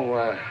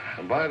 Oh,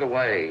 by the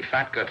way,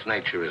 Fat Gut's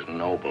nature is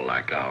noble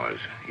like ours.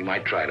 He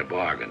might try to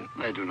bargain.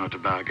 I do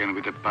not bargain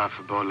with a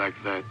puffball like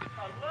that.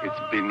 It's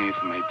beneath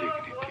my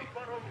dignity.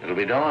 It'll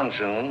be dawn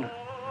soon.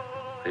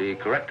 The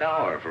correct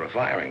hour for a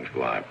firing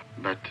squad.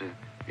 But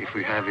if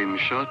we have him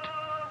shot,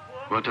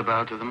 what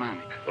about the money?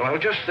 Well, I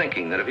was just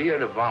thinking that if he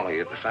had a volley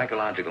at the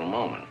psychological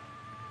moment,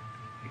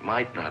 he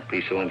might not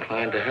be so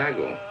inclined to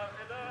haggle.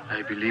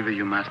 I believe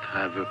you must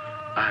have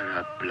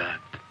Arab blood.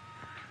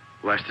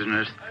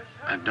 Westerners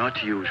are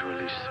not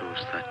usually so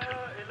subtle.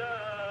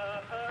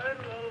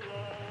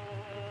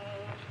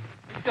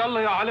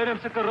 يلا يا علي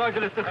نمسك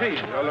الراجل الثخين.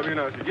 يلا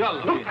بينا يا سيدي.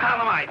 يلا. Look,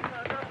 Halamite.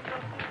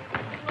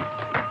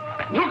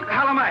 Look,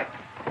 Halamite.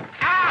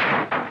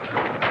 Ah!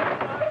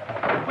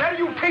 Where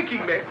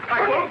taking me?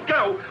 I won't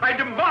go. I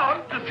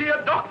demand to see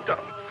a doctor.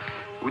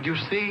 Would you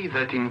say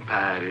that in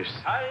Paris,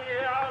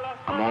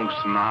 among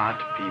smart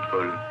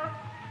people,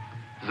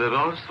 the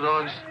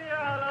Rolls-Royce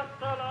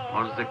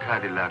or the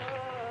Cadillac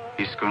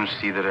is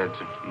considered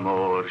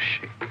more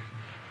chic?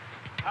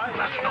 Well,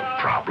 that's no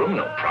problem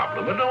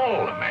at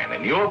all. A man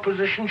in your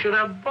position should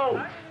have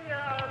both.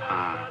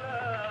 Ah.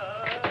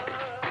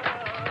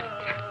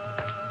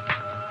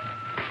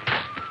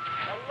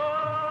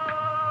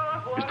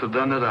 Mr.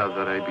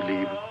 Dunrather, I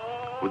believe,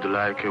 would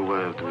like a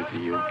word with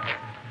you.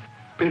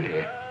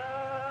 Billy.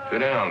 Sit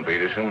down,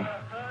 Peterson.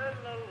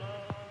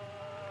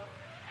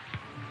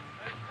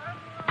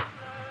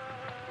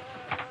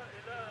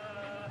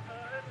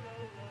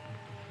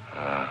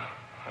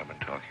 I've been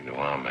talking to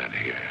Ahmed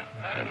here,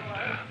 and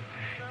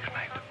he's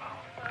made the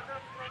phone.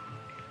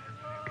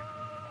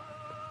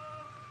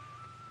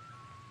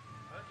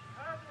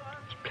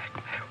 It's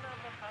blackmail.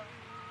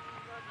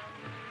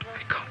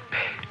 I can't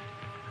pay.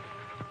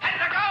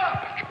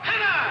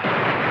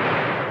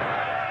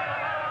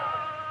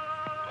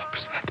 What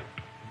was that?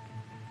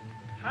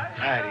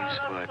 Paris,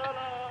 but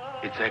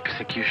it's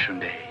execution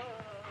day.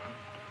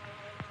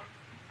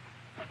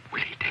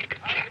 Will he take a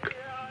check?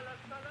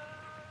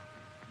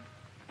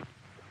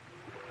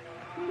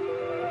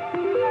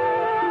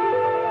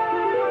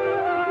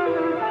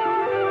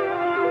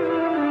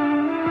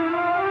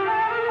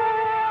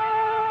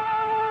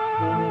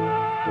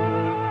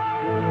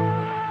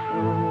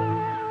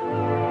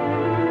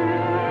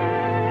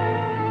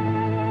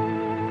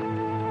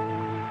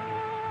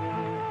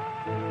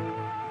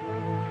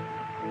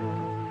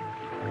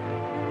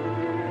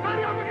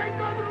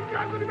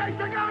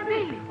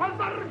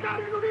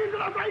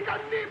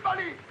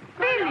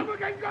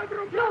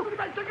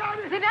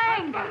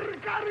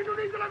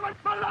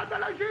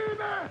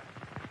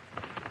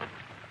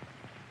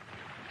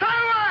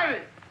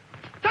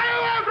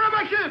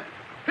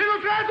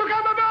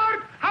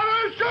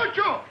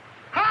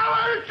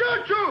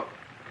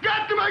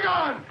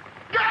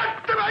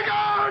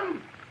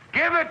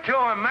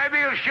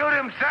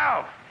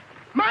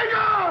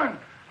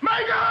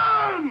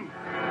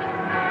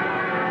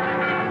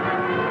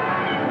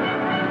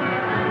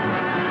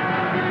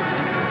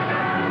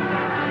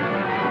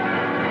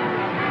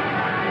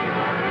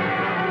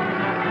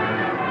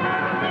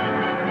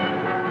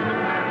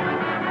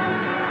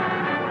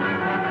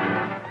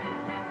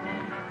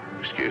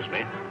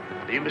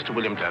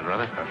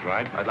 That's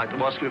right. I'd like to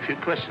ask you a few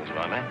questions, if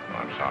I may. Oh,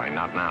 I'm sorry,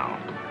 not now.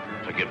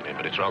 Forgive me,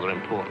 but it's rather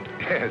important.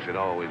 Yes, it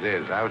always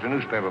is. I was a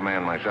newspaper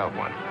man myself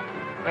once.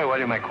 Well,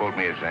 you may quote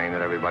me as saying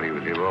that everybody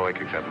was heroic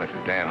except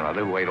Mrs.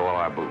 Danrother, who ate all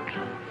our boots.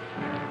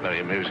 Very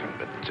amusing,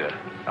 but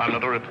I'm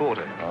not a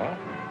reporter. Oh?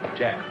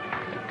 Jack,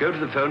 go to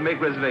the phone, make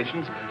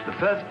reservations. The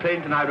first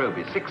plane to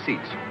Nairobi, 6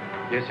 seats.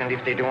 Yes, and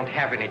if they don't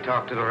have any,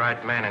 talk to the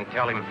right man and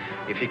tell him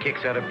if he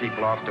kicks other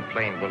people off the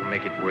plane, we'll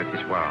make it worth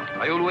his while.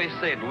 I always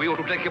said we ought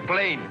to take a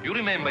plane. You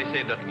remember I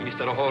said that,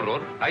 Mr.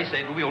 Horror. I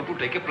said we ought to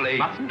take a plane.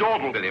 Mustn't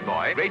dawdle, Billy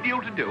boy. Great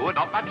deal to do and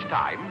not much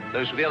time.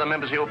 Those were the other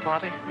members of your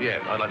party? Yeah,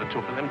 I'd like to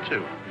talk to them,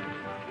 too.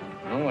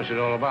 Well, what's it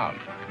all about?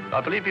 I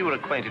believe you were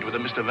acquainted with a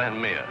Mr.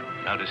 Van Meer,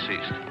 now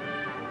deceased.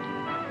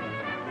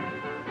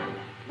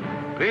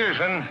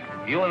 Peterson,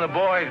 you and the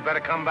boys better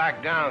come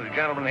back down. The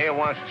gentleman here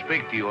wants to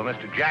speak to you, a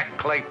Mr. Jack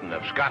Clayton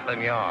of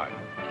Scotland Yard.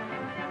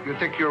 You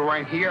take your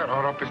wine here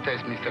or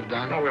upstairs, Mr.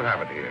 Dunn? No, we'll have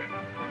it here.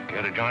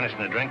 Care to join us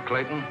in a drink,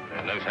 Clayton?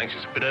 No, thanks.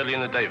 It's a bit early in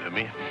the day for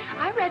me.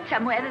 I read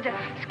somewhere that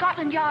a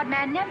Scotland Yard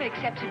man never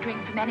accepts a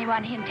drink from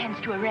anyone he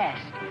intends to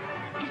arrest.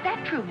 Is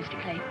that true, Mr.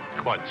 Clayton?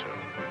 Quite so.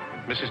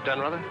 Mrs.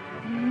 Danrother?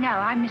 No,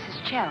 I'm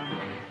Mrs. Chelm.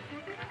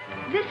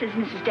 This is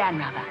Mrs.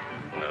 Danrother.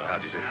 No, how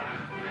do you do?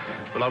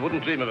 Well, I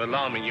wouldn't dream of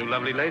alarming you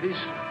lovely ladies,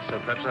 so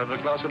perhaps I'll have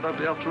a glass of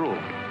bubbly after all.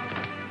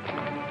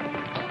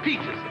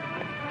 Peterson,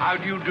 how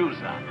do you do,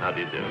 sir? How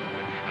do you do?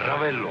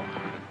 Ravello.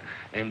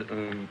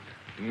 And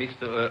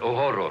Mr.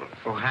 O'Horror.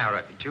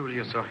 O'Hara,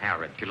 Julius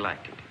O'Hara,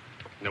 delighted.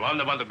 No, I'm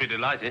the one to be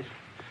delighted.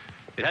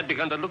 It had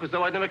begun to look as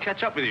though I'd never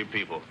catch up with you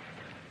people.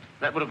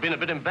 That would have been a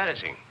bit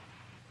embarrassing.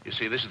 You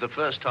see, this is the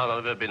first time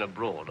I've ever been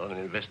abroad on an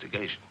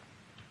investigation.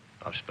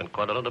 I've spent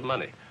quite a lot of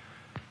money.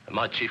 And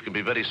my chief can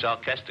be very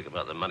sarcastic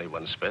about the money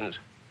one spends,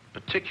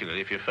 particularly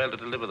if you fail to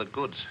deliver the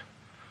goods.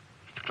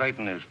 Mr.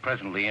 Clayton is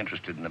presently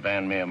interested in the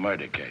Van Meer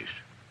murder case.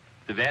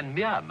 The Van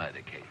Meer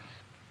murder case?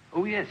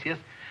 Oh, yes.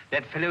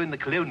 That fellow in the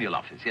Colonial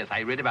Office. Yes, I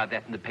read about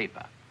that in the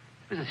paper.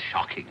 It was a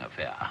shocking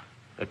affair.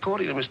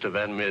 According to Mr.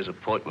 Van Meer's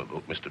appointment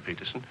book, Mr.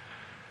 Peterson,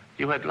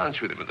 you had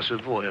lunch with him at the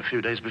Savoy a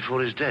few days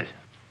before his death.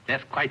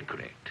 That's quite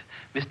correct.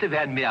 Mr.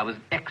 Van Meer was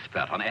an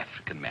expert on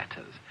African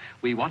matters.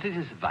 We wanted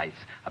his advice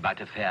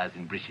about affairs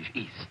in British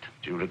East.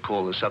 Do you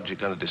recall the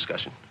subject under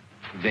discussion?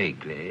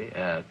 Vaguely.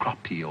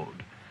 Crop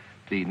yield,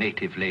 the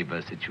native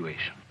labor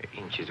situation.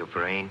 Inches of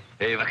rain.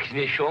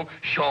 Vaccination,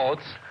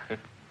 shorts.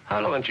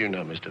 How long do you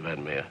know Mr.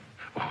 Van Meer?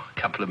 Oh, a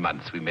couple of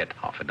months. We met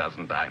half a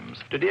dozen times.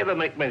 Did he ever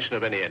make mention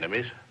of any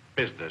enemies,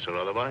 business or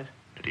otherwise?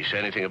 Did he say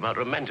anything about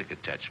romantic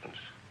attachments?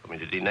 I mean,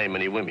 did he name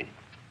any women?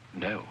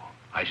 No.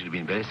 I should have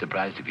been very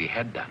surprised if he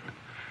had done.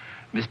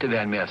 Mr.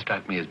 Van Meer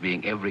struck me as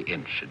being every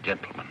inch a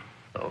gentleman.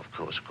 Oh, of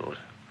course.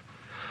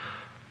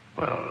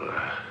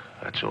 Well,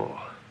 that's all.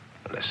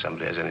 Unless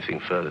somebody has anything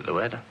further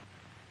to add.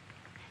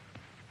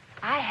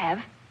 I have.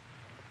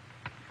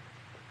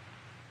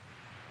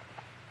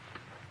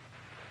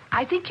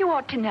 I think you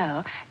ought to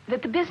know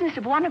that the business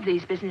of one of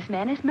these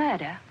businessmen is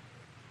murder.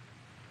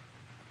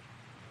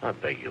 I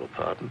beg your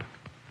pardon.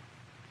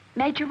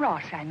 Major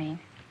Ross, I mean.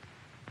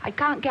 I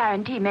can't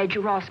guarantee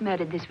Major Ross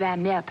murdered this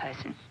Van Meer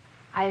person.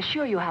 I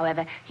assure you,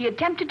 however, he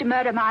attempted to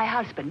murder my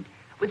husband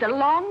with a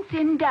long,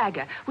 thin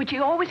dagger, which he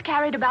always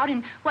carried about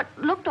in what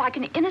looked like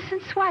an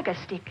innocent swagger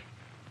stick.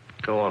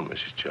 Go on,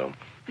 Mrs. Chelm.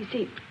 You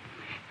see,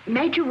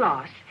 Major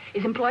Ross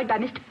is employed by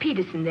Mr.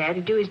 Peterson there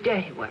to do his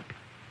dirty work.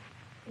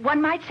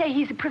 One might say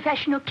he's a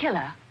professional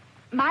killer.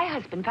 My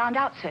husband found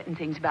out certain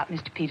things about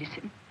Mr.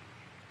 Peterson.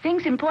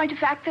 Things in point of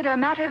fact that are a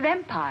matter of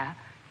empire,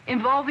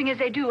 involving, as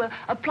they do,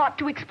 a plot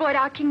to exploit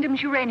our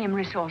kingdom's uranium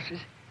resources.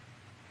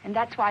 And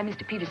that's why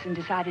Mr. Peterson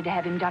decided to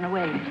have him done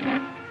away with.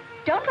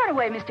 Don't run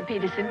away, Mr.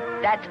 Peterson.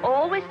 That's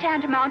always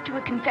tantamount to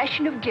a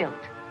confession of guilt.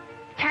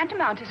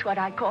 Tantamount is what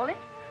I call it.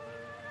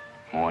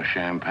 More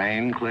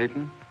champagne,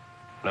 Clayton?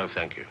 No,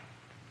 thank you.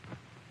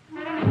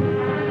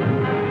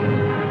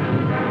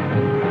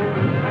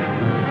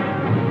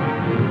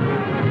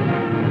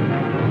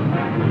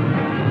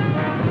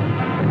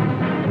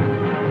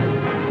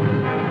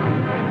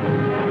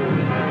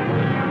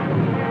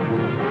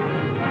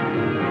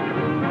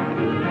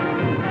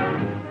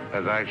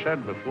 As I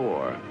said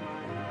before,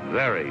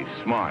 very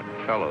smart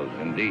fellows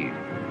indeed.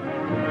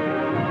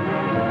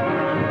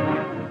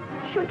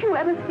 Should you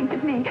ever think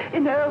of me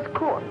in Earl's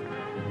Court,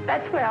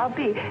 that's where I'll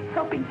be,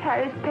 helping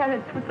Harry's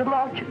parents with the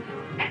lodgers.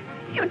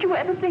 Should you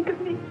ever think of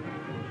me,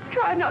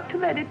 try not to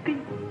let it be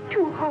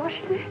too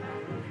harshly.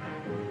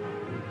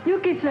 You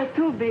kiss her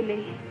too,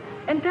 Billy,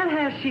 and tell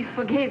her she's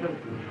forgiven.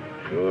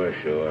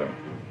 Sure.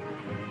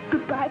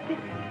 Goodbye,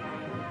 Billy.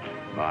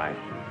 Bye.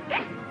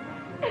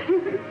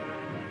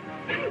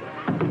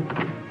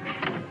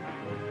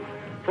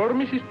 For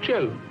Mrs.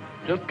 Chelm,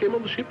 just came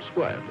on the ship's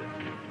wire.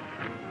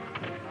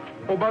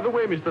 Oh, by the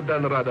way, Mr.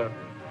 Danrada,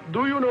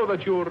 do you know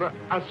that your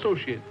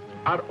associates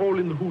are all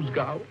in the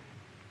Hoosgow?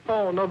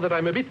 Oh, not that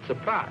I'm a bit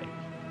surprised.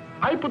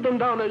 I put them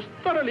down as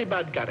thoroughly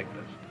bad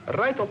characters,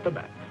 right off the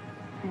bat.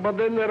 But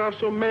then there are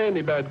so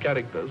many bad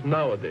characters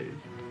nowadays.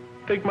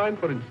 Take mine,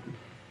 for instance.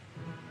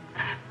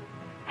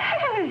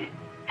 Harry!